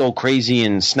 like, go crazy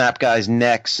and snap guys'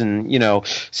 necks and,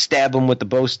 stab them with the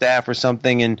bow staff or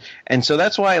something. And so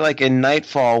that's why, like, in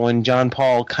Knightfall, when John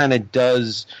Paul kind of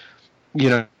does,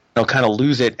 kind of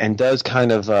lose it and does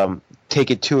kind of take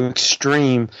it to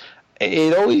extreme,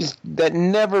 that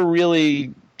never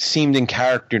really seemed in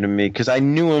character to me because I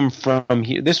knew him from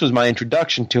here. This was my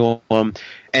introduction to him,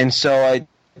 and so I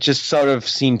just sort of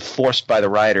seemed forced by the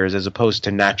writers as opposed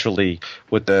to naturally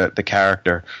with the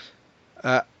character.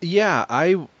 Yeah,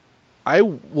 I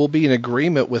will be in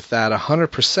agreement with that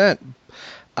 100%.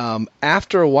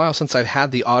 After a while, since I've had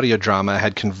the audio drama, I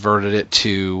had converted it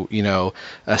to,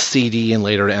 a CD and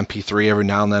later to MP3. Every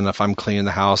now and then, if I'm cleaning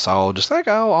the house, I'll just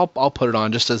I'll put it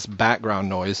on just as background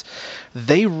noise.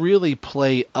 They really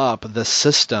play up the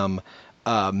system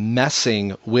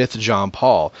messing with John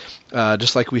Paul.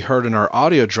 Just like we heard in our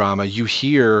audio drama, you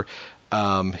hear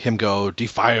him go,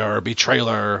 "Defier,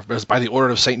 betrayer, by the order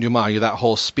of Saint Dumas," that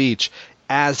whole speech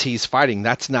as he's fighting.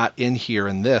 That's not in here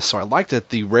in this. So I like that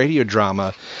the radio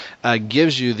drama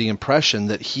gives you the impression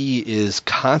that he is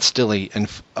constantly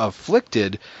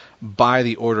afflicted by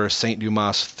the order of Saint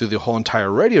Dumas through the whole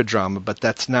entire radio drama, but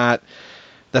that's not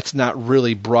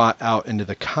really brought out into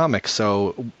the comic.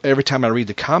 So every time I read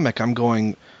the comic, I'm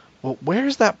going, well,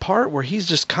 where's that part where he's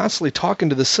just constantly talking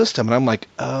to the system? And I'm like,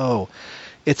 oh,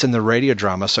 it's in the radio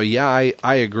drama. So yeah,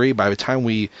 I agree. By the time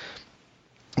we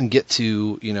get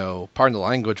to, pardon the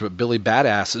language, but Billy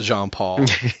Badass Jean Paul,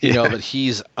 that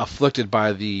he's afflicted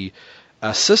by the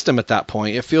system at that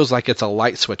point, it feels like it's a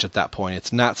light switch at that point.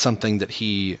 It's not something that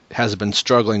he has been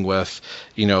struggling with,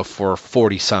 for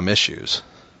 40-some issues.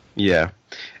 Yeah.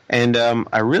 And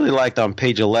I really liked on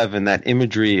page 11 that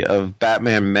imagery of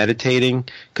Batman meditating,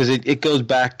 because it goes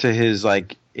back to his,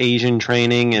 like, Asian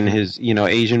training and his,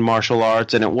 Asian martial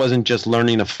arts, and it wasn't just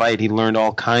learning to fight. He learned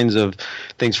all kinds of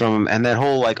things from him, and that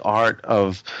whole, like, art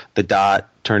of the dot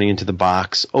turning into the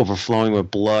box, overflowing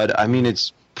with blood. I mean,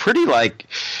 it's pretty, like,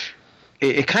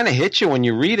 it kind of hits you when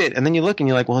you read it, and then you look and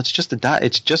you're like, well, it's just a dot.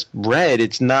 It's just red.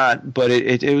 It's not, but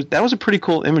that was a pretty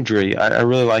cool imagery. I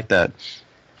really like that.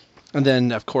 And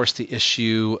then, of course, the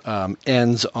issue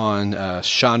ends on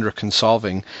Chandra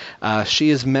consolving.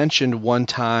 She is mentioned one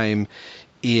time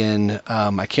in,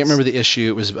 I can't remember the issue,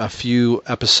 it was a few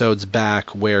episodes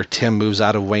back where Tim moves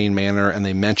out of Wayne Manor and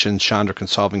they mentioned Chandra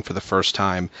consolving for the first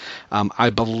time. I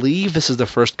believe this is the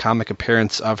first comic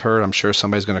appearance of her. I'm sure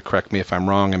somebody's going to correct me if I'm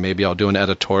wrong, and maybe I'll do an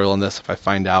editorial on this if I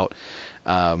find out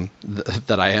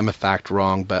that I am in fact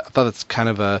wrong. But I thought it's kind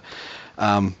of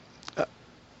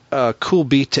a cool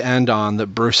beat to end on, that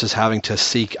Bruce is having to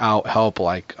seek out help.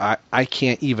 Like, I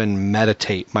can't even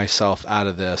meditate myself out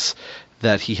of this,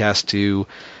 that he has to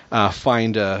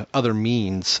find other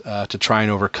means to try and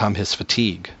overcome his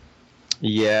fatigue.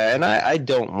 Yeah, and I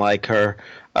don't like her.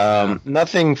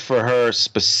 Nothing for her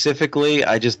specifically.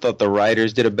 I just thought the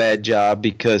writers did a bad job,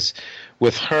 because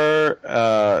with her,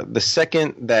 the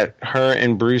second that her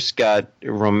and Bruce got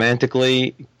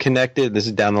romantically connected, this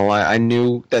is down the line, I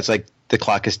knew that's like the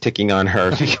clock is ticking on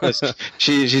her, because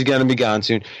she's going to be gone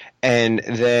soon. And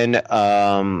then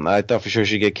I thought for sure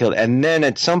she'd get killed. And then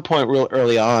at some point real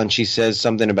early on, she says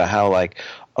something about how, like,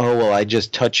 oh, well, I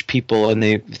just touch people and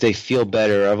they feel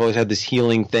better. I've always had this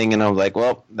healing thing. And I'm like,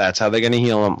 well, that's how they're going to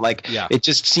heal them. Like, yeah. It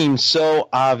just seems so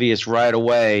obvious right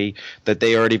away that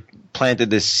they already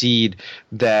planted this seed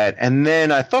that – and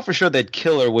then I thought for sure they'd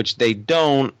kill her, which they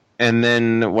don't. And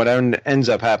then what ends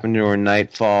up happening to her in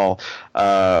Knightfall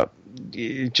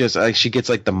she gets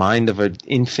like the mind of an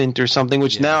infant or something,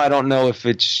 which now I don't know if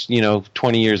it's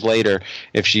 20 years later,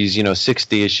 if she's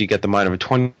 60, is she get the mind of a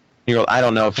 20-year-old? I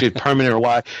don't know if she's permanent or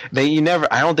why.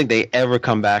 I don't think they ever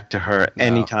come back to her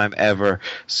anytime ever.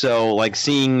 So like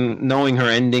knowing her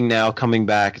ending now, coming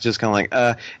back, it's just kind of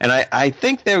like and I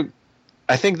think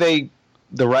they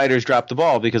the writers dropped the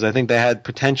ball, because I think they had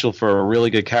potential for a really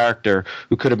good character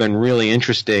who could have been really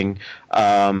interesting,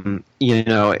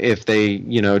 if they,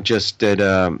 just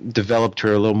had developed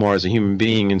her a little more as a human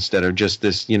being instead of just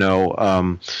this,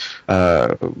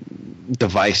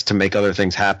 device to make other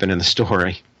things happen in the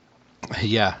story.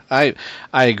 Yeah, I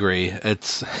agree.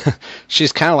 It's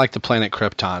she's kind of like the planet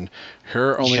Krypton.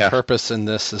 Her only purpose in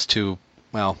this is to,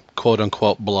 well, quote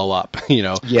unquote, blow up.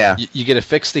 Yeah. You get to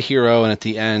fix the hero, and at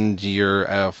the end, you're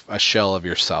a shell of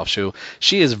yourself.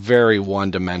 She is very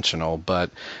one-dimensional,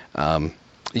 but like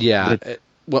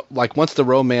once the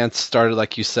romance started,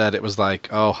 like you said, it was like,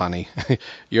 oh, honey,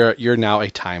 you're now a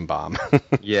time bomb.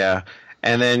 Yeah.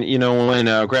 And then,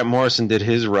 when Grant Morrison did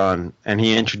his run and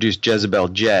he introduced Jezebel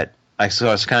Jet, I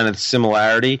saw this kind of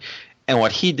similarity. And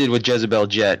what he did with Jezebel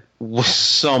Jet was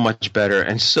so much better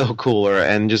and so cooler.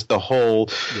 And just the whole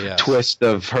twist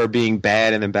of her being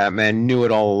bad, and then Batman knew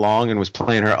it all along and was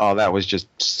playing her. Oh, that was just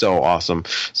so awesome.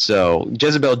 So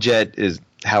Jezebel Jet is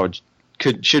how it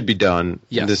should be done.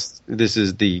 Yes. This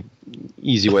is the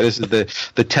easy way. This is the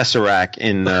Tesseract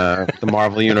in the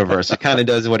Marvel Universe. It kind of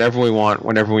does whatever we want,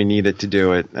 whenever we need it to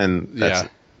do it. And that's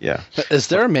Yeah. Is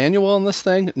there a manual on this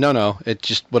thing? No. It's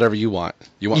just whatever you want.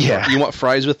 You want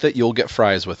fries with it, you'll get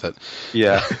fries with it.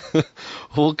 Yeah.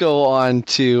 We'll go on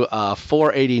to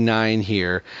 489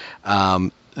 here.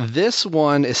 This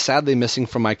one is sadly missing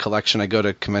from my collection. I go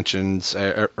to collections.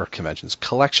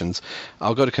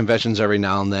 I'll go to conventions every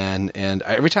now and then, and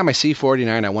every time I see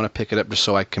 489, I want to pick it up just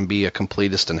so I can be a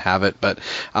completist and have it. But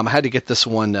I had to get this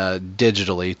one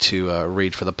digitally to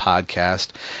read for the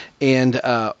podcast. And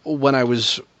when I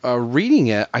was reading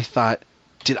it, I thought,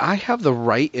 did I have the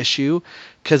right issue?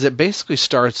 Because it basically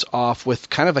starts off with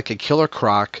kind of like a Killer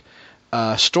Croc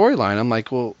storyline. I'm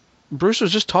like, well, Bruce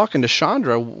was just talking to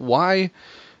Chandra. Why?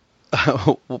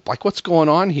 Like, what's going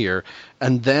on here?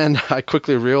 And then I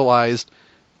quickly realized,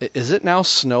 is it now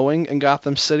snowing in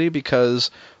Gotham City? Because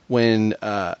when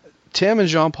Tim and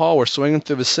Jean-Paul were swinging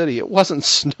through the city, it wasn't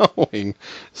snowing.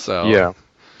 So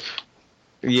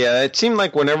yeah, it seemed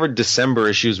like whenever December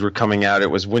issues were coming out, it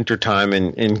was wintertime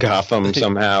in Gotham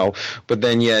somehow. But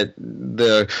then yet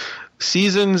the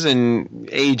seasons and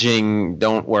aging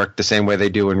don't work the same way they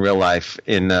do in real life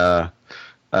in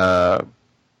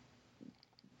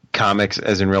comics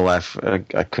as in real life. I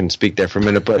couldn't speak there for a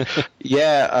minute, but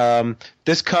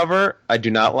this cover I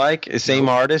do not like. Same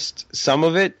artist. Some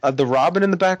of it, the Robin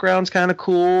in the background's kind of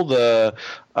cool. The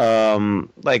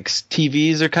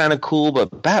TVs are kind of cool,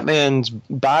 but Batman's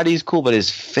body's cool, but his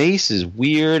face is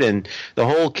weird, and the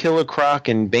whole Killer Croc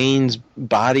and Bane's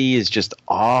body is just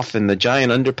off, and the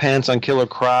giant underpants on Killer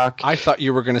Croc. I thought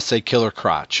you were going to say Killer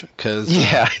Crotch, because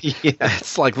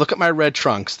it's like, look at my red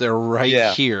trunks, they're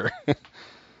right here.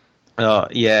 And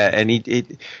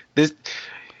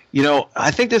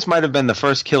I think this might have been the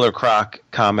first Killer Croc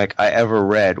comic I ever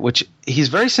read, which he's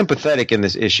very sympathetic in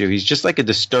this issue. He's just like a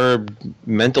disturbed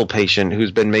mental patient who's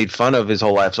been made fun of his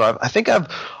whole life. So I think I've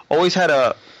always had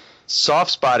a soft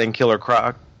spot in Killer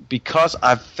Croc because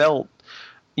I've felt,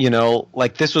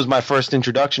 like this was my first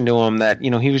introduction to him, that,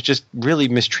 he was just really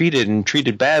mistreated and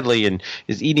treated badly and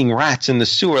is eating rats in the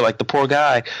sewer like the poor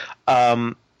guy.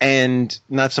 And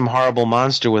not some horrible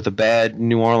monster with a bad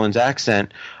New Orleans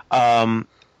accent. And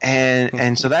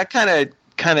so that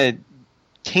kind of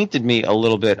tainted me a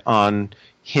little bit on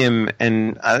him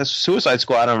and Suicide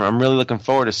Squad. I'm really looking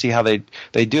forward to see how they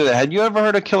do that. Had you ever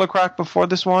heard of Killer Croc before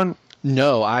this one?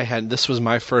 No, I had. This was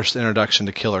my first introduction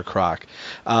to Killer Croc.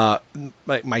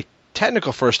 My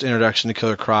technical first introduction to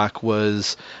Killer Croc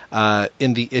was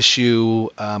in the issue,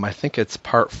 I think it's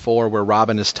part 4, where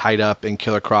Robin is tied up and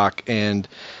Killer Croc and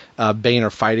Bane are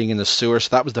fighting in the sewer. So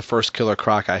that was the first Killer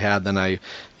Croc I had. Then I,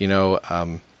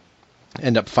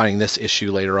 end up finding this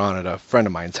issue later on at a friend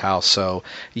of mine's house. So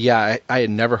yeah, I had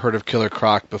never heard of Killer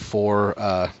Croc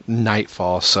before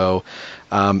Knightfall. So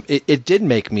it did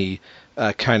make me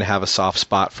kind of have a soft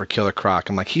spot for Killer Croc.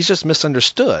 I'm like, he's just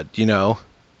misunderstood,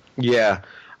 Yeah.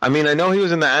 I mean, I know he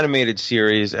was in the animated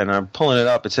series, and I'm pulling it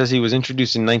up. It says he was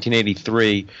introduced in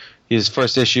 1983. His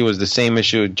first issue was the same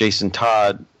issue with Jason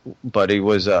Todd, but he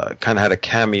was kind of had a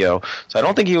cameo. So I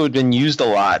don't think he would have been used a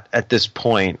lot at this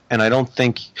point, and I don't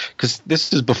think – because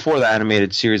this is before the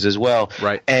animated series as well.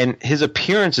 Right. And his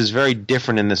appearance is very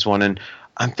different in this one, and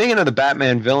I'm thinking of the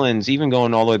Batman villains, even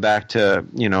going all the way back to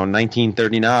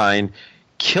 1939.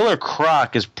 Killer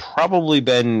Croc has probably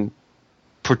been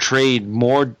portrayed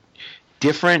more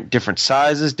different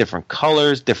sizes, different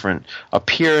colors, different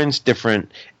appearance,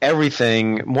 different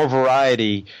everything, more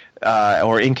variety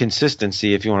or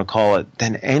inconsistency, if you want to call it,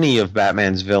 than any of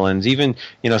Batman's villains. Even,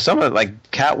 some of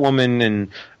like Catwoman and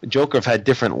Joker have had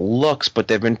different looks, but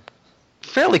they've been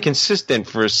fairly consistent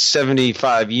for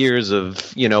 75 years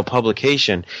of,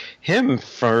 publication. Him,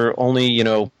 for only,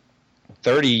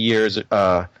 30 years,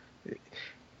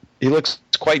 he looks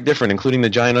quite different, including the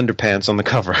giant underpants on the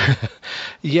cover.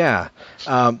 Yeah.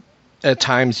 At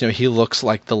times, he looks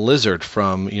like the Lizard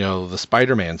from, the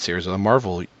Spider-Man series or the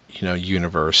Marvel,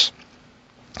 universe.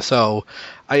 So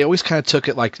I always kind of took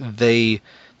it like they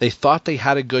thought they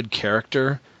had a good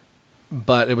character,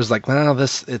 but it was like, no,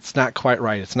 it's not quite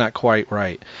right. It's not quite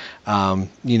right.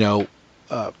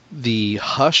 The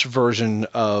Hush version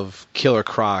of Killer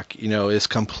Croc, is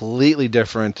completely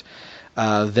different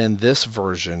than this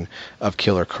version of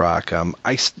Killer Croc.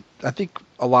 I think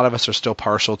a lot of us are still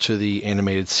partial to the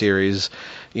animated series.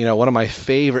 One of my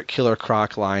favorite Killer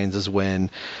Croc lines is when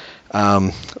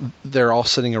they're all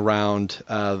sitting around,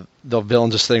 the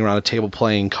villains are sitting around a table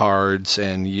playing cards,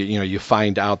 and you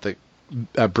find out that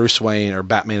Bruce Wayne or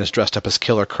Batman is dressed up as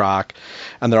Killer Croc,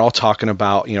 and they're all talking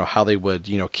about how they would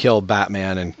kill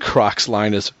Batman, and Croc's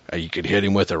line is, "You could hit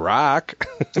him with a rock."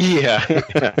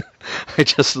 Yeah. I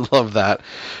just love that.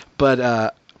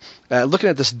 But looking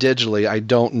at this digitally, I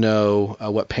don't know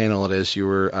what panel it is you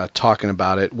were talking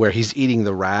about it, where he's eating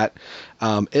the rat.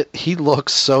 He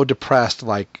looks so depressed,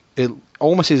 like it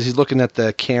almost as he's looking at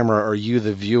the camera or you,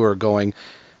 the viewer, going,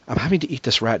 "I'm having to eat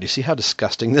this rat. Do you see how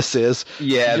disgusting this is?"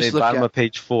 Yeah, the bottom of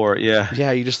page 4. Yeah.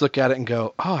 Yeah, you just look at it and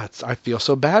go, "Oh, I feel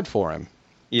so bad for him."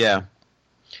 Yeah.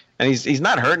 And he's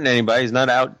not hurting anybody. He's not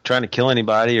out trying to kill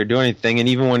anybody or do anything. And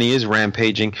even when he is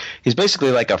rampaging, he's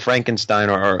basically like a Frankenstein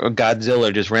or a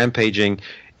Godzilla just rampaging.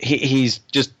 He's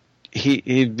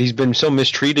been so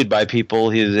mistreated by people.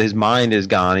 His mind is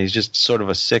gone. He's just sort of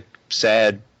a sick,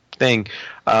 sad thing,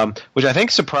 which I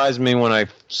think surprised me when I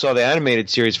saw the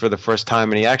animated series for the first time,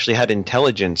 and he actually had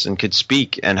intelligence and could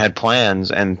speak and had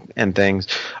plans and things.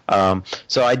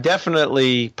 So I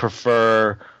definitely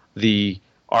prefer the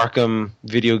Arkham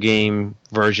video game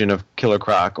version of Killer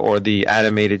Croc or the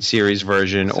animated series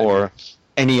version or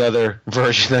any other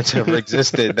version that's ever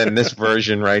existed than this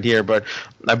version right here. But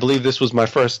I believe this was my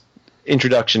first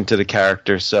introduction to the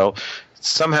character, so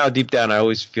somehow deep down I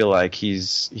always feel like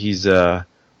he's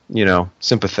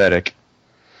sympathetic.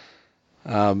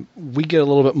 We get a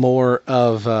little bit more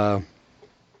of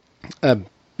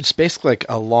it's basically like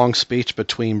a long speech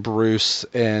between Bruce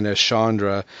and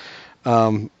Chandra.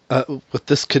 What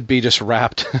this could be just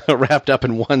wrapped up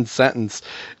in one sentence.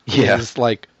 Yeah. Is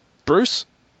like, "Bruce,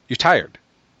 you're tired.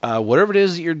 Whatever it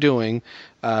is that you're doing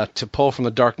to pull from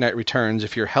the Dark Knight Returns,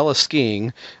 if you're hella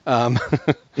skiing,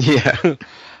 yeah,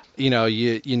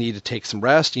 you need to take some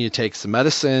rest, you need to take some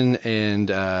medicine,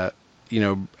 and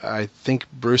I think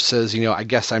Bruce says, I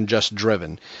guess I'm just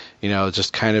driven,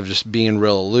 just kind of just being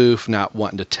real aloof, not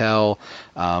wanting to tell."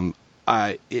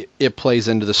 It plays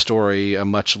into the story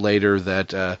much later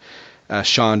that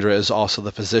Chandra is also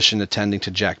the physician attending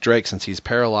to Jack Drake since he's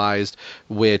paralyzed,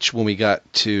 which when we got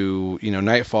to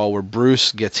Knightfall where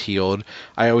Bruce gets healed,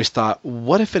 I always thought,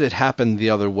 what if it had happened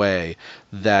the other way,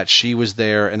 that she was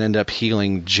there and ended up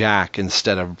healing Jack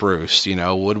instead of Bruce?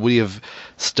 Would we have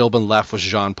still been left with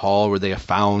Jean-Paul? Would they have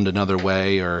found another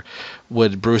way, or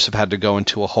would Bruce have had to go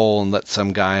into a hole and let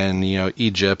some guy in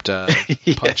Egypt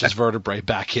punch his vertebrae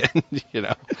back in?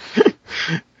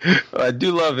 I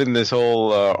do love in this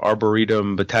whole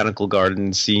Arboretum botanical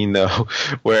garden scene, though,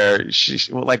 where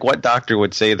what doctor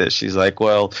would say this? She's like,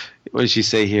 well, what does she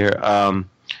say here?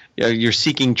 You're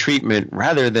seeking treatment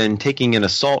rather than taking an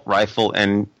assault rifle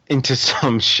and into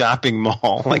some shopping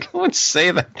mall. Like, who would say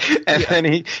that? And then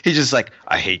he's just like,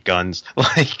 "I hate guns."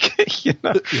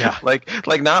 Yeah. Like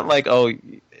not like, "Oh,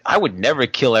 I would never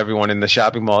kill everyone in the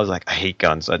shopping mall." He's like, "I hate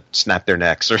guns. I'd snap their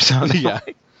necks," or something. Yeah.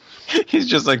 He's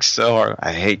just like so hard.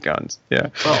 "I hate guns." Yeah.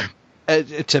 Well,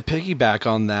 to piggyback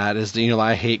on that is,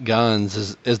 I hate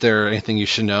guns. Is there anything you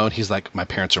should know? And he's like, "My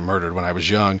parents were murdered when I was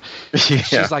young." Yeah.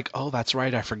 She's like, "Oh, that's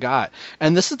right. I forgot."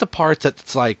 And this is the part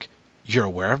that's like, you're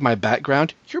aware of my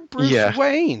background. You're Bruce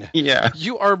Wayne. Yeah.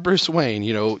 You are Bruce Wayne.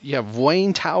 You have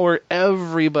Wayne Tower.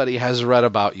 Everybody has read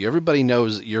about you. Everybody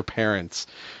knows that your parents,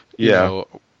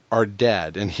 are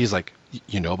dead. And he's like,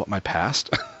 "You know about my past?"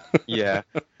 Yeah.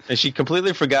 And she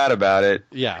completely forgot about it.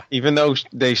 Yeah. Even though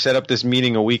they set up this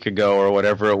meeting a week ago or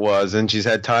whatever it was, and she's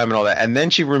had time and all that. And then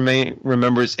she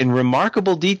remembers in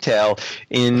remarkable detail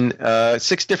in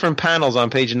 6 different panels on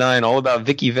page 9 all about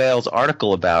Vicky Vale's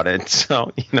article about it.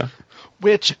 So,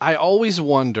 Which I always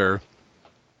wonder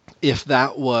if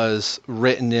that was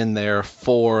written in there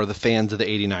for the fans of the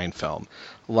 89 film.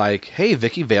 like, hey,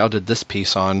 Vicky Vale did this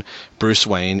piece on Bruce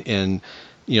Wayne in,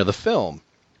 the film.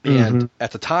 And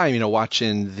at the time,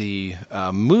 watching the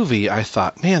movie, I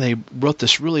thought, man, they wrote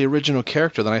this really original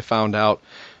character. Then I found out,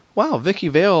 wow, Vicky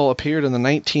Vale appeared in the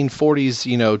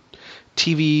 1940s,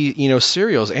 TV,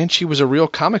 serials, and she was a real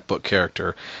comic book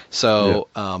character. So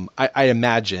I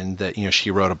imagine that,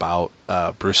 she wrote about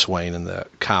Bruce Wayne in the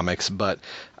comics, but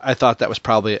I thought that was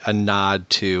probably a nod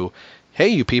to, hey,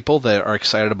 you people that are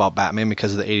excited about Batman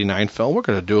because of the 89 film, we're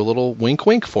going to do a little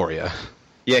wink-wink for you.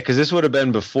 Yeah, because this would have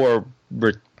been before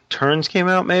Returns came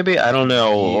out, maybe? I don't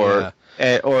know, or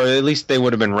at least they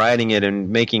would have been writing it and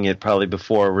making it probably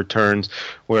before Returns,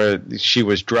 where she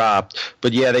was dropped.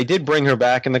 But yeah, they did bring her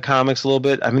back in the comics a little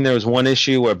bit. I mean, there was one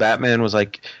issue where Batman was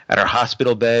like at her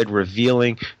hospital bed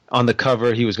revealing on the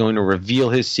cover he was going to reveal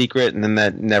his secret, and then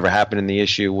that never happened in the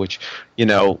issue, which,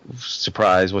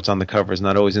 surprise, what's on the cover is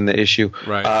not always in the issue.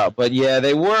 Right. But yeah,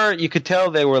 you could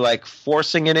tell they were like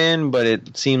forcing it in, but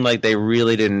it seemed like they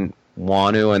really didn't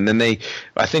want to. And then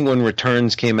I think when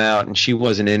Returns came out and she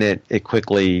wasn't in it,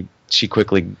 she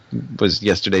quickly was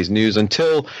yesterday's news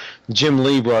until Jim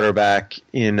Lee brought her back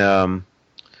in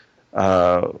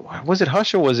was it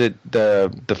Hush or was it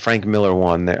the Frank Miller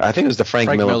one there? I think it was the Frank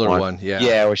Miller one.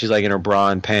 Yeah, where she's like in her bra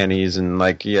and panties and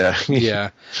like yeah.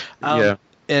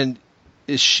 And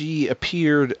she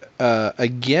appeared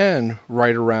again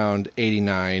right around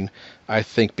 89, I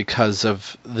think, because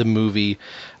of the movie.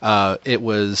 It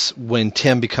was when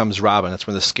Tim becomes Robin. That's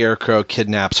when the Scarecrow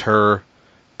kidnaps her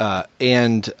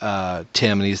and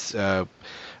Tim, and he's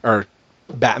or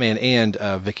Batman and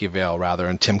Vicky Vale, rather,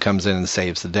 and Tim comes in and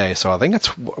saves the day. So I think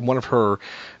that's one of her,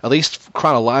 at least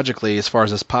chronologically, as far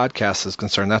as this podcast is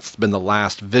concerned, that's been the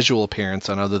last visual appearance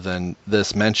on, other than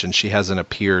this mention. She hasn't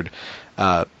appeared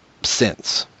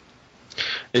since.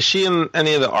 Is she in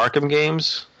any of the Arkham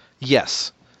games?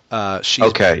 Yes.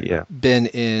 She's been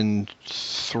in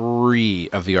 3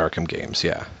 of the Arkham games,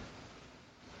 yeah.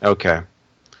 Okay.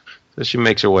 So she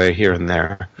makes her way here and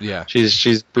there. Yeah.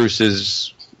 She's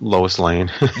Bruce's Lois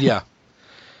Lane. Yeah.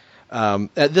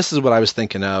 This is what I was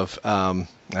thinking of.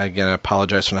 Again, I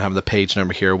apologize for not having the page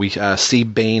number here. We see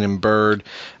Bane and Bird,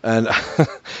 and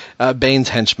Bane's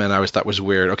henchman I always thought was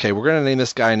weird. Okay, we're going to name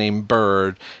this guy named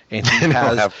Bird, and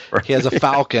he has a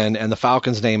falcon, and the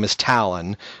falcon's name is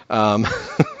Talon. Yeah.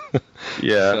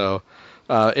 So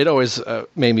it always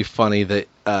made me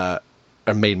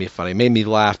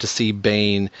laugh to see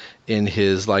Bane in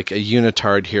his like a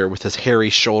unitard here with his hairy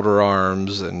shoulder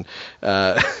arms and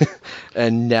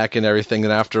and neck and everything.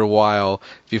 And after a while,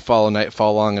 if you follow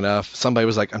Knightfall long enough, somebody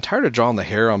was like, I'm tired of drawing the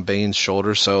hair on Bane's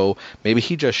shoulder, so maybe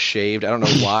he just shaved. I don't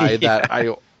know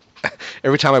why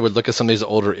every time I would look at some of these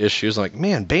older issues, I'm like,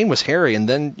 man, Bane was hairy, and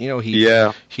then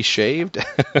he shaved.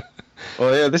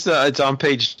 Well, yeah, it's on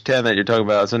page 10 that you're talking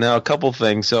about. So now a couple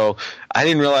things. So I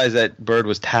didn't realize that Bird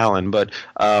was Talon, but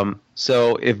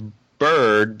so if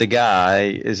Bird, the guy,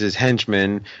 is his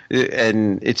henchman,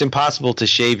 and it's impossible to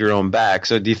shave your own back.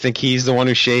 So do you think he's the one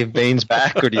who shaved Bane's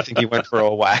back, or do you think he went for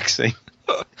a waxing?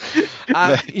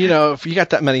 If you got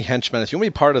that many henchmen, if you want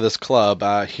to be part of this club,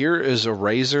 here is a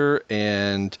razor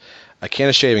and a can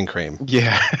of shaving cream.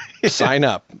 Yeah. Sign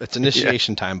up. It's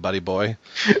initiation time, buddy boy.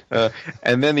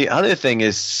 And then the other thing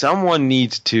is someone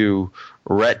needs to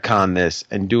retcon this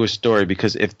and do a story,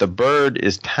 because if the Bird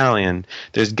is Talion,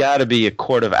 there's got to be a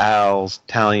Court of Owls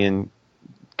Talion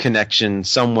connection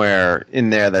somewhere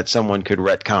in there that someone could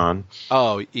retcon.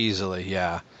 Oh, easily,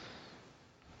 yeah.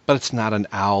 But it's not an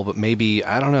owl, but maybe,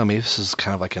 I don't know, maybe this is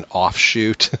kind of like an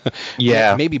offshoot.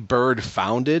 Yeah. Maybe Bird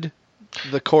founded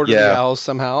the Court of the Owls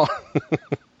somehow.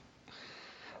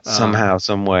 Somehow,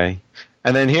 some way.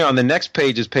 And then here on the next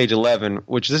page is page 11,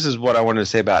 which this is what I wanted to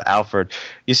say about Alfred.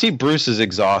 You see Bruce is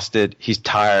exhausted. He's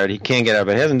tired. He can't get up.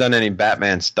 He hasn't done any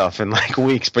Batman stuff in like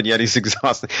weeks, but yet he's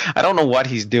exhausted. I don't know what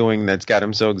he's doing that's got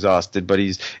him so exhausted, but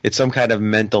it's some kind of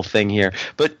mental thing here.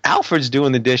 But Alfred's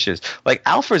doing the dishes. Like,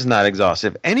 Alfred's not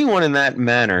exhausted. If anyone in that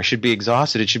manner should be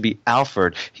exhausted, it should be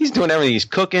Alfred. He's doing everything. He's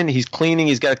cooking. He's cleaning.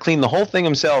 He's got to clean the whole thing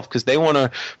himself because they want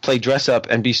to play dress up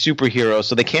and be superheroes,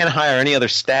 so they can't hire any other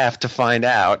staff to find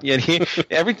out. Yet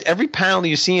every panel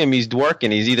you see him, he's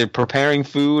working. He's either preparing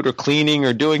food or cleaning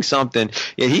or doing something.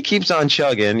 Yet he keeps on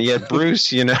chugging. Yet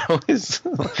Bruce, is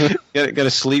going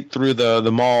to sleep through the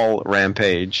mall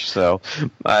rampage. So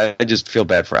I just feel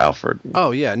bad for Alfred.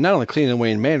 Oh yeah, not only cleaning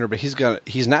Wayne Manor, but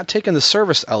he's not taking the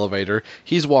service elevator.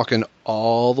 He's walking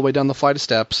all the way down the flight of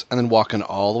steps and then walking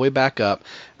all the way back up.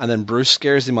 And then Bruce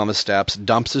scares him on the steps,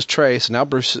 dumps his tray. So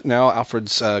now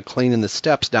Alfred's cleaning the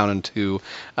steps down into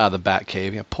the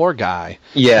Batcave. Yeah, poor guy.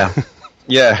 Yeah,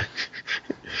 yeah.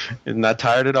 He's not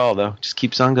tired at all, though. Just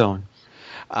keeps on going.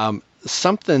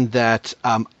 Something that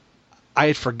I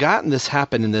had forgotten this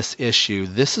happened in this issue.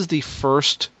 This is the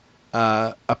first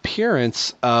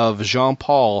appearance of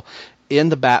Jean-Paul in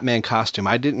the Batman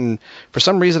costume. For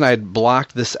some reason, I had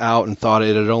blocked this out and thought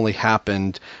it had only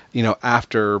happened,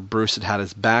 after Bruce had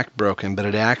his back broken, but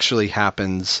it actually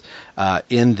happens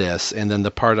in this. And then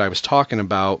the part I was talking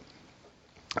about,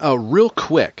 real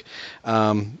quick,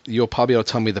 you'll probably be able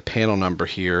to tell me the panel number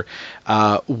here.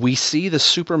 We see the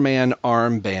Superman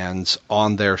armbands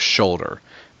on their shoulder.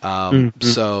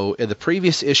 So in the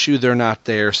previous issue, they're not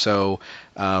there, so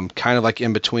kind of like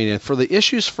in between. And for the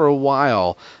issues for a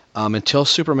while, until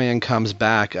Superman comes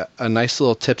back, a nice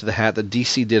little tip to the hat that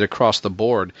DC did across the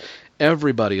board.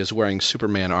 Everybody is wearing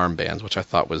Superman armbands, which I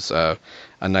thought was a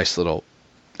nice little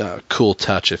cool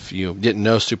touch if you didn't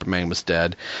know Superman was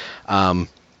dead.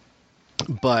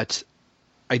 But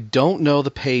I don't know the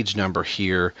page number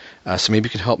here, so maybe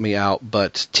you can help me out.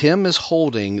 But Tim is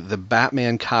holding the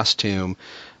Batman costume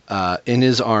in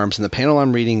his arms, and the panel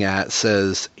I'm reading at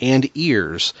says, "And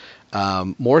ears.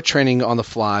 More training on the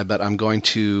fly, but I'm going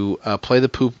to play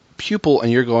the pupil,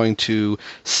 and you're going to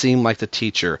seem like the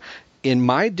teacher." In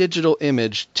my digital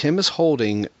image,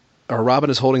 Robin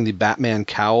is holding the Batman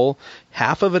cowl.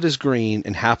 Half of it is green,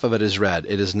 and half of it is red.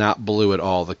 It is not blue at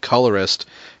all. The colorist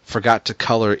forgot to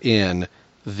color in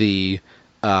the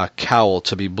cowl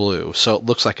to be blue, so it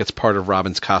looks like it's part of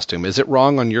Robin's costume. Is it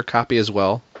wrong on your copy as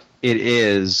well? It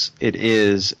is,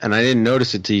 and I didn't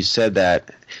notice it till you said that.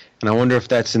 And I wonder if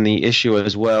that's in the issue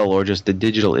as well, or just the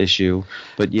digital issue.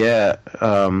 But yeah,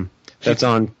 that's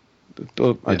on.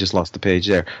 Oh, I just lost the page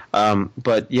there.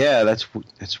 But yeah, that's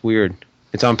weird.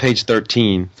 It's on page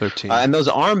 13. And those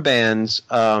armbands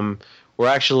were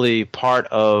actually part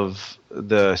of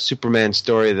the Superman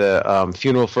story, the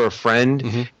Funeral for a Friend.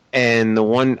 Mm-hmm. And the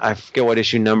one, I forget what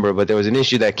issue number, but there was an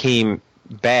issue that came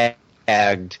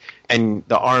bagged, and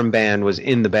the armband was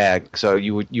in the bag. So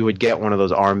you would get one of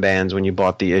those armbands when you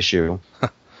bought the issue.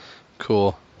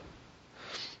 Cool.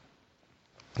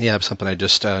 Yeah, something I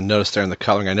just noticed there in the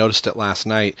coloring. I noticed it last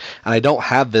night, and I don't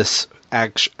have this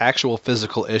actual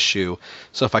physical issue.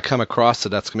 So if I come across it,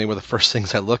 that's going to be one of the first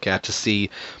things I look at to see.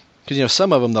 Because,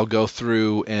 some of them they'll go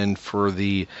through, and for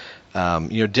the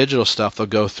digital stuff, they'll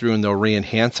go through and they'll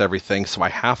re-enhance everything. So I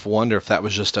half wonder if that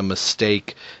was just a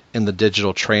mistake in the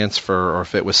digital transfer, or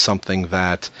if it was something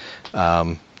that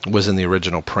was in the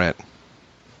original print.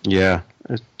 Yeah,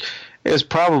 it was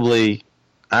probably,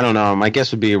 I don't know, my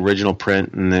guess would be original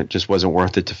print, and it just wasn't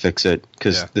worth it to fix it,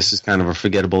 because this is kind of a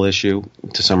forgettable issue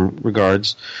to some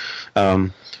regards.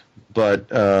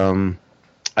 But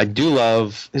I do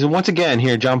love, once again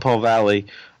here, John Paul Valley,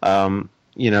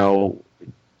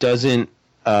 doesn't,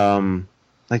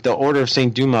 like the Order of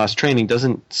St. Dumas training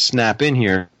doesn't snap in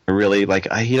here, really.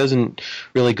 Like, he doesn't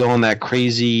really go on that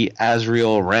crazy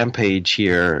Azrael rampage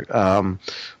here,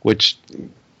 which,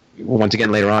 once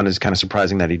again, later on is kind of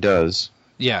surprising that he does.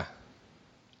 Yeah.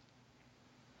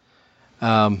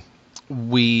 And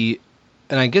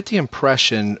I get the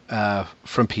impression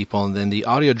from people, and then the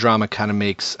audio drama kind of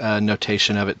makes a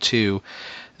notation of it too,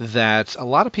 that a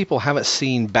lot of people haven't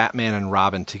seen Batman and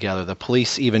Robin together. The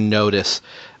police even notice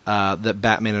that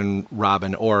Batman and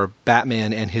Robin, or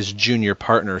Batman and his junior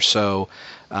partner. So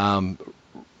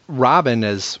Robin,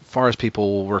 as far as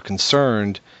people were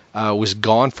concerned, was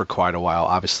gone for quite a while.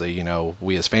 Obviously,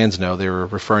 we as fans know they were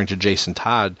referring to Jason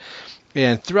Todd.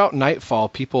 And throughout Knightfall,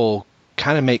 people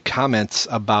kind of make comments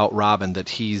about Robin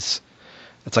that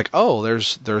it's like, oh,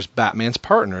 there's Batman's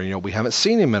partner. We haven't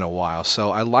seen him in a while.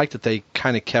 So I like that they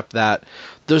kind of kept that,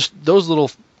 those little,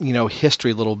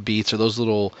 history little beats, or those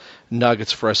little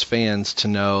nuggets for us fans to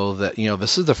know that,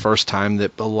 this is the first time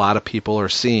that a lot of people are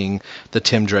seeing the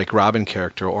Tim Drake Robin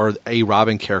character, or a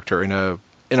Robin character in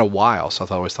a while. So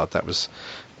I always thought that was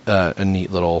a neat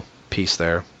little piece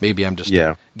there. Maybe I'm just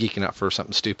geeking out for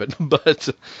something stupid, but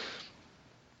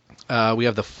we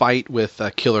have the fight with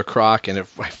Killer Croc, and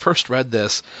if I first read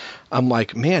this, I'm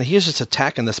like, man, he is just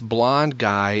attacking this blonde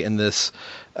guy and this,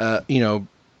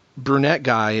 brunette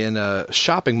guy in a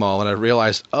shopping mall, and I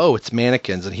realized, oh, it's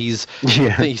mannequins, and he's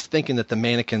thinking that the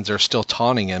mannequins are still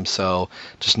taunting him. So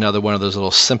just another one of those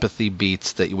little sympathy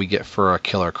beats that we get for a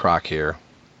Killer Croc here.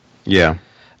 Yeah.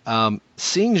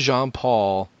 Seeing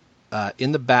Jean-Paul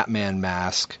in the Batman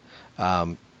mask,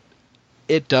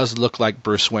 it does look like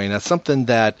Bruce Wayne. That's something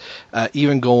that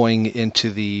even going into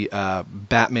the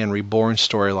Batman Reborn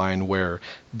storyline, where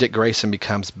Dick Grayson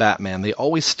becomes Batman, they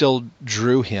always still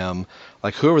drew him,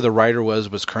 like whoever the writer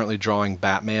was currently drawing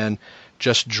Batman,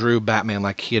 just drew Batman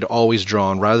like he had always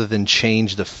drawn, rather than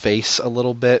change the face a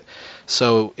little bit.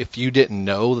 So if you didn't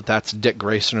know that that's Dick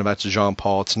Grayson or that's Jean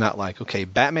Paul, it's not like, okay,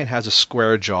 Batman has a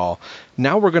square jaw.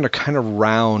 Now we're going to kind of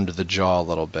round the jaw a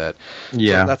little bit.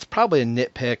 Yeah. So that's probably a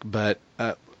nitpick, but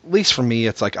at least for me,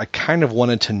 it's like I kind of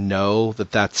wanted to know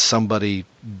that that's somebody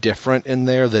different in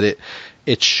there, that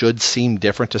it should seem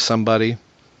different to somebody.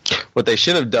 What they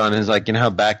should have done is, like, you know how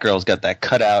Batgirl's got that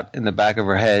cutout in the back of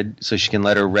her head so she can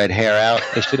let her red hair out?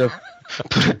 They should have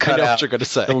put a cutout. I know what you're going to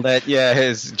say. To let,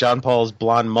 his John Paul's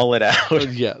blonde mullet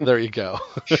out. Yeah, there you go.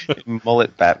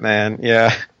 Mullet Batman,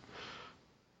 yeah.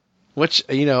 Which,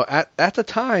 at the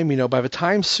time, by the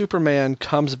time Superman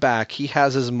comes back, he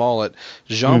has his mullet.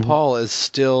 Jean Paul is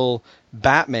still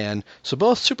Batman. So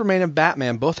both Superman and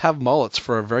Batman both have mullets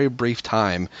for a very brief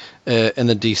time in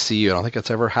the DCU. I don't think it's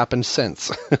ever happened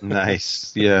since.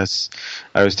 Nice, yes.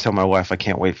 I always tell my wife I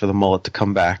can't wait for the mullet to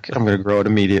come back. I'm going to grow it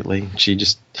immediately. She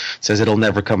just says it'll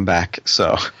never come back.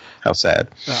 So, how sad.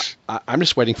 I'm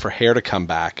just waiting for hair to come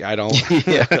back. I don't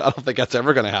think that's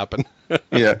ever going to happen.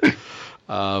 Yeah.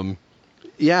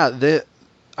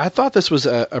 I thought this was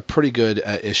a pretty good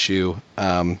issue.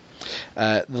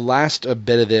 The last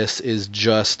bit of this is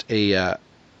just a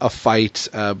fight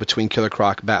between Killer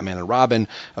Croc, Batman, and Robin.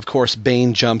 Of course,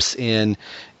 Bane jumps in,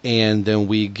 and then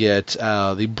we get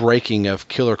the breaking of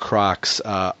Killer Croc's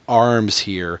arms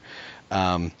here,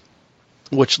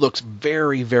 which looks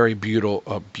very, very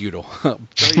very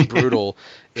brutal.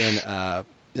 And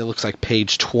it looks like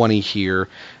page 20 here.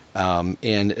 And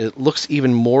it looks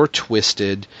even more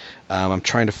twisted. I'm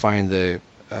trying to find the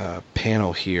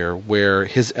panel here where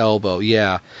his elbow,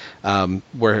 where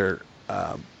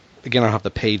again I don't have the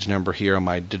page number here on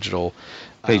my digital.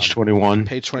 Page 21.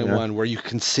 Page 21, where you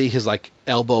can see his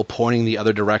elbow pointing the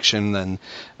other direction, and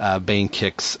Bane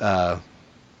kicks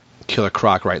Killer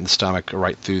Croc right in the stomach,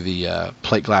 right through the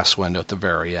plate glass window at the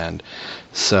very end.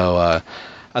 So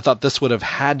I thought this would have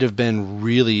had to have been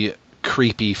really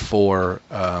creepy for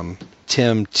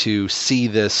Tim to see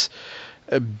this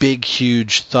big,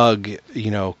 huge thug,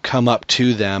 come up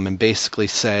to them and basically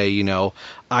say,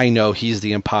 I know he's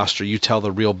the imposter. You tell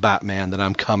the real Batman that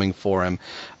I'm coming for him.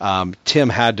 Tim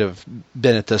had to have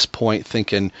been at this point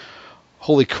thinking,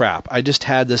 holy crap, I just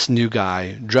had this new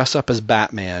guy dress up as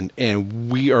Batman, and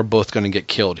we are both going to get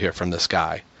killed here from this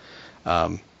guy.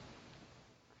 I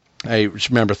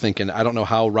remember thinking, I don't know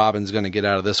how Robin's going to get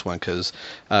out of this one, because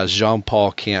Jean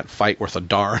Paul can't fight worth a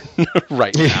darn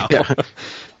right now. Yeah.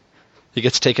 He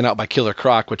gets taken out by Killer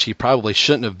Croc, which he probably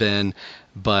shouldn't have been,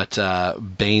 but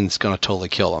Bane's going to totally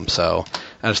kill him. So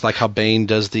I just like how Bane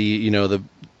does the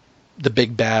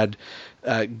big bad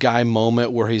guy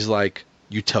moment where he's like,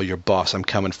 you tell your boss I'm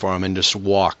coming for him, and just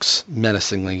walks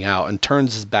menacingly out and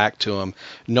turns his back to him,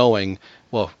 knowing,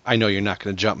 well, I know you're not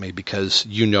going to jump me, because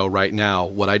right now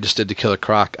what I just did to Killer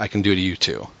Croc, I can do to you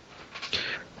too.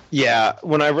 Yeah,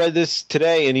 when I read this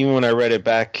today, and even when I read it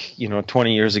back,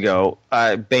 20 years ago,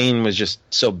 Bane was just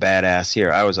so badass here.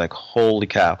 I was like, holy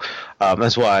cow.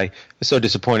 That's why it's so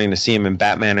disappointing to see him in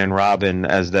Batman and Robin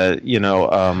as the,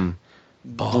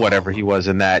 whatever he was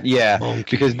in that. Yeah,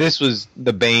 because this was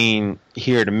the Bane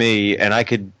here to me, and I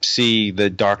could see the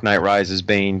Dark Knight Rises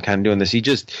Bane kind of doing this. He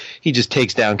just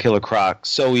takes down Killer Croc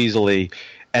so easily,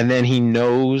 and then he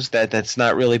knows that that's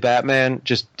not really Batman,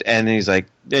 and he's like,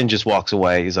 and just walks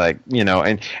away. He's like,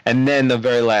 and then the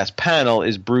very last panel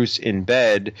is Bruce in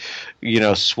bed,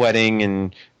 sweating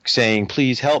and saying,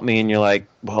 please help me, and you're like,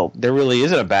 well, there really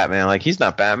isn't a Batman. Like, he's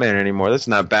not Batman anymore. That's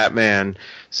not Batman.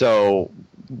 So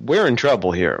we're in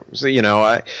trouble here. So,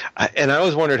 I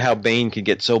always wondered how Bane could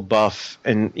get so buff,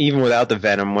 and even without the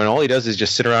venom, when all he does is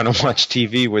just sit around and watch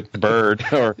TV with Bird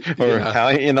or he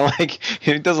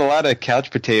does a lot of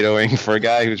couch potatoing for a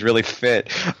guy who's really fit.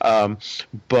 But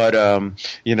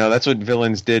that's what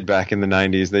villains did back in the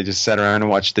 90s. They just sat around and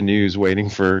watched the news waiting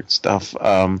for stuff.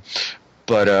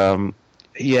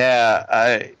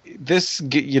 This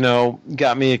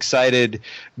got me excited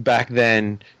back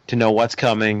then to know what's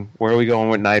coming, where are we going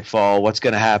with Knightfall, what's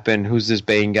going to happen, who's this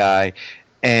Bane guy,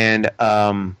 and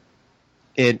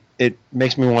it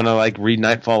makes me want to read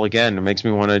Knightfall again. It makes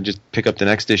me want to just pick up the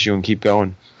next issue and keep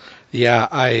going.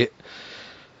 Yeah,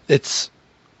 this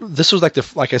was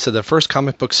like I said, the first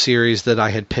comic book series that I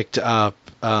had picked up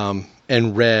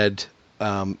and read.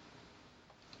 And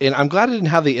I'm glad I didn't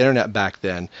have the internet back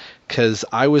then, because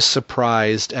I was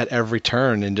surprised at every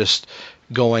turn and just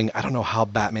going, I don't know how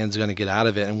Batman's going to get out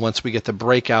of it. And once we get the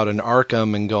breakout in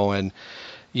Arkham and going,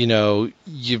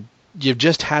 you've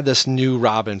just had this new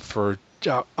Robin for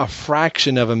a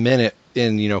fraction of a minute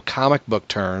in, comic book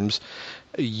terms,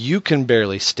 you can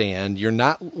barely stand. You're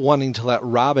not wanting to let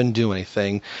Robin do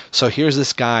anything. So here's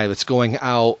this guy that's going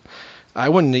out. I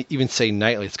wouldn't even say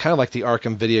nightly. It's kind of like the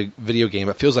Arkham video game.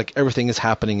 It feels like everything is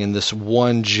happening in this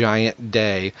one giant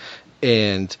day,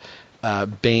 and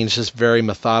Bane's just very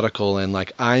methodical and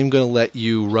like, I'm going to let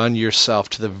you run yourself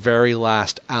to the very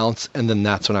last ounce, and then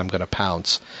that's when I'm going to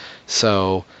pounce.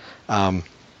 So,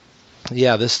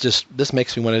 this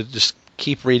makes me want to just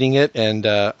keep reading it, and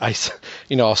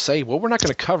I'll say, well, we're not going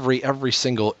to cover every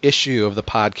single issue of the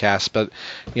podcast, but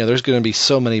there's going to be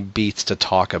so many beats to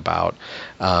talk about.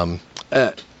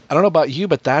 I don't know about you,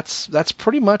 but that's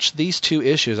pretty much these two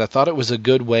issues. I thought it was a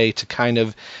good way to kind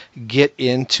of get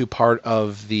into part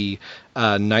of the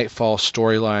Knightfall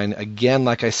storyline. Again,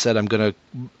 like I said, I'm going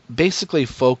to basically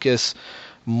focus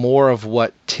more of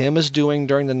what Tim is doing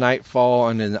during the Knightfall,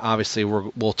 and then obviously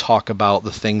we'll talk about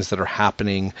the things that are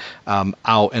happening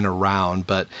out and around.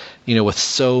 But with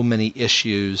so many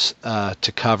issues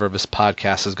to cover, this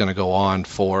podcast is going to go on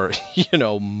for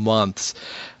months.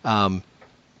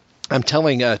 I'm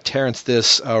telling Terrence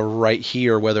this right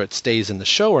here, whether it stays in the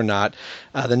show or not.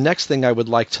 The next thing I would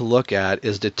like to look at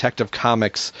is Detective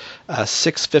Comics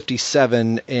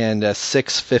 657 and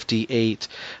 658,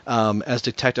 as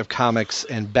Detective Comics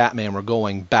and Batman were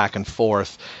going back and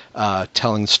forth,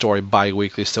 telling the story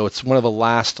bi-weekly. So it's one of the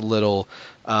last little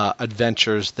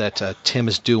adventures that Tim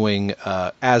is doing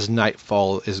as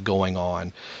Knightfall is going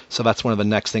on. So that's one of the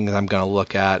next things I'm going to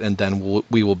look at, and then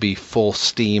we will be full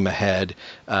steam ahead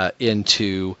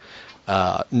into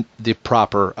the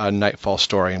proper Knightfall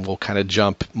story, and we'll kind of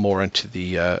jump more into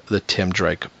the Tim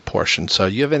Drake portion. So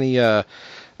you have any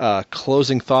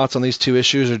closing thoughts on these two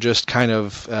issues, or just kind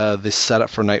of the setup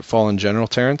for Knightfall in general,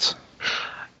 Terrence?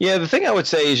 Yeah, the thing I would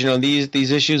say is,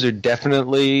 these issues are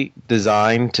definitely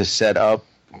designed to set up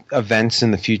events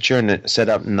in the future and set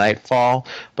up Knightfall.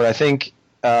 But I think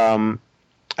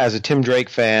as a Tim Drake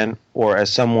fan, or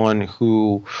as someone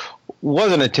who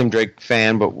wasn't a Tim Drake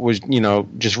fan but was,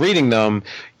 just reading them,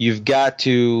 you've got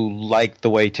to like the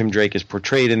way Tim Drake is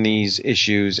portrayed in these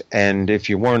issues. And if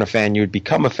you weren't a fan, you would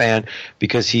become a fan,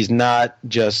 because he's not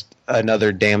just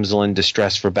another damsel in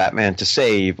distress for Batman to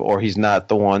save, or he's not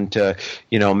the one to,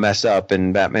 mess up,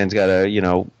 and Batman's got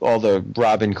to, all the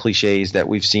Robin cliches that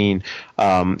we've seen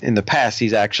in the past.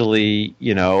 He's actually,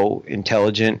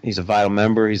 intelligent. He's a vital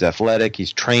member. He's athletic.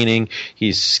 He's training.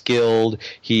 He's skilled.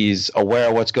 He's aware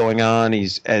of what's going on.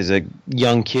 He's, as a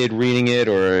young kid reading it,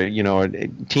 or, a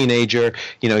teenager,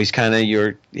 he's kind of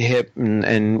your hip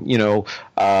and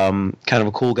kind of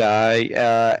a cool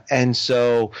guy. And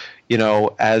so,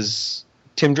 as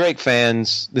Tim Drake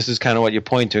fans, this is kind of what you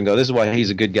point to and go, this is why he's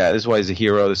a good guy. This is why he's a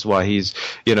hero. This is why he's,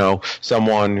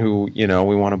 someone who,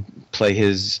 we want to play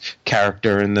his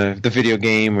character in the video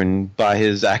game and buy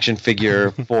his action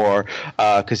figure for,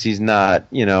 because he's not,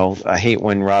 I hate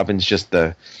when Robin's just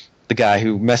the guy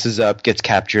who messes up, gets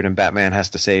captured, and Batman has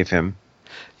to save him.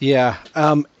 Yeah,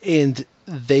 and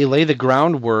they lay the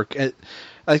groundwork. I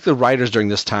think the writers during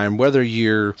this time, whether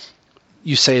you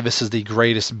say this is the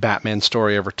greatest Batman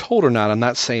story ever told or not, I'm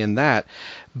not saying that,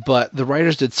 but the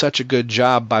writers did such a good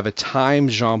job. By the time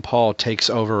Jean-Paul takes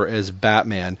over as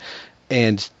Batman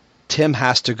and Tim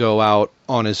has to go out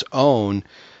on his own,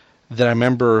 that I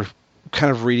remember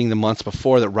kind of reading the months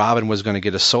before that Robin was going to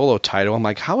get a solo title. I'm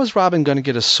like, how is Robin going to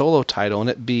get a solo title and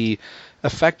it be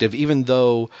effective? Even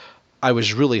though I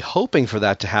was really hoping for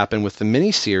that to happen with the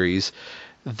miniseries,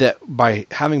 that by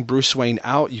having Bruce Wayne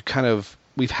out,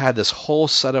 we've had this whole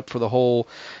setup for the whole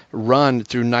run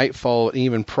through Knightfall, and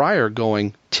even prior,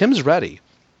 going, Tim's ready.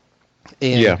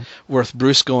 And with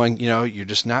Bruce going, you're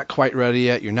just not quite ready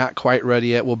yet. You're not quite ready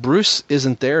yet. Well, Bruce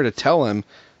isn't there to tell him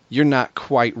you're not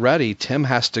quite ready. Tim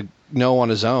has to know on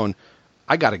his own,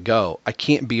 I got to go. I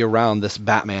can't be around this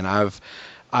Batman.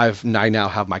 I now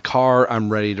have my car.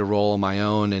 I'm ready to roll on my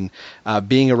own. And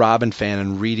being a Robin fan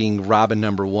and reading Robin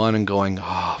 #1 and going,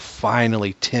 oh,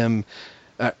 finally, Tim,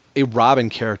 a Robin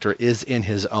character is in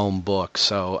his own book.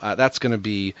 So that's going to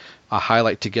be a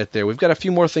highlight to get there. We've got a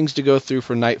few more things to go through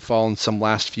for Knightfall, and some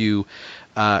last few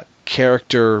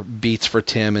character beats for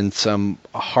Tim, and some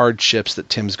hardships that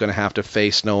Tim's going to have to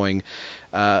face, knowing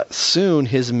soon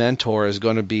his mentor is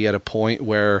going to be at a point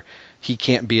where he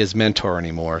can't be his mentor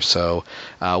anymore. So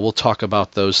we'll talk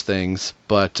about those things.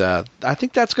 But I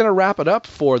think that's going to wrap it up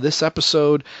for this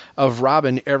episode of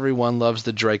Robin, Everyone Loves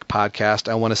the Drake podcast.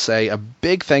 I want to say a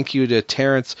big thank you to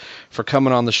Terrence for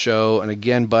coming on the show. And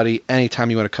again, buddy, anytime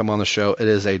you want to come on the show, it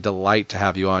is a delight to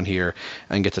have you on here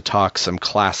and get to talk some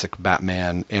classic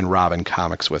Batman and Robin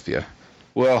comics with you.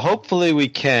 Well, hopefully we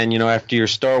can. After your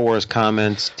Star Wars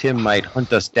comments, Tim might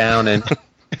hunt us down and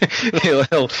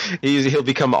he'll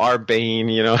become our Bane.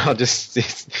 I'll just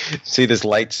see this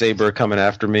lightsaber coming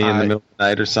after me in the middle of the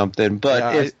night or something.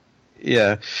 But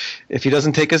if he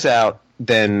doesn't take us out,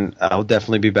 then I'll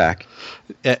definitely be back.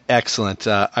 Excellent.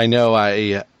 I know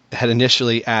I had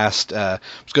initially asked, I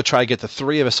was going to try to get the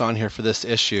three of us on here for this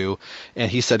issue, and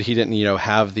he said he didn't,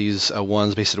 have these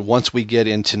ones, but he said once we get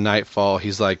into Knightfall,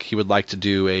 he would like to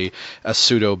do a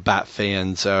pseudo Bat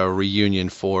fans reunion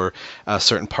for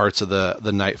certain parts of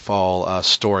the Knightfall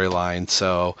storyline.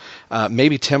 So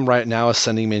maybe Tim right now is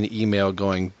sending me an email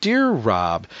going, "Dear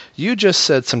Rob, you just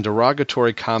said some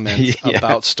derogatory comments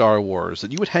about Star Wars,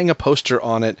 that you would hang a poster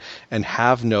on it and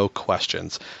have no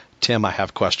questions." Tim, I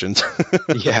have questions.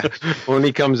 Yeah. When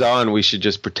he comes on, we should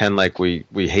just pretend like we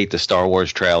hate the Star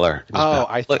Wars trailer.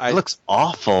 It looks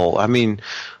awful. I mean,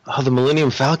 the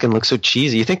Millennium Falcon looks so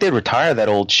cheesy. You think they'd retire that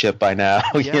old ship by now?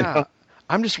 Yeah.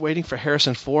 I'm just waiting for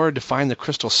Harrison Ford to find the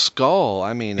Crystal Skull.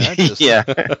 I mean, yeah.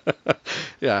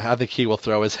 I think he will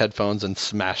throw his headphones and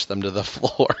smash them to the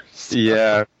floor. So.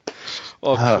 Yeah.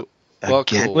 Well,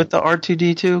 cool. With the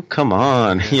R2-D2? Come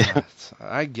on. Yeah.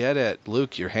 I get it.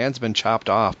 Luke, your hand's been chopped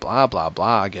off. Blah, blah,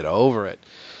 blah. Get over it.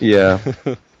 Yeah.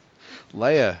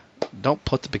 Leia, don't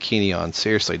put the bikini on.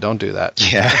 Seriously, don't do that.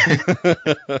 Yeah.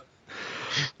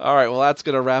 All right, well, that's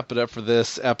going to wrap it up for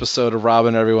this episode of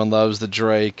Robin Everyone Loves the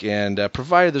Drake. And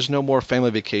provided there's no more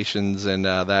family vacations and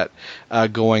that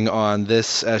going on,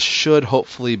 this should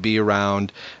hopefully be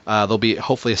around. There'll be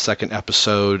hopefully a second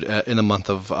episode in the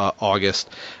month of August,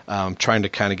 trying to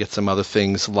kind of get some other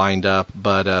things lined up.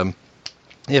 But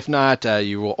if not,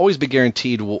 you will always be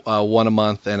guaranteed one a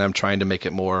month, and I'm trying to make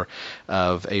it more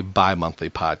of a bi-monthly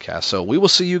podcast. So we will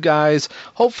see you guys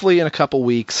hopefully in a couple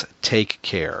weeks. Take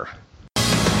care.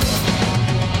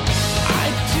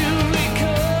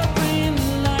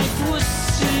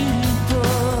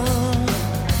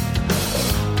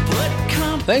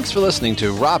 Thanks for listening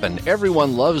to Robin,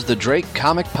 Everyone Loves the Drake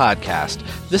comic podcast.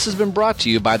 This has been brought to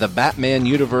you by the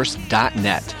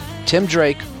BatmanUniverse.net. Tim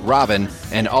Drake, Robin,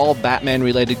 and all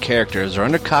Batman-related characters are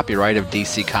under copyright of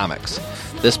DC Comics.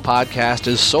 This podcast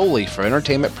is solely for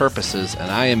entertainment purposes, and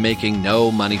I am making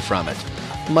no money from it,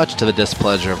 much to the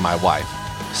displeasure of my wife.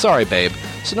 Sorry, babe.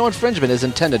 So no infringement is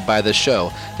intended by this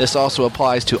show. This also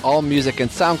applies to all music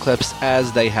and sound clips,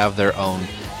 as they have their own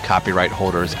copyright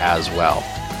holders as well.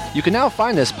 You can now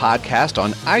find this podcast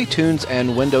on iTunes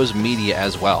and Windows Media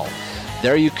as well.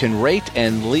 There you can rate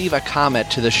and leave a comment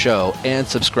to the show and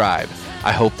subscribe.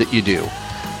 I hope that you do.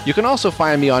 You can also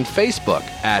find me on Facebook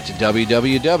at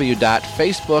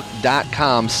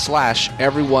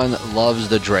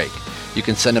www.facebook.com/everyonelovesthedrake. You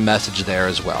can send a message there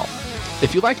as well.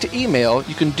 If you'd like to email,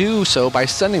 you can do so by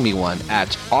sending me one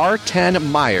at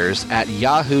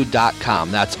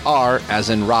r10myers@yahoo.com. That's R as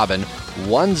in Robin,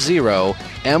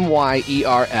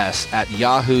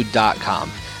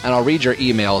 10myers@yahoo.com. And I'll read your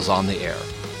emails on the air.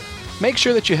 Make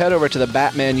sure that you head over to the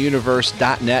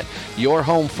BatmanUniverse.net, your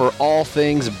home for all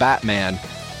things Batman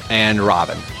and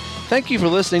Robin. Thank you for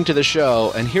listening to the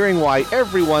show and hearing why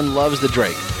everyone loves the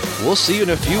Drake. We'll see you in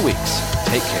a few weeks.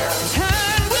 Take care.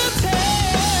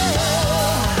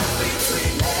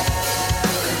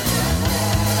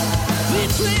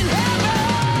 Between